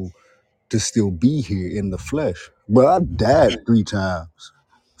grateful to still be here in the flesh. But I died 3 times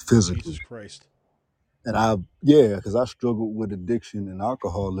physically. Jesus Christ. And because I struggled with addiction and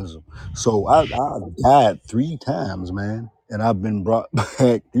alcoholism. So I died 3 times, man. And I've been brought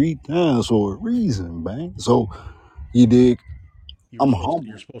back 3 times for a reason, man. So you dig? I'm You're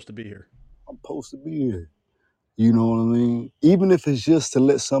humble. supposed to be here. I'm supposed to be here. You know what I mean? Even if it's just to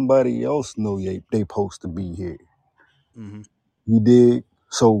let somebody else know they supposed to be here. Hmm. You dig?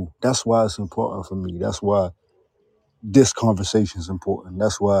 So that's why it's important for me. That's why this conversation is important.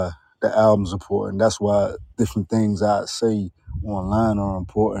 That's why the album's important. That's why different things I say online are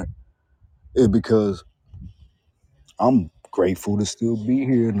important. It's because I'm Grateful to still be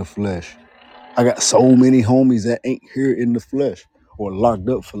here in the flesh. I got so many homies that ain't here in the flesh or locked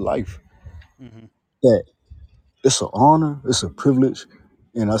up for life. Hmm. That it's an honor, it's a privilege,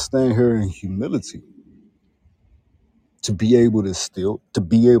 and I stand here in humility to be able to to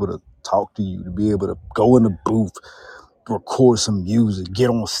be able to talk to you, to be able to go in the booth, record some music, get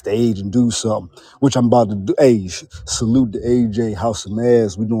on stage and do something, which I'm about to do. Hey, salute to AJ House of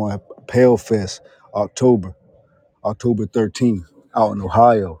Mass. We doing a Pale Fest October, October 13th out in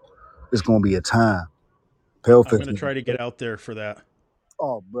Ohio. It's gonna be a time. Pale I'm Fest. gonna try to get out there for that.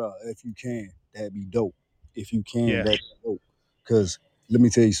 Oh, bro, if you can, that'd be dope. If you can, Yeah, that'd be dope. Cause let me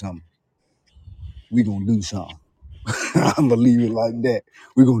tell you something. We gonna do something. I'm gonna leave it like that.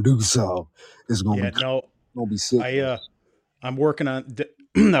 We gonna do something. It's yeah. No, gonna be sick, I bro. I'm working on.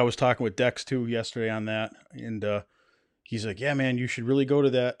 I was talking with Dex too yesterday on that, and he's like, "Yeah, man, you should really go to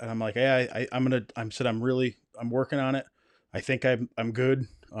that." And I'm like, "Yeah, I'm gonna." I'm working on it. I think I'm good.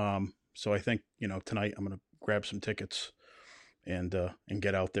 So I think tonight I'm gonna grab some tickets and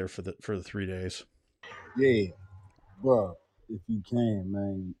get out there for the 3 days. Yeah, bro. If you can,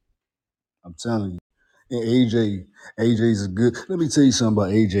 man, I'm telling you. And AJ's a good. Let me tell you something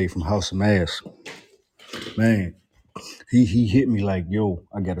about AJ from House of Mass. Man, he hit me like, yo,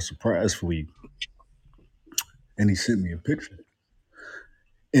 I got a surprise for you. And he sent me a picture.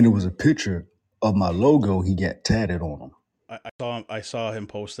 And it was a picture of my logo he got tatted on him. I saw him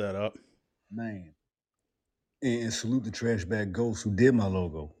post that up. Man. And salute the trash bag ghost who did my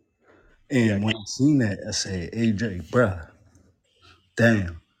logo. Yeah, And when I seen that, I said, AJ, bruh,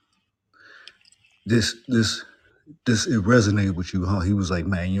 damn, this this it resonated with you, huh? He was like,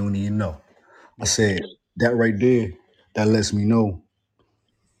 man, you don't even know. I yeah, said, that right there, that lets me know.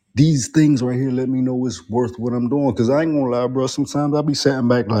 These things right here let me know it's worth what I'm doing. Cause I ain't gonna lie, bro. Sometimes I'll be sitting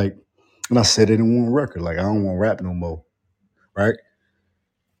back like, and I said it in one record, like I don't want to rap no more. Right?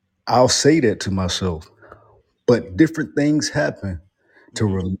 I'll say that to myself. But different things happen to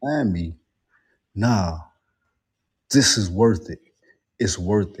hmm, remind me, nah, this is worth it. It's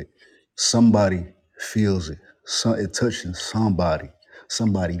worth it. Somebody feels it. It touching somebody.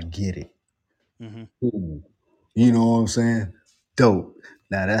 Somebody get it. hmm. Ooh. You know what I'm saying? Dope.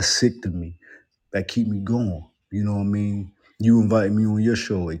 Now that's sick to me. That keep me going. You know what I mean? You invite me on your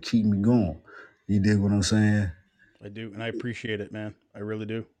show, it keep me going. You dig what I'm saying? I do, and I appreciate it, man. I really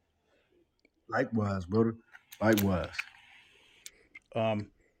do. Likewise, brother. Likewise. Um,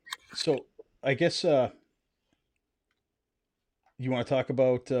 so I guess you want to talk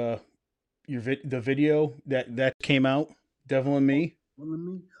about the video that came out, Devil and Me. What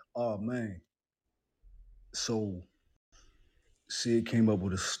me? Oh man. So Sid came up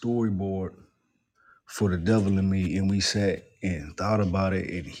with a storyboard for the devil in me, and we sat and thought about it,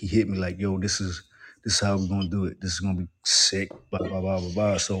 and he hit me like, yo, this is how we're gonna do it. This is gonna be sick, blah blah blah blah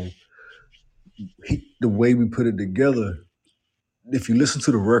blah. So the way we put it together, if you listen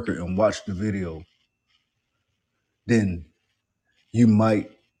to the record and watch the video, then you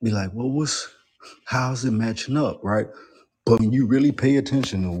might be like, well, how's it matching up, right? But when you really pay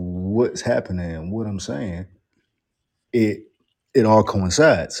attention to what's happening and what I'm saying, it it all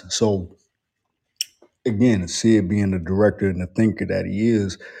coincides. So again, Sid being the director and the thinker that he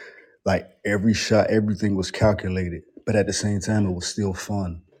is, like every shot, everything was calculated, but at the same time, it was still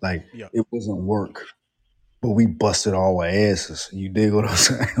fun. Like Yeah, it wasn't work, but we busted all our asses. You dig what I'm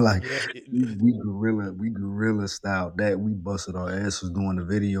saying? Like yeah, we gorilla style that we busted our asses doing the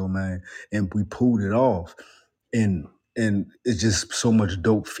video, man, and we pulled it off. And it's just so much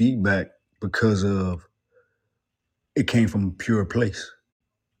dope feedback because of it came from a pure place.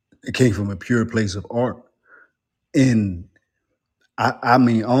 It came from a pure place of art. And I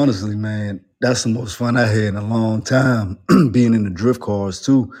mean, honestly, man, that's the most fun I had in a long time. Being in the drift cars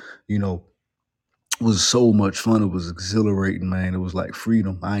too, you know, was so much fun. It was exhilarating, man. It was like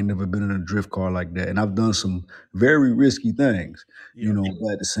freedom. I ain't never been in a drift car like that. And I've done some very risky things, you yeah. know,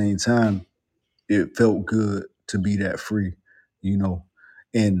 but at the same time, it felt good to be that free, you know.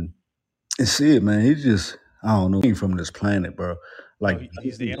 And it's it, man. He just, I don't know, he ain't from this planet, bro. No, Like,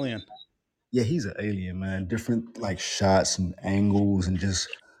 he's the alien. yeah, he's an alien, man. Different like shots and angles and just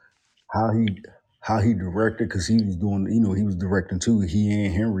how he directed because he was doing, you know, he was directing too. He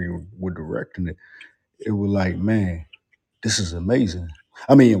and Henry were directing it. It was like, man, this is amazing.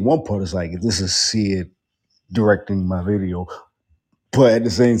 I mean, in one part, it's like this is Sid directing my video, but at the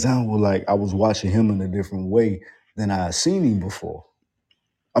same time, we're like I was watching him in a different way than I had seen him before.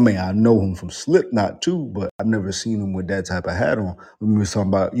 I mean, I know him from Slipknot too, but I've never seen him with that type of hat on. When we was talking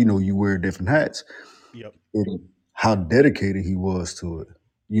about, you know, you wear different hats Yep. and how dedicated he was to it.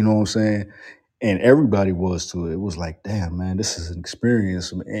 You know what I'm saying? and everybody was to it. It was like, damn, man, this is an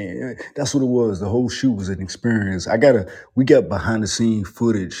experience. And that's what it was. The whole shoot was an experience. We got behind the scene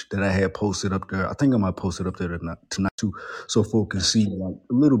footage that I had posted up there. I think I might post it up there tonight too, so folks can see Nice. like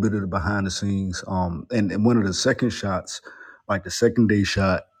a little bit of the behind the scenes. And one of the second shots, like the second day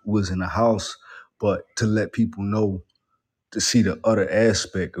shot, was in the house, but to let people know to see the other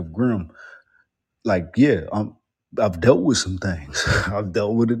aspect of Grimm, like yeah, I've dealt with some things. I've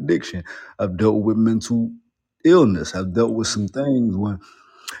dealt with addiction. I've dealt with mental illness. I've dealt with Hmm. some things when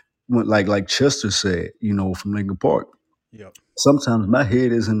like Chester said, from Lincoln Park. Yep. Sometimes my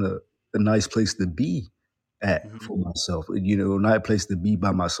head isn't a nice place to be at Hmm. for myself. Not a place to be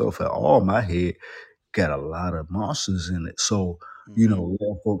by myself at all. My head got a lot of monsters in it. So, Hmm. a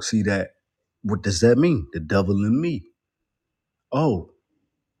lot of folks see that. What does that mean? The devil in me. Oh,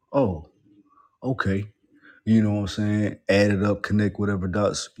 oh, okay. You know what I'm saying? Add it up, connect whatever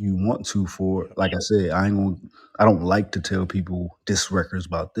dots you want to for it. Yep. Like I said, I don't like to tell people this record's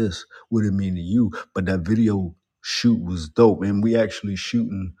about this. What it mean to you? But that video shoot was dope. And we actually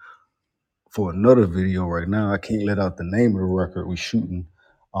shooting for another video right now. I can't let out the name of the record we shooting.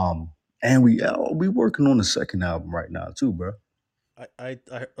 Um and we working on the second album right now too, bro. I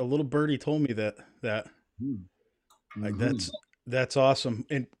a little birdie told me that I, Mm-hmm. that's awesome.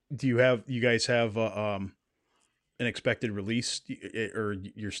 And do you guys have an expected release, or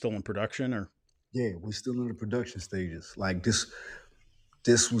you're still in production, or? Yeah, we're still in the production stages. Like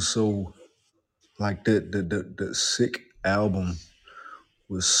this was so like the sick album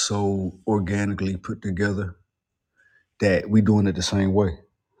was so organically put together that we doing it the same way.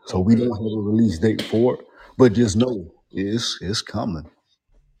 So Oh, we don't good. have a release date for it, but just know it's coming.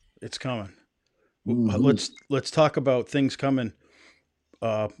 It's coming. Hmm. Let's talk about things coming.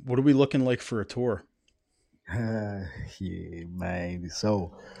 What are we looking like for a tour? Yeah, man.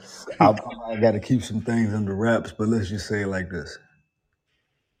 So I got to keep some things under wraps, but let's just say it like this: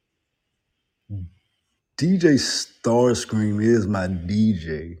 DJ Starscream is my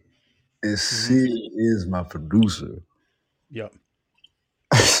DJ, and Hmm. Sid is my producer. Yep.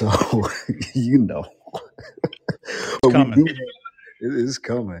 So you know, It's but we coming. do. It is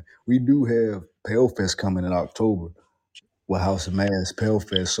coming. We do have Pale Fest coming in October with House of Mass Pale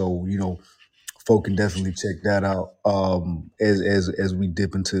Fest. So, folk can definitely check that out. As we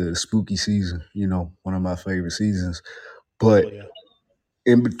dip into the spooky season, one of my favorite seasons. But Hell yeah.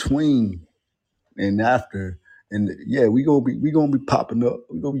 in between and after, and yeah, we gonna be popping up.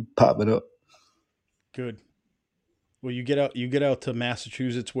 We gonna be popping up. Good. Well, you get out to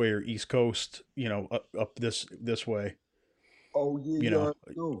Massachusetts way or East Coast, up this way, Oh yeah, you you know. already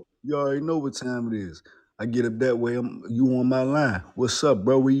know. You already know what time it is. I get up that way. You on my line? What's up,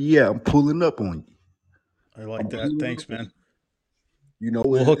 bro? Where you at? I'm pulling up on you. I I'm like that. pulling Thanks, up on man. you. You know,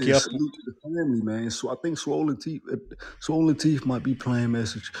 We'll hook you it's up. salute to the family, man. So I think Swollen Teeth might be playing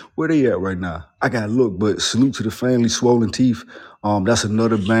message. Where they at right now? I gotta look, but salute to the family, Swollen Teeth. That's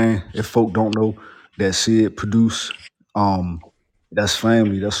another band. If folk don't know that Sid produced, um, that's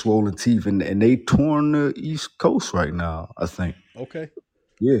family. That's Swollen Teeth, and they touring the East Coast right now. I think. Okay.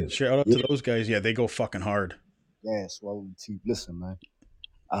 Yeah, Shout out yeah, to those guys. Yeah, they go fucking hard. yeah. Swollen Teeth. Listen, man.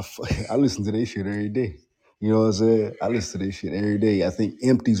 I listen to their shit every day. You know what I'm saying? I listen to this shit every day. I think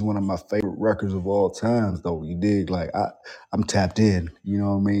Empty's one of my favorite records of all times, though. You dig? Like I'm tapped in. You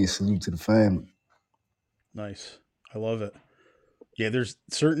know what I mean? Salute to the family. Nice. I love it. Yeah, there's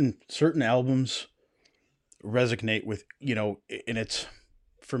certain albums resonate with, and it's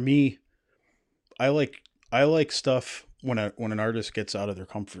for me, I like I like stuff when an artist gets out of their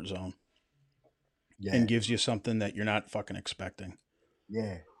comfort zone and Yeah, gives you something that you're not fucking expecting.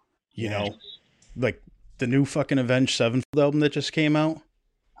 yeah, You yeah. know, like the new fucking Avenged Sevenfold album that just came out.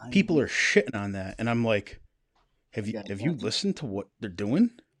 I ain't People are get. shitting on that, and I'm like, have I you got have you that. listened to what they're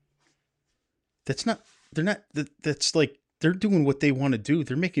doing? That's not they're not that's like they're doing what they want to do.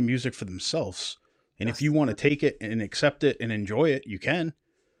 They're making music for themselves. And if That's you the want to thing. take it and accept it and enjoy it, you can.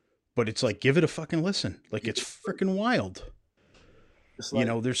 But it's like give it a fucking listen. Like Give it's it a break. freaking wild. It's You like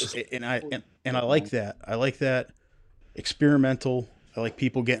know, there's it's and I like, and I like man. that. I like that experimental. I like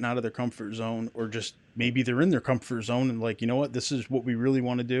people getting out of their comfort zone, or just maybe they're in their comfort zone and like, you know what, this is what we really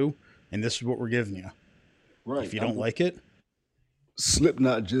want to do and this is what we're giving you. Right. If you I don't mean, like it,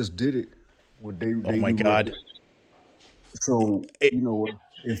 Slipknot just did it with oh they my new record. god. So It,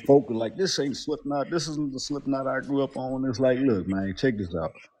 if folk are like, this ain't Slipknot, this isn't the Slipknot I grew up on. It's like, look, man, check this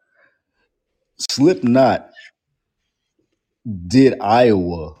out. Slipknot did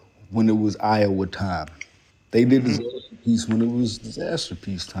Iowa when it was Iowa time. They did mhm. Disaster Piece when it was Disaster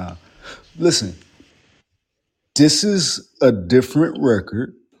Piece time. Listen, this is a different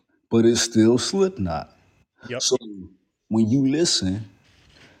record. but it's still Slipknot. Yep. So when you listen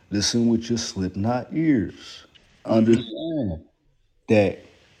with your Slipknot ears. Mm-hmm. Understand that,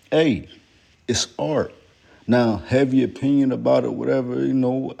 hey, it's art. Now, have your opinion about it, whatever,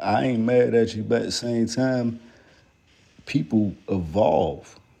 I ain't mad at you, but at the same time, people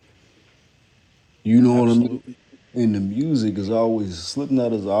evolve. You know what I mean? Absolutely. And the music is always,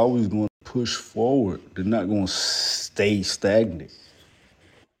 Slipknot is always going to push forward. They're not going to stay stagnant.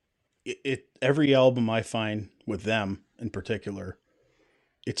 It every album I find with them in particular,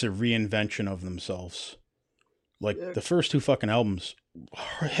 it's a reinvention of themselves. Like Yeah. the first two fucking albums,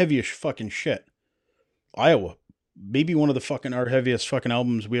 heavy as fucking shit. Iowa, maybe one of the fucking our heaviest fucking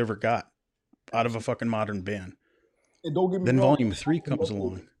albums we ever got out of a fucking modern band. And don't get me Then wrong, Volume Three comes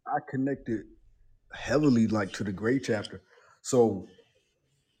along. I connected heavily like to the Gray chapter. So,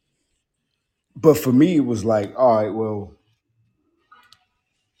 but for me, it was like, all right, well,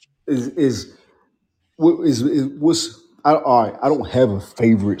 is what's all right? I don't have a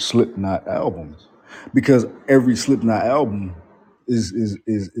favorite Slipknot album because every Slipknot album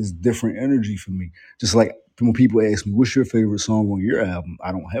is different energy for me. Just like when people ask me, "What's your favorite song on your album?"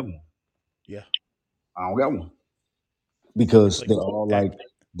 I don't have one. Yeah, I don't got one because like they're all eh, like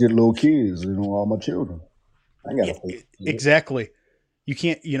they're little kids. All my children. I ain't got yeah, a favorite. exactly. You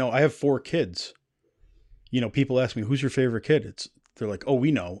can't. I have four kids. People ask me who's your favorite kid. They're like, oh,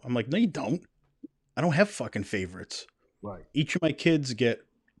 we know. I'm like, no, you don't. I don't have fucking favorites. Right. Each of my kids get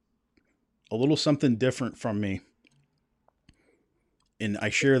a little something different from me, and I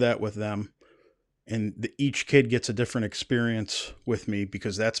share that with them. And each kid gets a different experience with me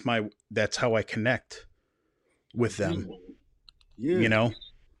because that's how I connect with them. Yeah. You know,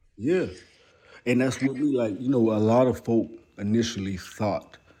 Yeah. And that's what we like. A lot of folk initially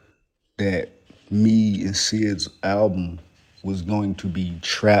thought that me and Sid's album was going to be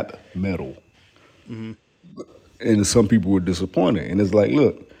trap metal. hmm And some people were disappointed. And it's like,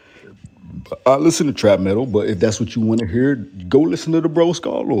 look, I listen to trap metal, but if that's what you want to hear, go listen to the Bro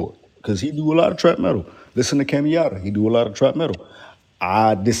Scar Lord. Because he do a lot of trap metal. Listen to Camillata. He do a lot of trap metal.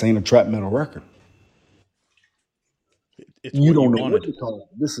 This ain't a trap metal record. it's You what you don't know what wanted. to call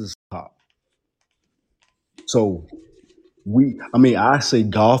it. This is pop. So I say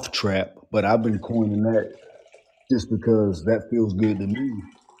goth trap, but I've been coining that just because that feels good to me.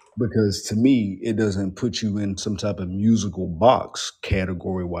 Because to me, it doesn't put you in some type of musical box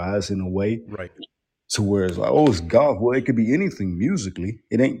category wise in a way Right. to where it's like, oh, it's goth. Well, it could be anything musically.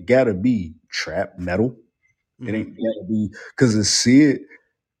 It ain't gotta be trap metal. It hmm ain't gotta be because it's Sid.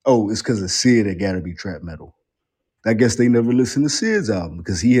 Oh, it's because it's Sid that gotta be trap metal. I guess they never listened to Sid's album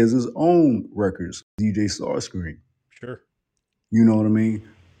because he has his own records, DJ Starscream. Sure. You know what I mean?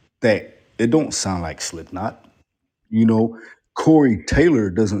 That it don't sound like Slipknot. You know, Corey Taylor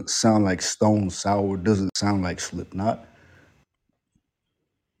doesn't sound like Stone Sour, doesn't sound like Slipknot.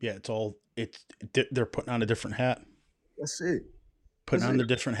 Yeah, they're putting on a different hat, That's it. putting That's on it. the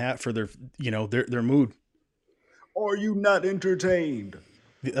different hat for their their mood. Are you not entertained?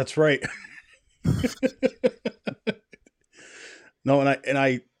 That's right. No, and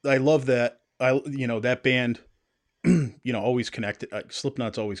I love that. That band. Always connected.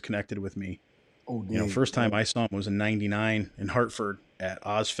 Slipknot's always connected with me. Oh, dang. First time I saw him was in '99 in Hartford at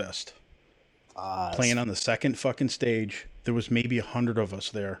Ozfest, Ah, playing on the second fucking stage. There was maybe 100 of us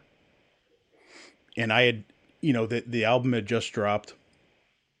there, and I had, the album had just dropped,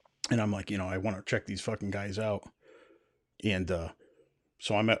 and I'm like, I want to check these fucking guys out, and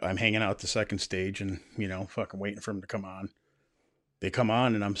so I'm hanging out at the second stage, and fucking waiting for them to come on. They come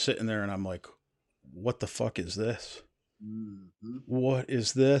on, and I'm sitting there, and I'm like, what the fuck is this? mhm. What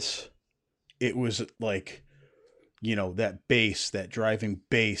is this? It was like, that bass, that driving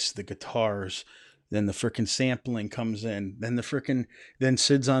bass, the guitars, then the freaking sampling comes in, then then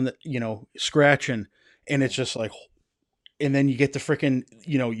Sid's on the, scratching, and it's just like, and then you get the freaking,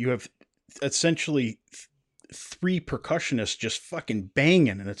 you have essentially three percussionists just fucking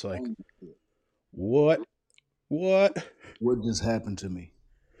banging, and it's like, what, what? What just happened to me?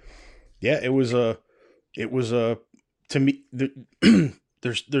 Yeah, it was a, to me,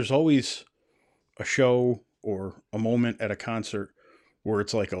 there's always a show or a moment at a concert where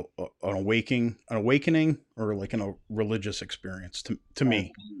it's like an awakening, or like a religious experience to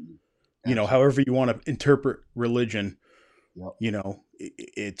me. Absolutely. Absolutely. However you want to interpret religion, Yep.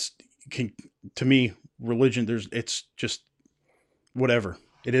 it's can to me religion. It's just whatever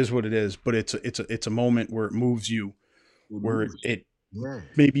it is, what it is. But it's a moment where it moves you, It where moves. it Yeah.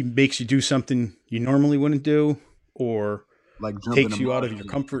 maybe makes you do something you normally wouldn't do, or Like jump in the takes you out mosh of your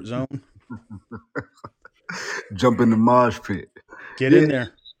pit. comfort zone. Jump in the mosh pit. Get Yeah. in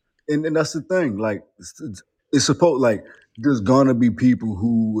there. and that's the thing. Like it's supposed like there's gonna be people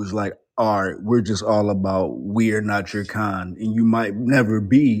who was like, all right, we're just all about we're not your kind, and you might never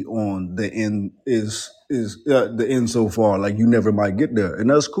be on the end is the end so far. Like you never might get there, and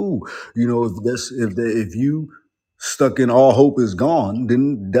that's cool. You know, if you stuck in all hope is gone,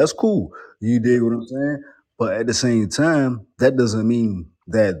 then that's cool. You dig what I'm saying? But at the same time, that doesn't mean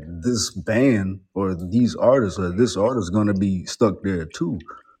that this band or these artists or this artist is gonna be stuck there too.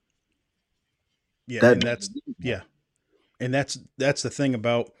 Yeah, That and that's yeah, and that's the thing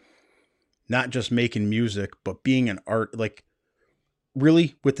about not just making music, but being an art. Like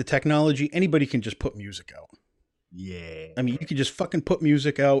really, with the technology, anybody can just put music out. I mean, yeah. you can just fucking put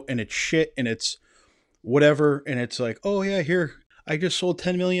music out, and it's shit, and it's whatever, and it's like, oh yeah, here I just sold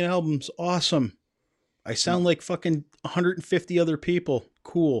 10 million albums, awesome. I sound like fucking 150 other people.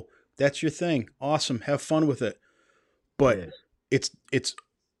 Cool. That's your thing. Awesome. Have fun with it. But Yeah. it's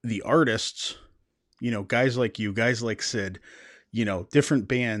the artists, guys like you, guys like Sid, different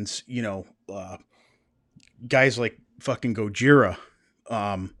bands, guys like fucking Gojira.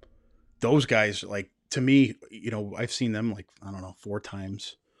 Um, those guys, like to me, I've seen them like I don't know 4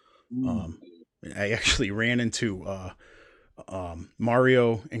 times. Mm. Um, I actually ran into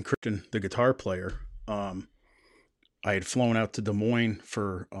Mario and Christian, the guitar player. I had flown out to Des Moines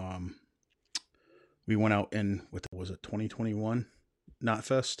for we went out in what was it 2021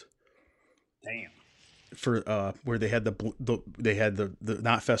 Knotfest Damn. for where they had they had the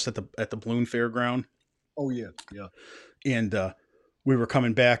Knotfest at the Balloon Fairground, Oh yeah. Yeah. and we were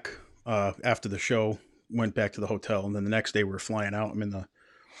coming back after the show, went back to the hotel, and then the next day we were flying out. I'm in the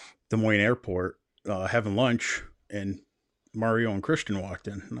Des Moines airport having lunch, and Mario and Christian walked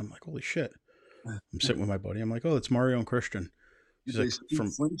in, and I'm like, holy shit. I'm sitting with my buddy. I'm like, oh, it's Mario and Christian. Did He's they like, speak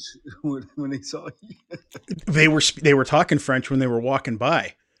from French when they saw you? they were talking French when they were walking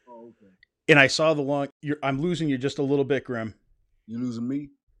by, Oh, okay. and I saw the long. I'm losing you just a little bit, Grim. You losing me?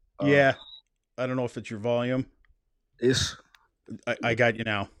 Uh, Yeah, I don't know if it's your volume. it's I got you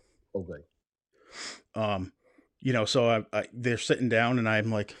now. okay. Um, so they're sitting down, and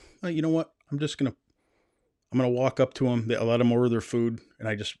I'm like, oh, you know what? I'm gonna walk up to them. I let them order their food, and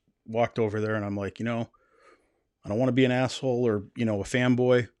I just walked over there, and I'm like, I don't want to be an asshole or a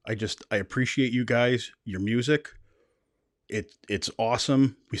fanboy. I appreciate you guys, your music. It's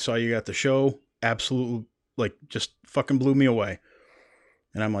awesome. We saw you at the show. Absolutely, like just fucking blew me away.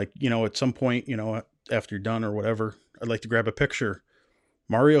 And I'm like, at some point, after you're done or whatever, I'd like to grab a picture.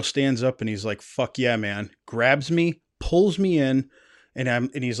 Mario stands up and he's like, "Fuck yeah, man!" Grabs me, pulls me in, and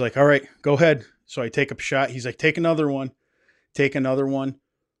he's like, "All right, go ahead." So I take a shot. He's like, "Take another one, take another one."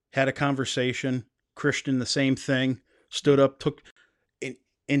 Had a conversation. Christian, the same thing. Stood up, took, and,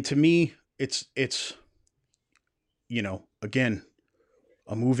 and to me, it's again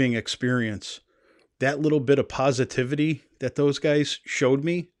a moving experience. That little bit of positivity that those guys showed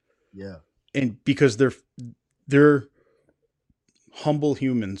me, Yeah. and because they're humble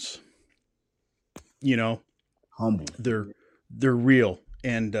humans, you know, Humble. they're they're real,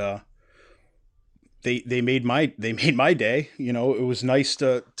 and they made my day. It was nice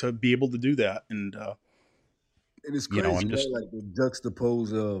to be able to do that, and It is crazy, I'm right? just Like the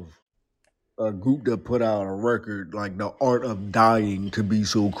juxtapose of a group that put out a record like the art of dying to be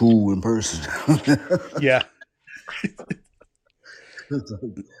so cool in person. yeah, It's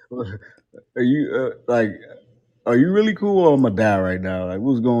like, are you like are you really cool or am I die right now? Like,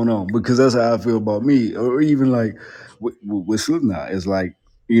 what's going on? Because that's how I feel about me. Or even like with Slipknot, it's like,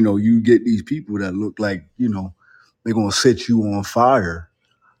 you get these people that look like, they're going to set you on fire,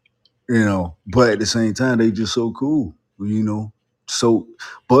 but at the same time, they just so cool, you know? So,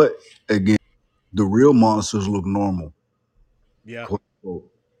 but again, the real monsters look normal, yeah. quote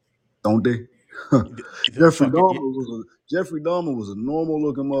unquote, don't they? The fucking Jeffrey Dahmer was a normal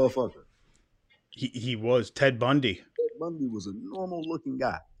looking motherfucker. he was Ted Bundy. Ted Bundy was a normal looking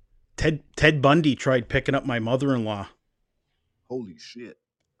guy. Ted Bundy tried picking up my mother-in-law. Holy shit.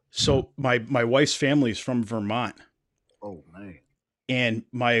 So my wife's family is from Vermont, Oh man. and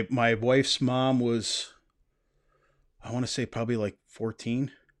my wife's mom was, I want to say, probably like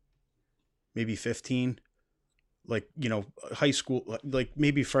 14, maybe 15, like high school, like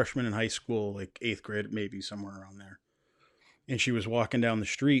maybe freshman in high school, like 8th grade, maybe somewhere around there. And she was walking down the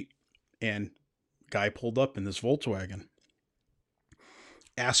street, and guy pulled up in this Volkswagen,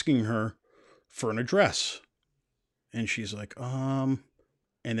 asking her for an address, and she's like, and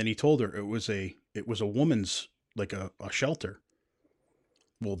then he told her it was a woman's, like a shelter.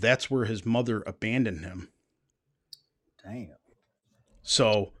 Well, that's where his mother abandoned him. Damn.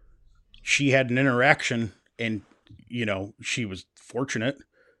 So she had an interaction, and she was fortunate.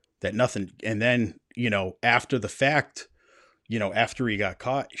 that nothing. And then, after the fact, after he got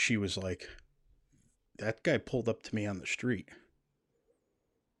caught, she was like, that guy pulled up to me on the street.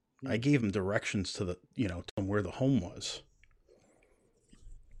 I Hmm. gave him directions to to where the home was.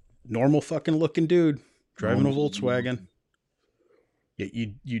 Normal fucking looking dude driving a Normal. Volkswagen.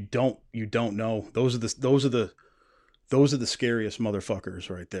 You don't know. Those are the scariest motherfuckers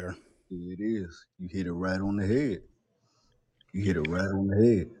right there. It is. You hit it right on the head. You hit it right on the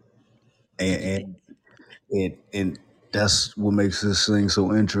head. And Y- y- and and that's what makes this thing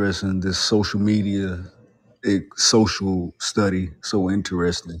so interesting. This social media, social study, so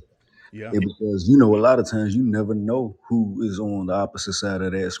interesting. Yeah. Because a lot of times you never know who is on the opposite side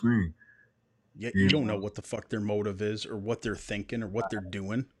of that screen. Yet You you don't know know? what the fuck their motive is or what they're thinking or what they're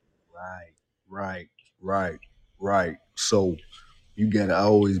doing. Right, right, right, right. So you gotta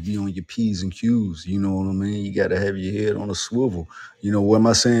always be on your P's and Q's. You know what I mean? You gotta have your head on a swivel. What am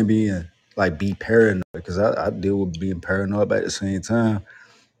I saying? Being like be paranoid because I deal with being paranoid, but at the same time,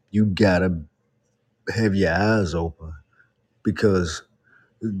 you gotta have your eyes open because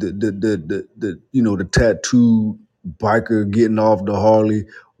the tattooed biker getting off the Harley,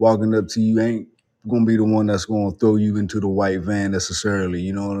 walking up to you ain't gonna be the one that's gonna throw you into the white van necessarily.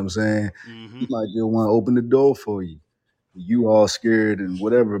 You know what I'm saying? Mm-hmm. He might just want to open the door for you. You all scared and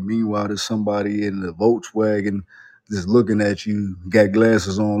whatever. Meanwhile, there's somebody in the Volkswagen just looking at you, got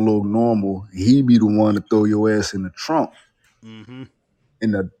glasses on, look normal. He be the one to throw your ass in the trunk. Mm-hmm.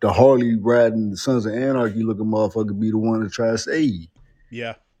 And the Harley riding the Sons of Anarchy looking motherfucker be the one to try to save you.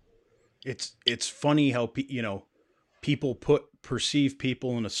 Yeah. It's funny how people perceive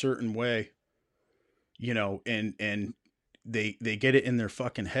people in a certain way, and they get it in their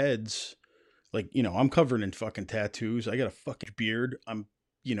fucking heads. Like, I'm covered in fucking tattoos. I got a fucking beard. I'm,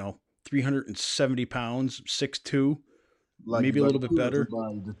 370 pounds, 6'2", Like you maybe a about little to bit kill better.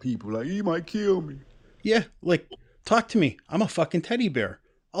 somebody, the people like you might kill me. Yeah, like, talk to me. I'm a fucking teddy bear.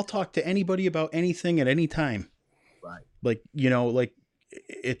 I'll talk to anybody about anything at any time. Right. Like, like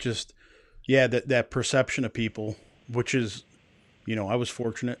it just, yeah, that perception of people, which is, I was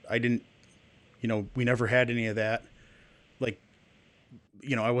fortunate. I didn't, we never had any of that. Like,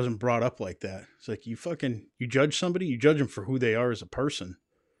 I wasn't brought up like that. It's like, you judge somebody, you judge them for who they are as a person,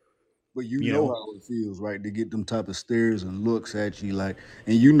 But you you know know? how it feels, right? To get them type of stares and looks at you like,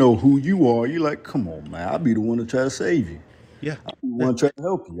 and you know who you are. You like, come on, man. I'll be the one to try to save you. Yeah. I'll be the Yeah. one to try to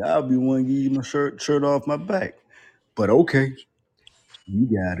help you. I'll be the one to give you my shirt off my back. But okay, you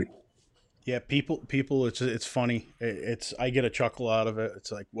got it. Yeah. People, it's funny. I get a chuckle out of it.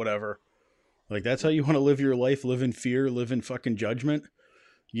 It's like, whatever. Like, that's how you want to live your life, live in fear, live in fucking judgment,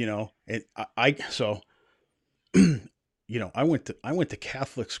 so, I went to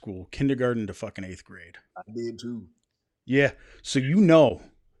Catholic school, kindergarten to fucking 8th grade. I did too. Yeah. So, I you know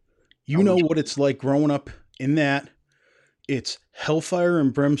was what it's like growing up in that. It's hellfire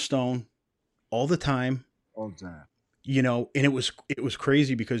and brimstone all the time, all the time. and it was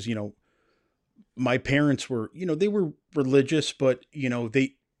crazy because, my parents were, they were religious, but,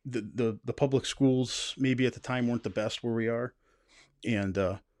 the public schools maybe at the time weren't the best where we are. And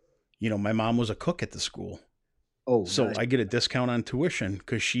my mom was a cook at the school. Oh, So nice. I get a discount on tuition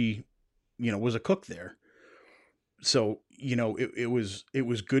cuz she, was a cook there. So, it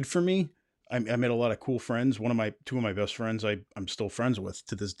was good for me. I made a lot of cool friends. Two of my best friends I'm still friends with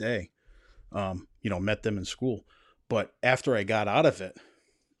to this day. Met them in school. But after I got out of it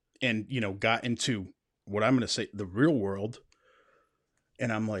and, got into what I'm going to say the real world,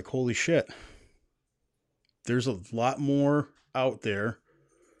 and I'm like, holy shit, there's a lot more out there,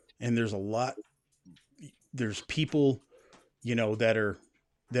 and there's people, that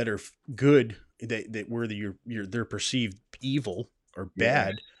are good, that where they're perceived evil or Yeah,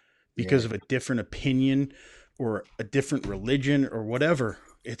 bad yeah. because of a different opinion or a different religion or whatever.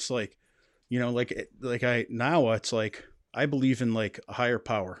 It's like, like I now it's like I believe in like a higher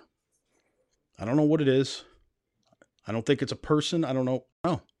power. I don't know what it is. I don't think it's a person. I don't know.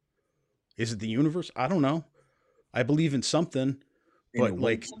 No. Is it the universe? I don't know. I believe in something, And it but works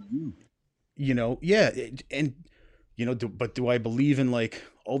like, for you. yeah, and but do I believe in like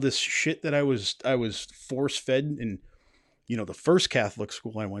all this shit that I was force fed in, the first Catholic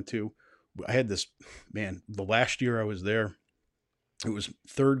school I went to? I had this, man, the last year I was there, it was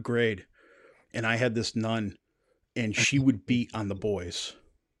 3rd grade, and I had this nun, and she would beat on the boys.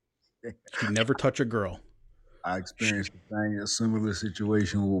 She'd never touch a girl. I She, experienced a similar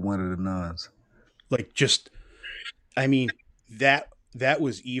situation with one of the nuns. like, just, I mean, that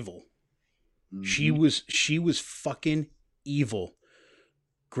was evil. She Hmm. was she was fucking evil.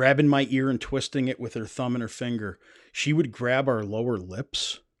 Grabbing my ear and twisting it with her thumb and her finger. She would grab our lower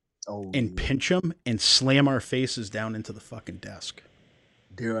lips. Oh and yeah. pinch them and slam our faces down into the fucking desk.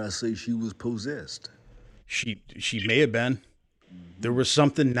 Dare I say she was possessed? She may have been. There Hmm. was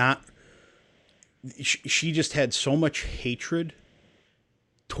something not. She just had so much hatred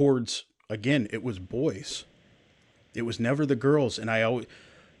towards. Again, it was boys. It was never the girls, and I always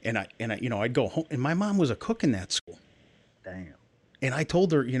and I I'd go home, and my mom was a cook in that school, Damn. and I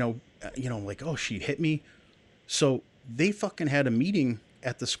told her like, oh, she hit me. So they fucking had a meeting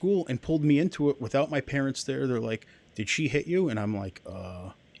at the school and pulled me into it without my parents there. They're like, "Did she hit you?" And I'm like,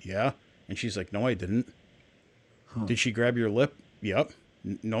 yeah." And she's like, "No, I didn't." Huh. "Did she grab your lip?" "Yep."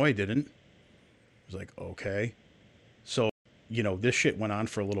 "No, I didn't." I was like, "Okay." So, this shit went on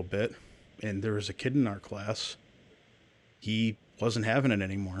for a little bit, and there was a kid in our class. He wasn't having it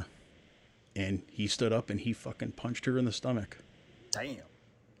anymore, and he stood up and he fucking punched her in the stomach. Damn.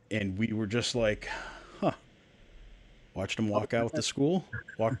 And we were just like, huh. Watched him walk out the school,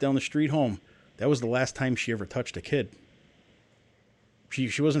 walk down the street home. That was the last time she ever touched a kid.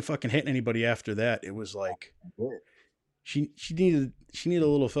 She wasn't fucking hitting anybody after that. It was like Bet. she needed a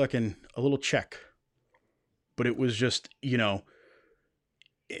little check. But it was just,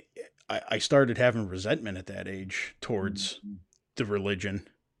 I started having resentment at that age towards Mhm. the religion,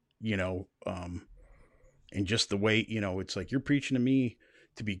 you know, um, and just the way, it's like you're preaching to me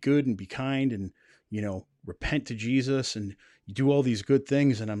to be good and be kind and, repent to Jesus and you do all these good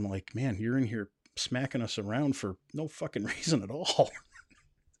things. And I'm like, man, you're in here smacking us around for no fucking reason at all.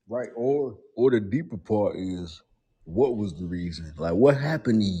 Right. Or the deeper part is, what was the reason? Like, what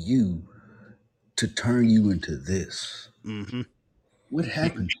happened to you to turn you into this? Hmm. What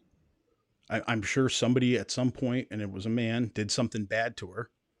happened? I'm sure somebody at some point, and it was a man, did something bad to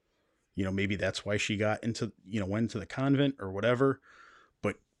her. Maybe that's why she got into, went to the convent or whatever.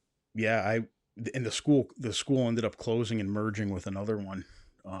 But yeah, and the school ended up closing and merging with another one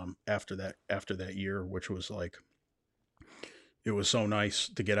after that year, which was like it was so nice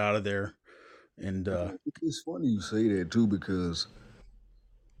to get out of there. And It's funny you say that too, because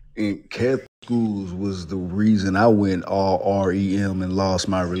in Catholic schools was the reason I went all REM and lost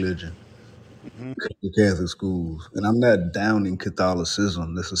my religion. mhm, The Catholic schools, and I'm not downing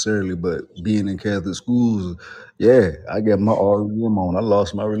Catholicism necessarily, but being in Catholic schools, yeah, I got my REM on. I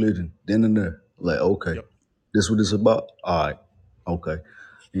lost my religion then and there. Like, okay, yep. this what it's about. All right, okay.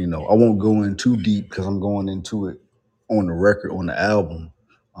 I won't go in too deep because I'm going into it on the record on the album.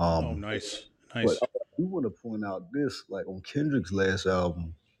 Oh, Um, nice, but nice. I do want to point out this, like on Kendrick's last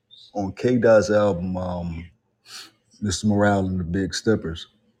album, on K Dot's album, Mr. Morale and the Big Steppers.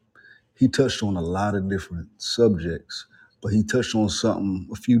 He touched on a lot of different subjects, but he touched on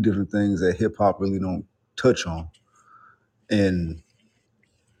a few different things that hip hop really don't touch on. And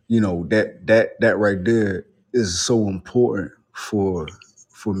that right there is so important for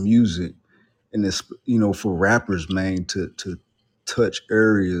music, and it's for rappers, man, to touch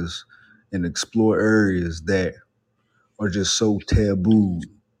areas and explore areas that are just so taboo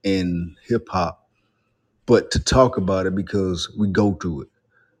in hip hop, but to talk about it because we go through it.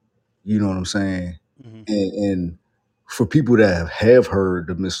 You know what I'm saying? Hmm. And for people that have heard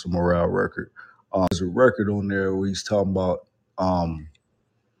the Mr. Morale record, there's a record on there where he's talking about um,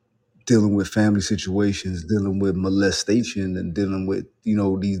 dealing with family situations, dealing with molestation, and dealing with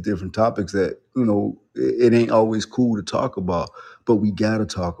these different topics that it ain't always cool to talk about, but we gotta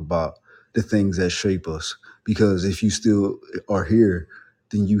talk about the things that shape us, because if you still are here,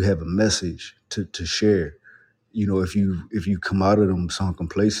 then you have a message to share. If you come out of them sunken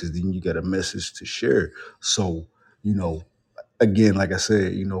places, then you got a message to share. So, you know, again, like I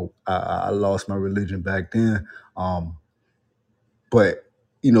said, I lost my religion back then. But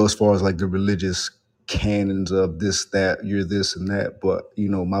as far as like the religious canons of this, that, you're this and that, but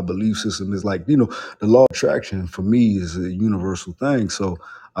my belief system is like, the law of attraction for me is a universal thing. So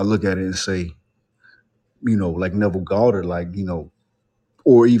I look at it and say, like Neville Goddard, like,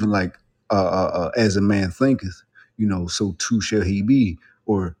 or even like as a man thinketh, so too shall he be,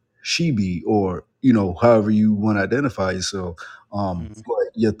 or she be, or however you want to identify yourself. Hmm.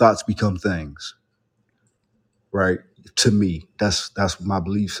 But your thoughts become things, right? To me, that's my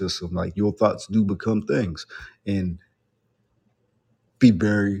belief system. Like, your thoughts do become things, and be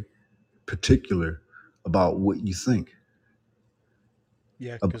very particular about what you think.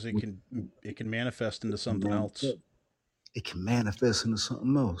 Yeah, About because it what can you think. it can manifest into It can something else. manifest. It can manifest into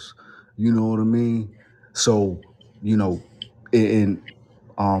something else. You know what I mean? So, you know, and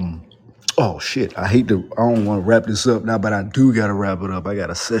um oh shit, I don't want to wrap this up now, but I do gotta wrap it up. I got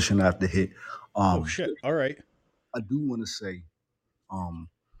a session I have to hit. Oh Um shit! All right. I do want to say, um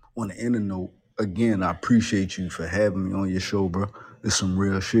on the inner note, again, I appreciate you for having me on your show, bro. It's some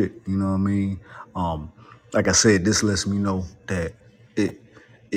real shit. You know what I mean? Um, like I said, this lets me know that